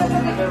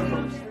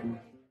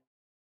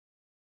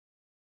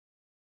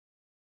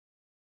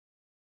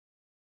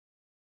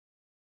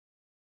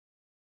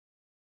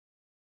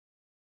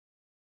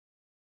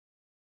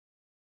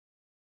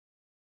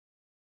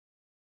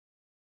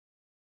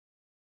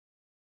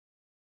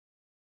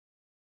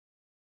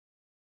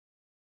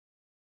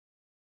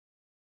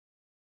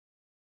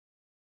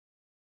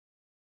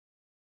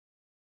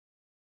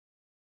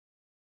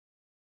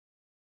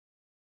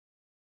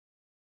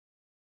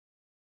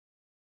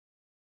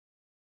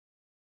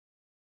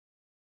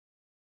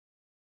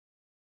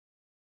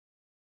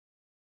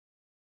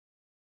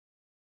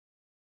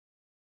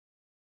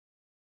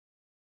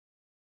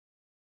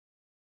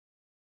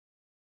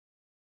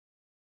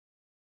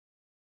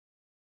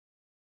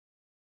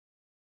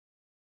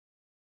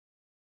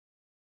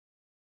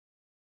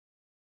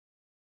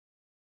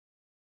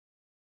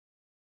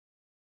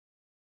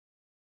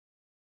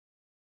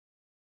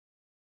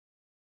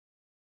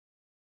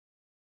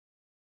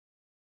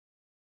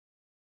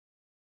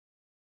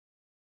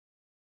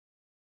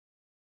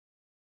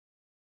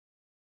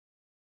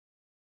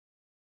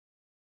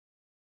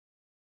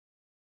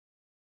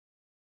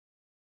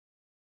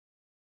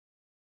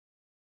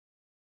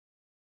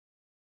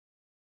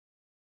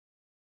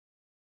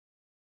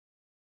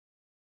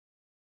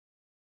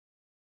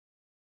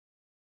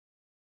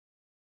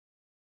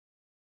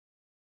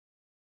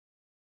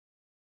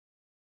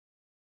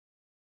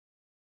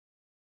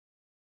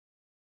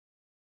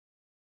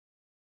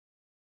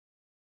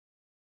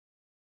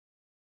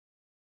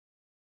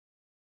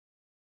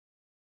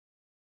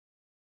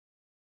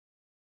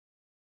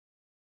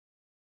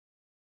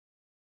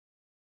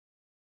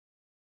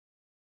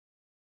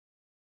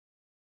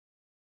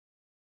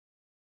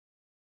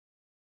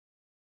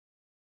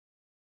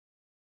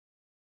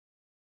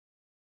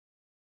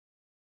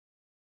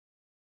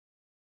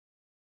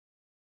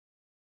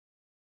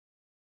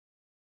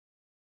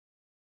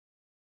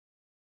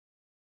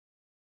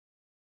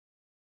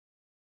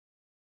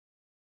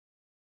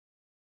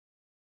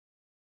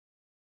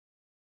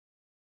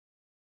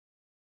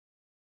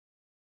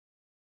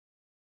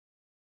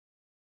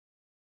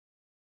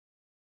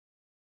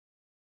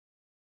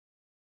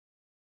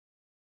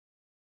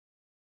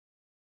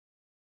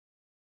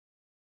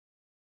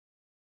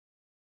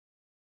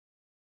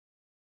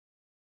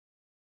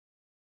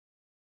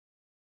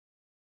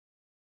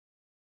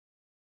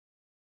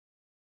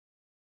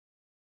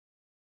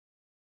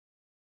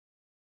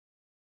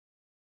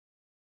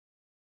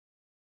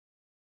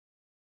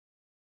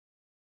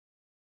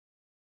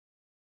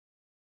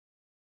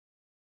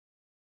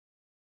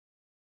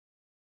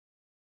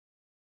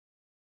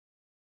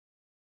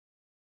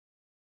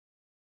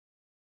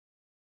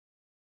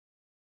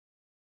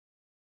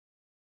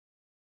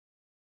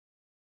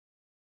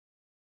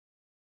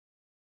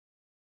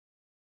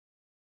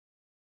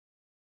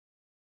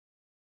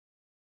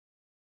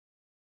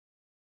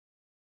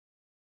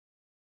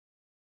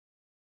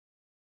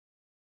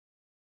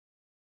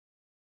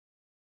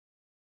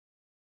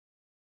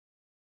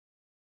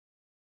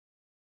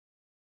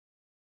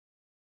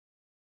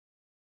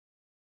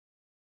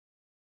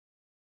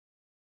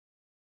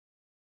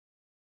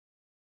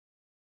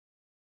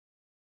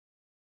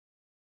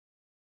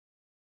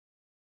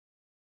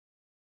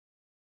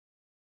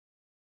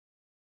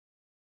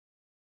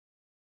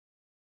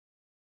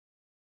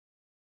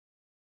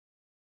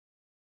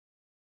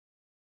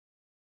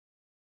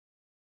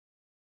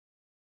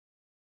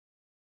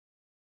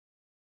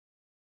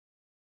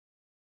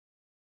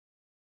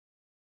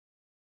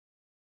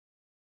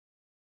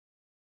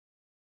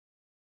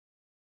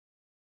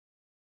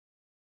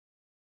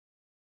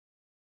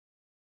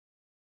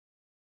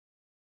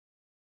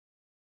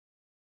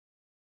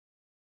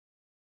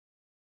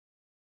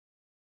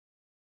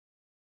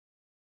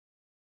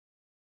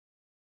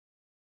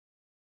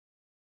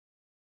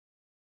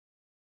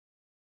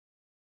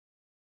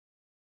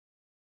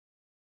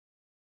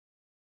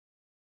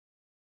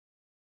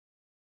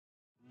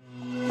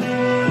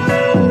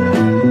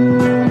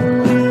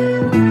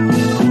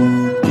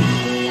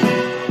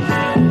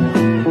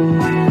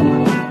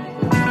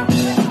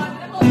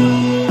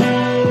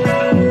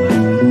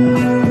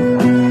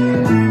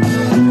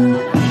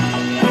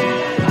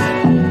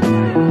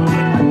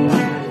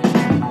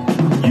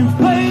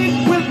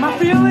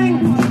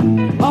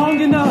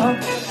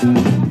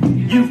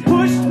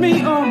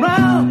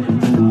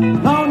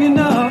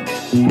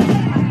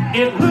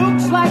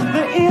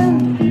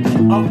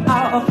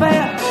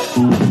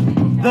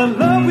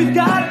 we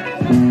got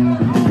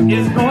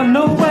is going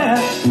nowhere.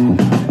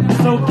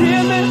 So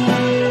give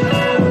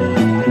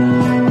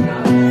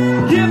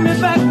me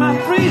back my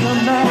freedom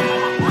now.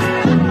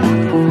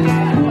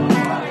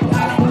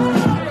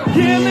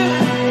 Give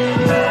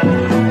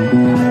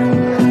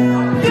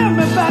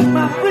me back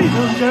my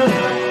freedom, girl.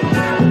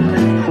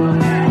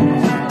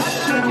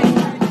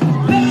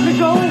 Let me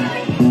go,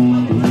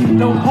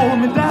 don't hold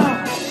me down.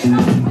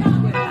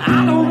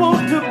 I don't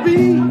want to be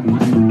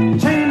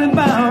chained and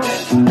bound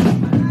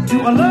to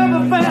a love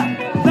affair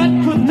that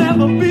could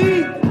never be.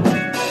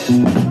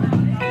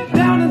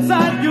 Down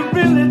inside you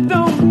really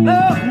don't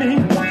love me.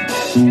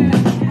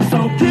 So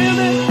give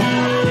me,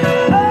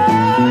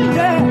 oh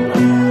yeah,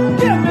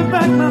 give me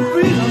back my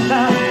freedom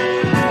now.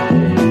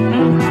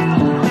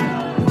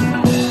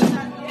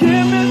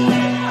 Give me,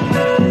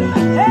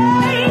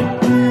 hey,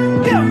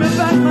 give me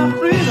back my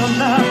freedom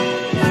now.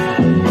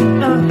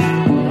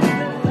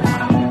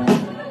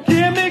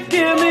 Give me,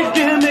 give me,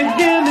 give me,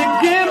 give me,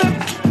 give me.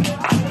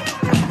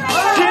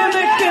 Give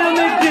me, give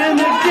me, give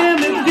me, give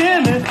me,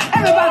 give me.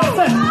 Everybody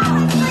say,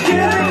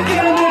 give me,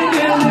 give me,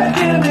 give me,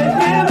 give me,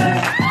 give me.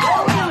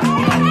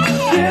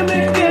 Give me,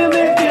 give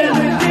me, give me, give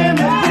me, give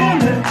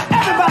me.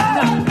 Everybody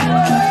say,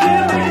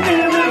 give me,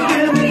 give me,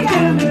 give me,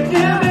 give me,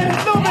 give me.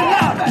 Move it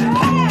loud.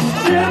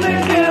 Give me,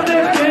 give me,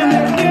 give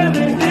me, give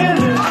me, give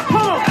me.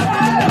 Come on.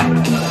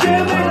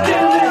 Give me,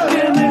 give me,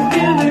 give me,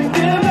 give me,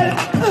 give me.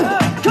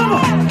 Come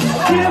on.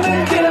 Give me,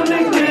 give me,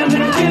 give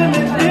me, give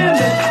me, give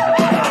me.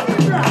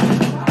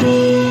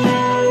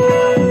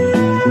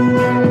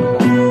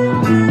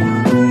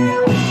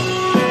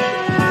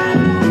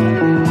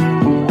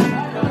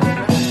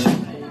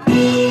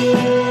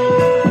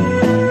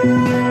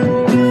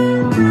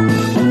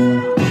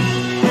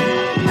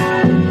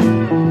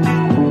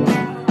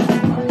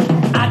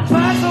 I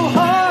tried so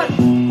hard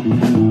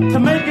to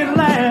make it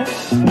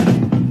last,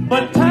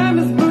 but time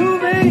is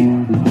moving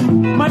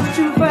much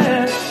too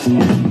fast.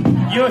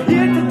 You're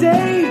here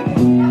today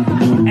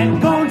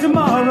and gone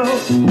tomorrow.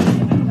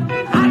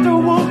 I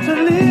don't want to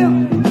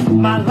live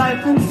my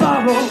life in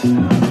sorrow.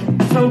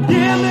 So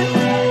give me,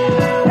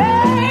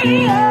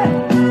 hey, yeah,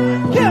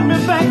 give me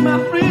back my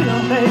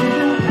freedom, baby.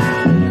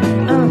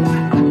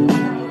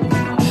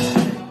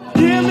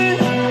 Give me,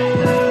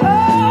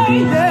 oh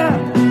yeah,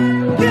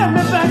 give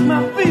me back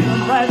my freedom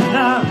right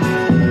now.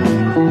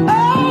 Oh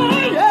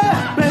yeah,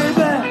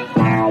 baby.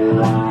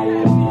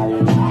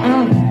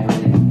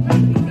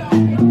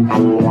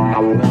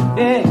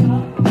 Yeah.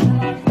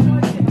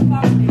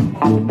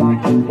 I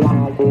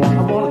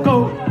wanna go,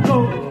 go, go,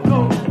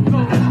 go.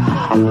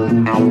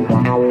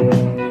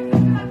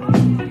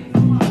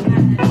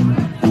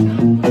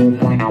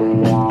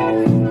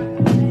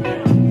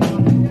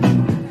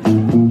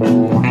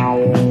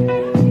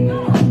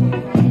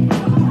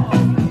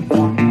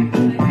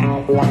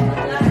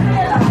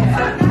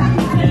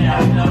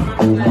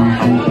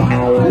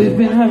 We've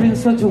been having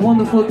such a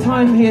wonderful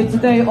time here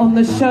today on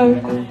the show.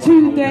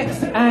 2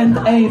 decks and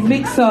a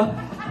mixer.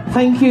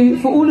 Thank you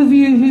for all of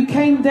you who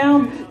came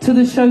down to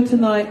the show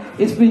tonight.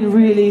 It's been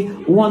really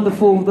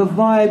wonderful. The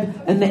vibe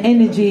and the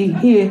energy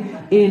here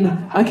in,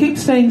 I keep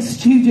saying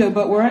studio,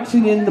 but we're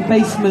actually in the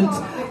basement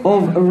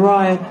of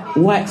Rye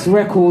Wax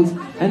Records.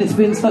 And it's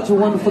been such a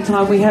wonderful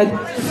time. We had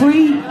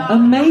 3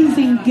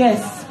 amazing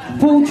guests.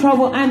 Paul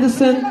Trouble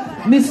Anderson,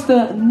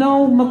 Mr.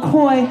 Noel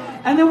McKoy,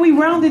 and then we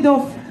rounded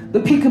off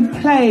the pick and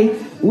play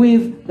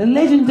with the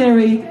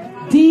legendary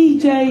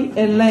DJ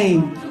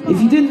Elayne.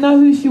 If you didn't know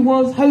who she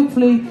was,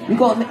 hopefully you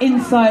got an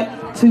insight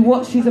to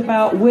what she's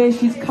about, where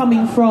she's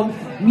coming from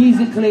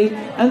musically,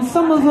 and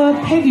some of her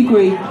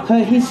pedigree,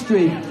 her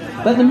history.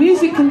 But the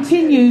music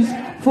continues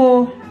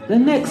for the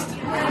next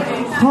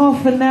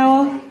half an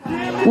hour,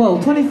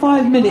 well,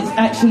 25 minutes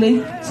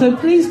actually, so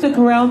please stick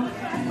around.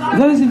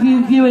 Those of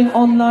you viewing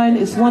online,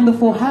 it's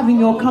wonderful having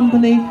your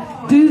company.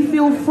 Do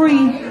feel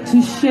free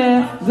to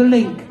share the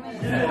link.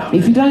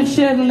 If you don't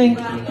share the link,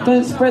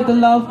 don't spread the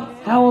love.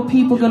 How are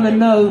people going to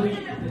know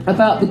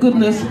about the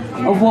goodness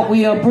of what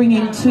we are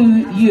bringing to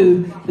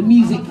you, the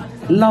music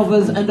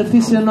lovers and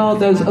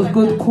aficionados of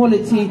good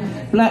quality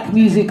black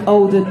music,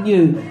 old and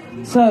new?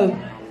 So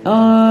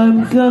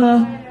I'm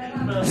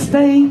gonna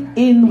stay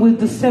in with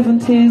the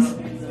 70s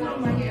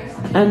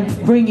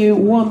and bring you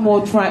one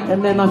more track,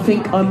 and then I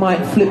think I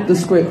might flip the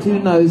script, who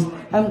knows.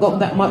 Haven't got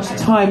that much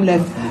time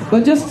left.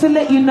 But just to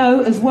let you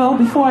know as well,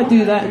 before I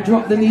do that and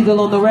drop the needle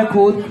on the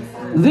record,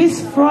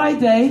 this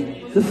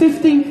Friday, the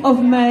 15th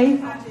of May,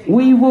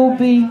 we will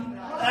be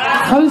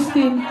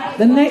hosting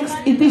the next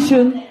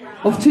edition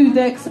of 2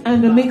 Decks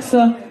and a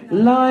Mixer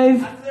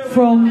live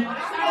from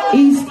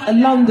East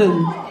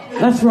London.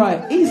 That's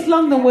right, East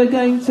London. We're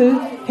going to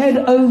head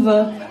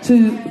over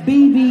to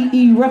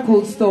BBE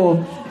Record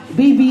Store.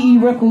 BBE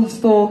Record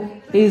Store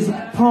is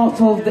part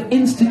of the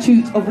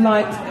Institute of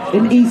Light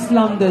in East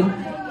London.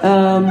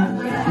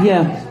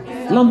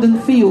 London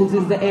Fields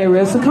is the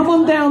area. So come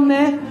on down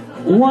there,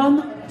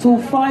 1 till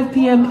 5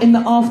 p.m. in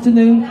the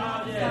afternoon.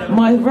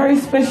 My very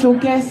special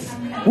guest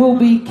will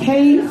be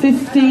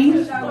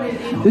K15,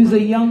 who's a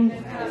young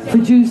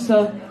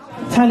producer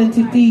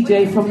talented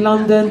DJ from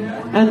London,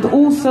 and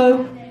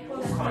also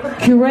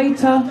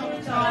curator,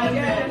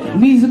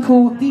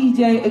 musical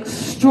DJ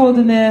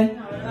extraordinaire,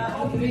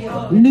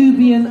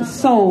 Nubian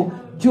Soul,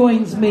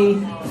 joins me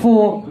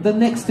for the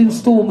next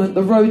instalment,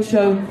 the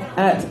roadshow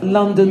at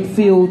London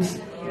Fields,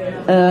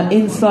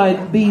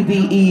 inside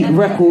BBE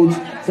Records.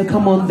 So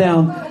come on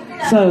down.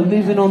 So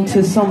moving on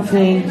to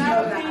something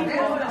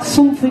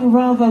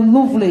rather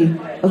lovely,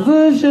 a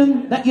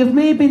version that you've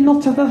maybe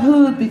not ever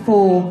heard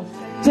before.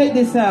 Check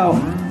this out.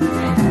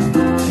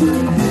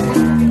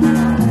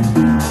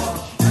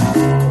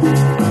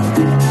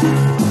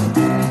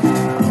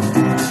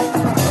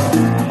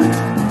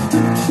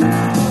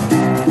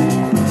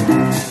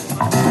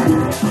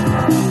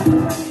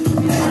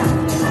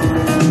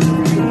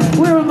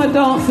 Where are my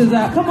dancers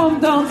at? Come on,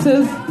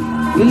 dancers.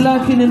 You're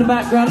lurking in the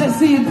background. Let's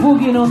see you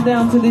boogieing on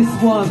down to this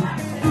one.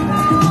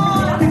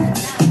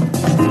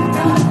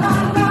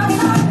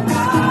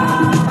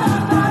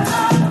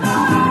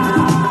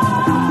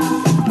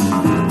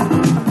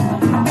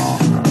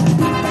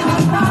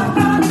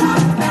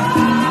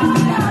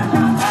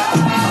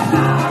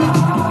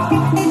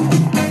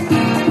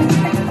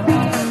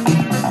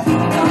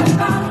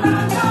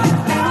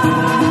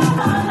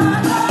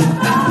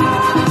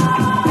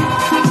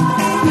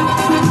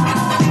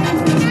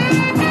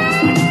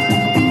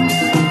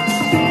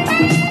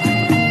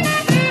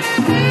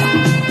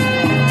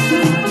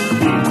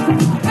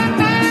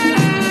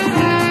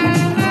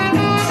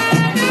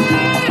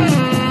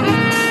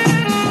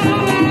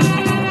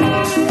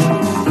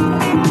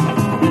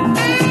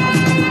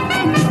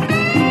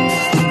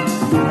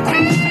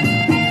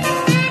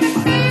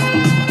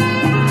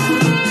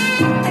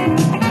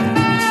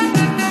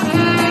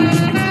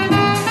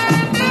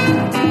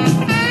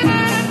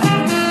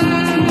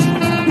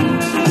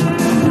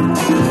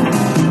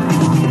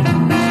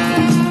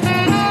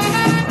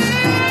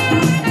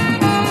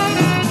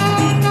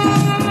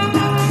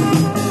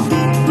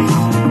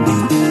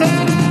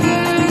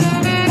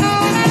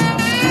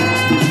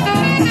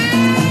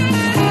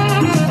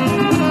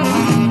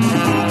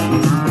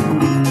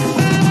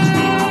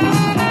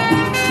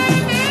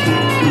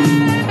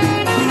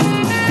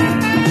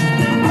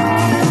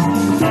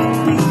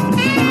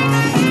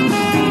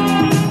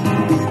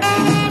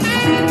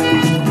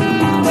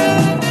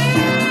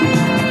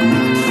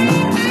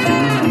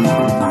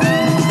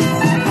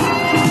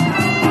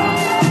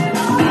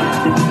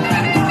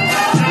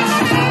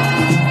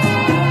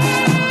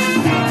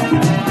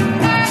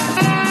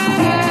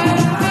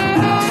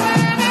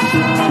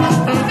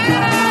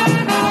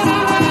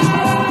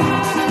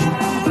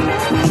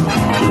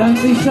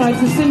 Don't be shy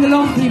to sing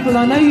along, people.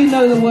 I know you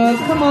know the words.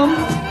 Come on. I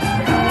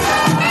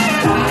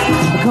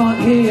can't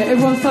hear you.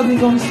 Everyone's suddenly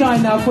gone shy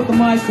now. Put the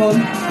mic on.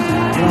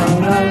 La,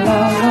 la,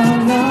 la, la,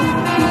 la.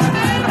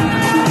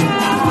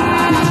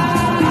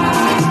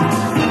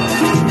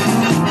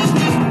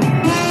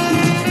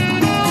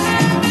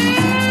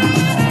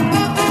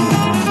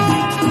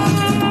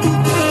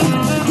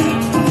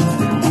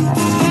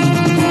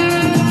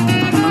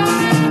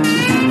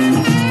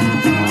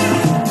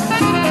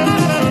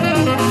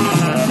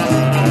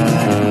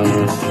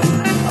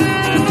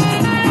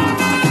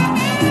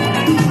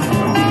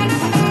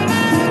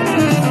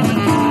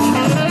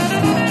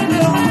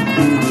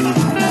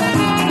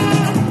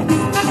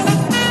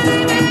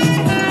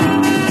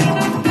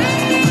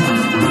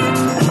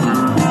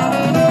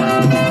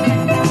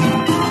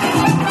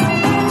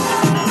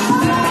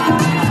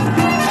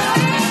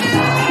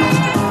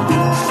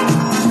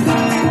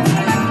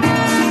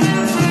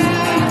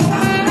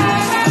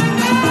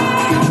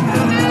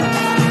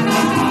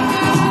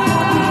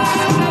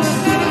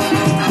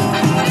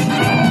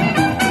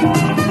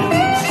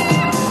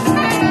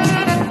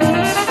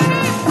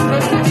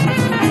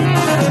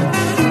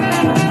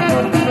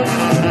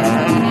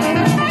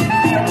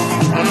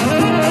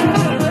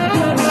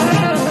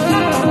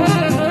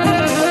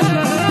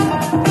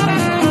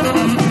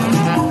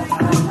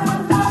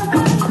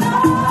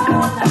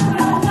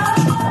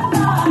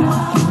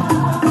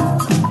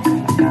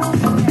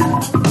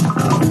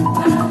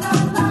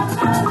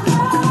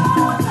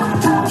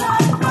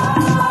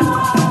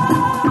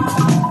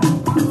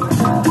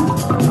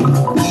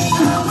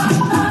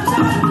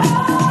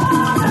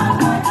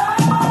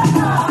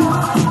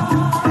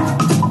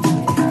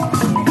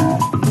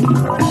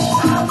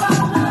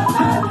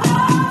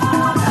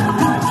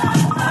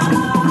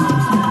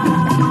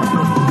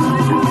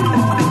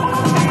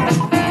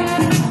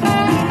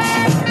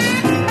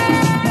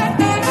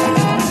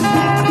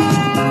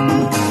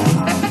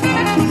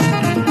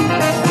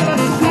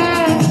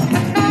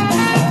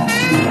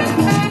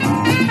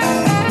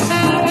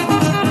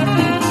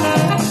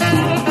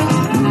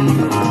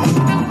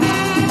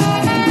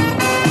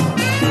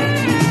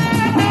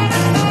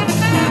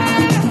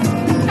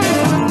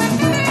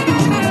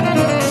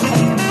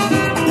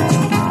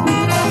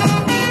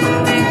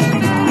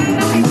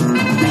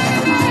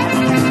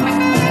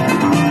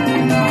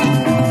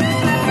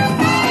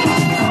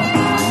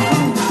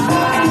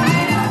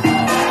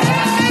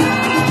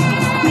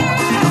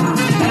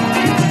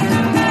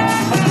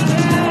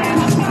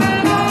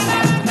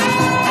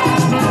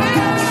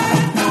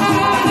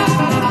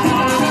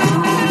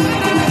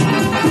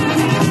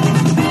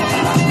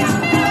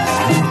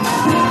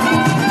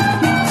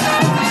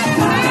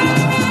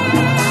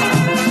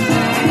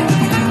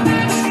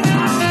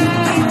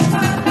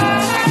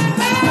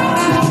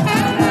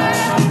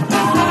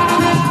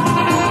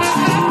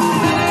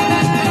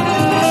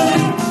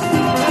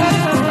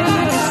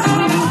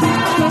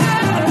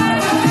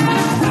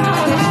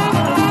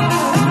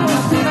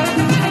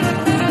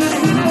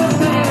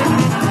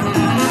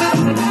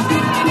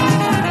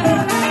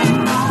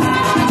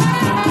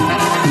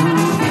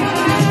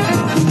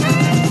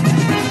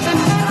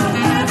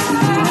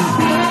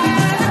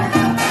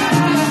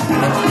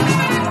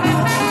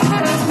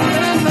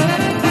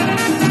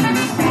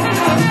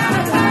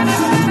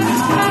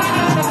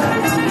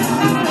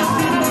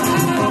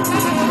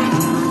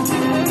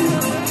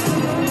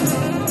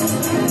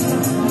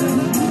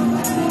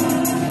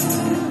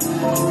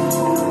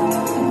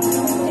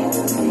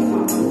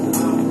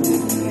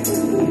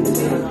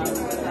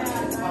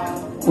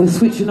 We're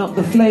switching up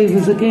the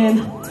flavours again.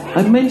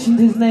 I mentioned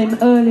his name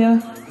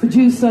earlier.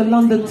 Producer,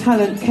 London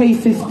talent,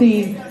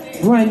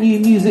 K15. Brand new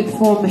music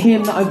from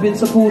him that I've been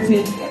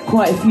supporting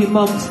quite a few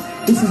months.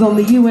 This is on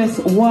the US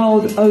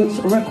Wild Oats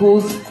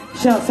Records.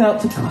 Shouts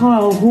out to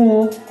Kyle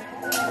Hall.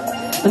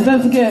 And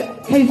don't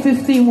forget,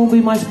 K15 will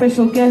be my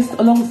special guest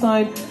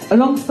alongside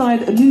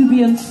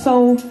Nubian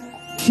Soul.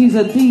 She's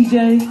a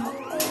DJ,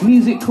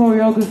 music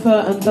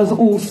choreographer, and does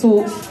all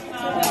sorts.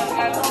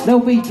 They'll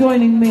be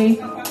joining me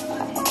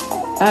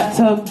at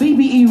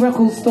BBE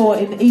Record Store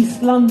in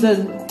East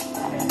London.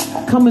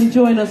 Come and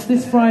join us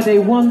this Friday,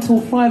 1 till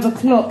 5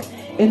 o'clock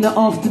in the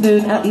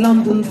afternoon at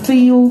London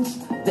Fields.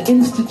 The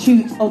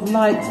Institute of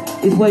Light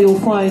is where you'll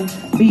find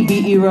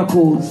BBE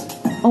Records.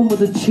 On with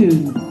the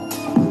tune.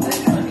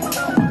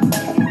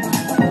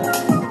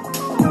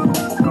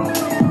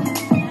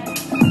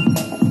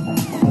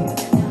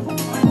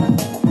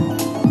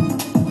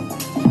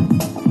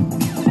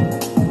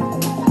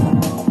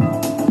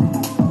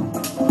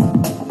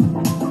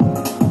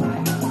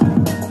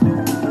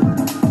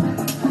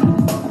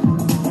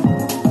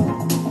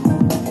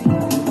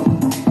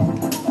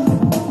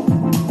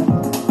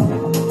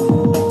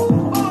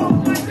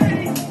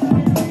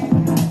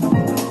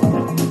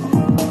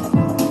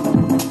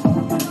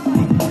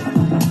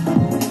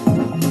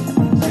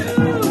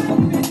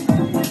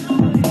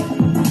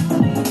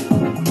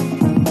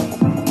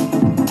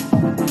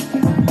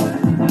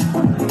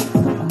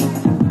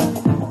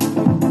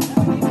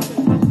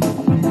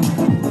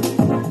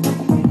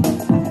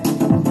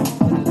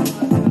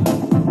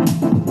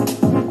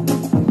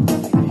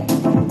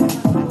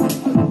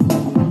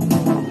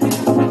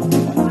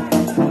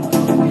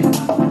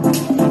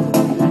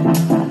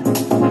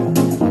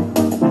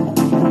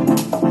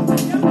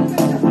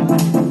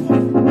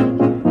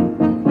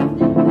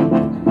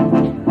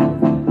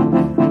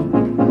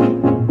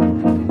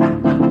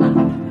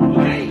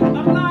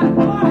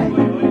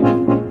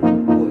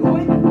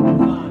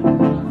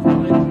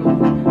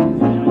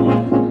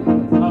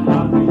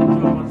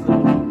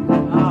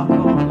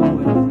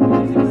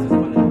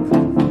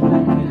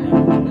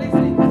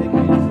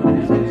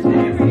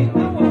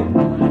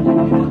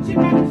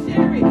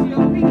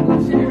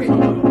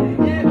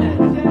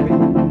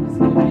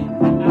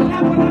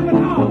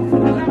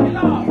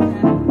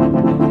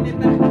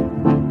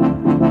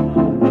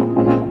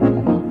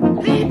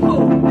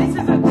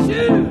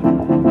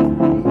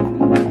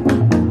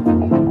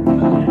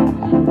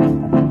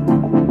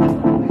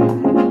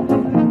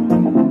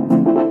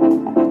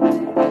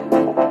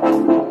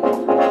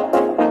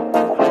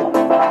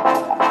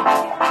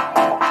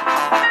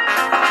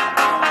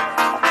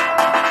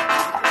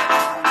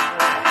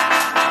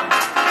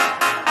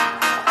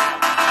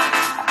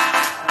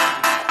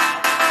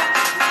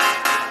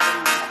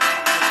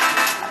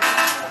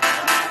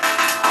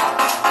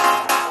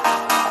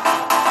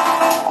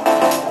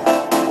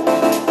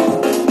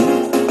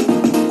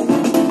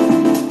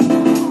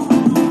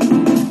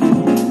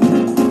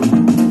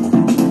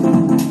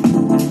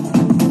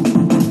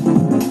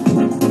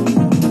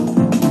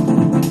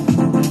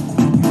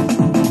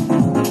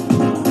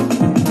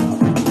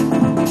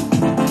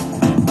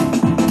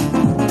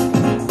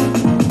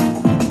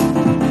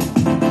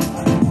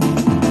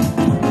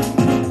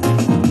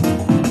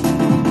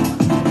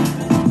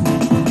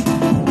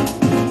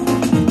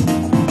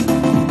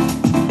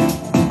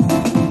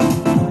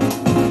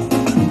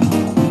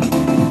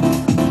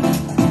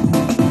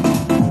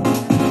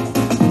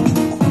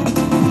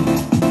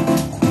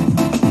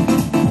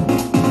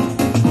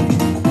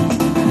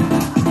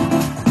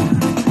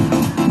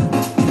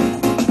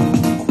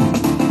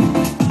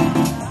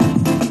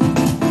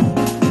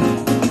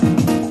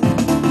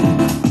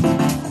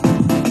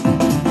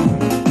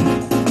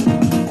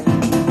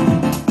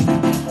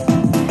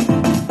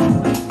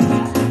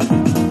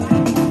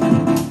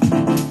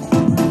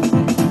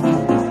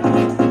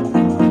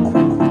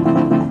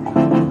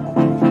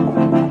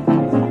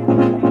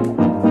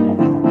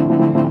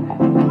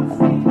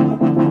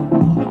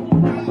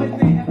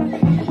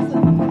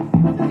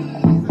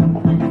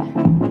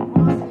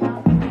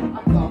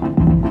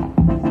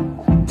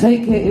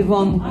 Take care,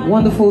 Yvonne.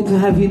 Wonderful to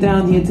have you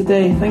down here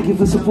today. Thank you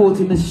for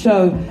supporting the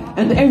show.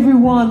 And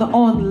everyone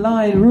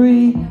online,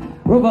 Ree,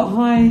 Robert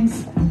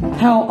Hines,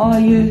 how are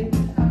you?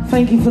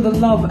 Thank you for the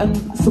love and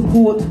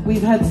support.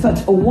 We've had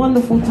such a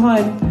wonderful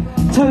time.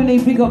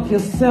 Tony, big up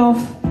yourself.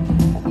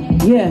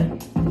 Yeah,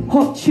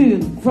 hot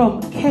tune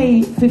from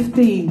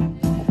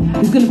K15.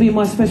 He's going to be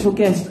my special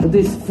guest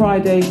this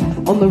Friday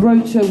on the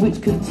roadshow, which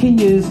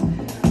continues.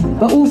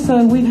 But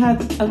also, we've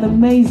had an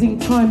amazing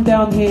time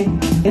down here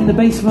in the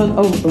basement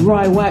of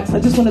Rye Wax. I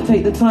just want to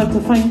take the time to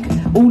thank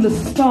all the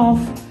staff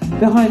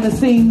behind the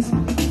scenes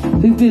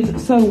who've been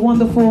so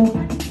wonderful.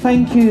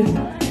 Thank you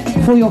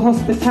for your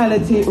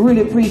hospitality.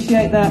 Really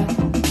appreciate that.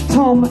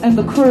 Tom and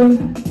the crew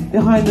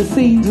behind the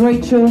scenes,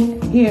 Rachel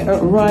here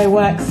at Rye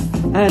Wax,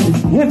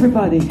 and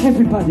everybody.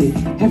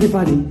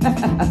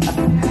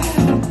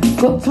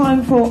 Got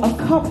time for a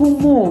couple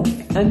more,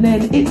 and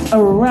then it's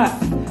a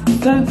wrap.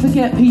 Don't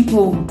forget,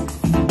 people,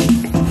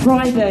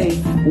 Friday,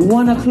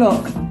 1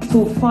 o'clock,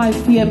 till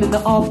 5 p.m. in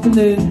the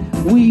afternoon.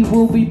 We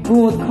will be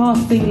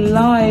broadcasting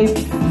live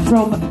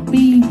from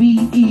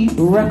BBE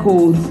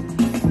Records.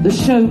 The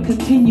show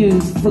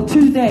continues for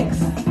 2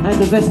 decks and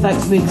the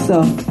Vestax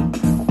mixer.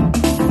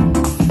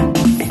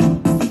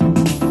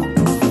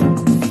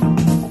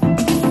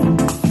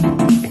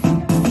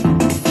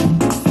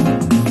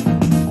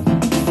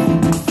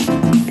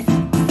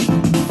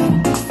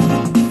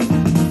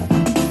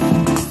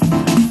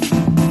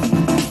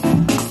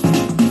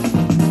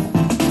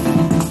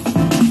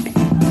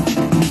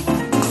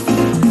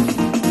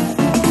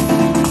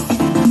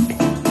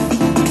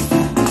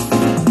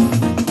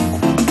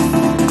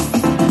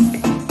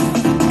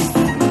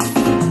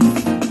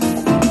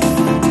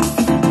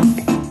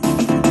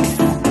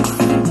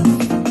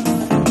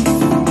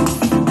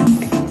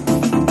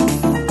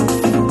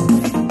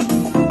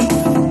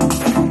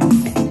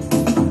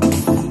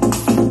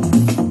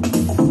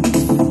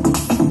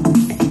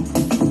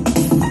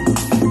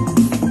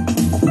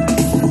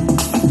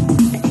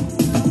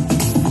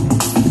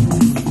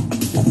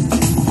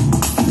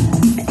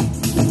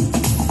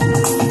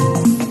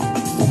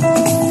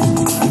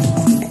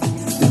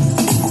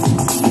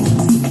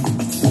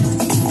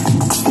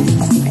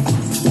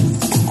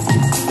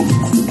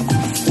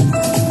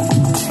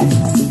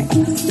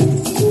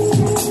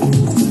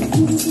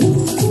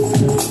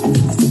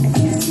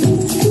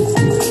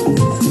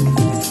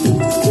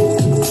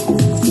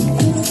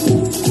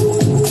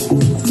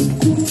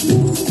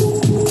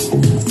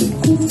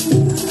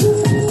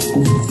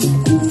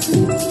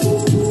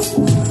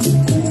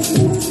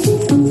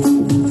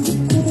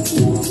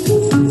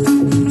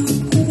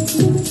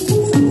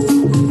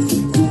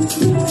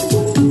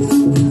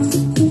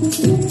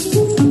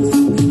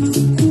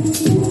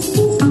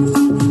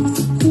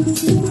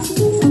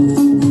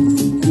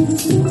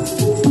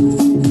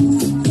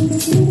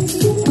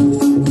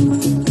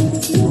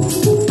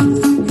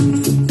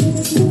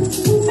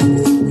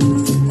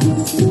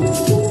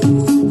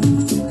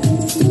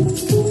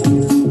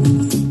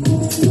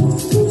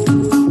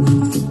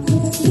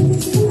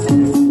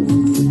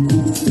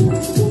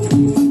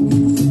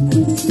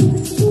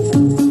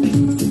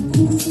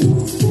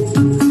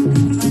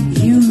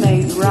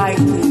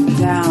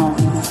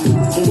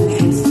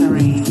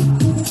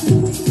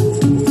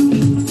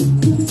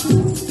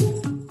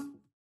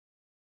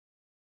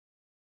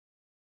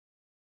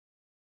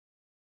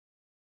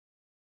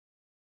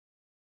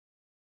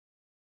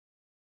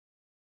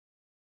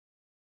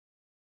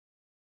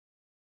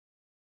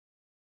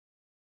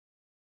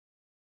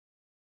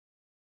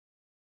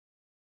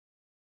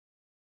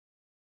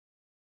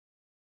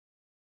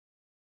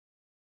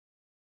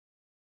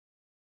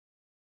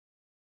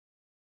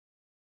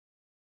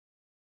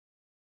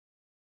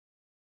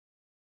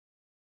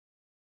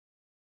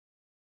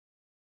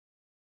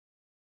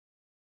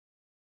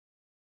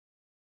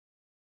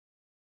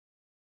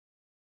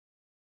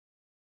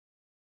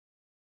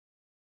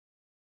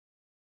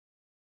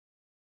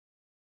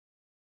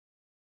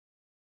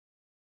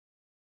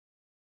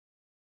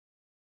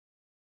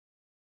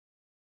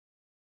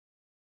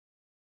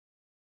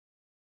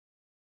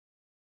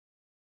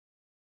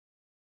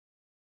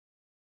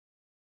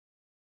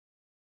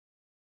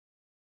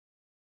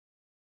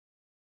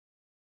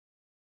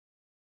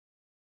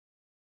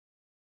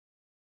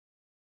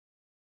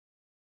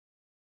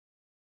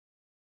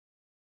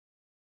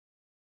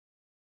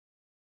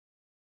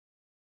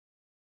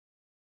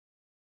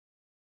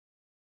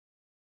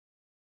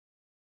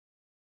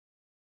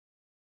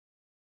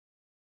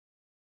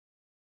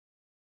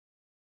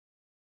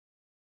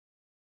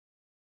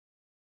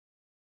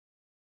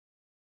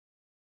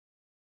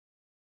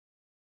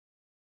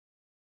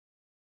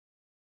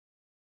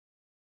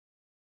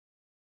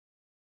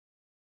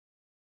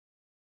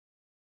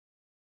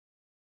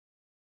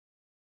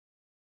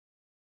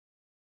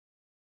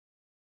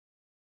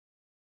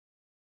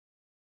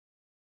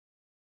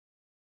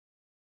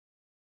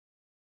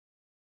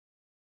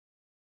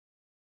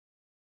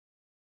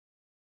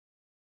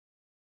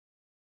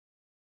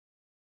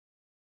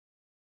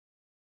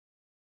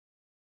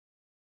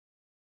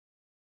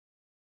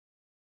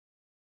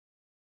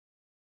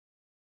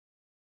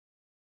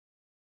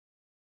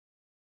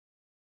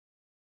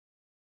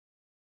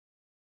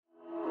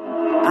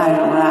 I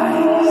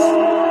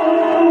rise.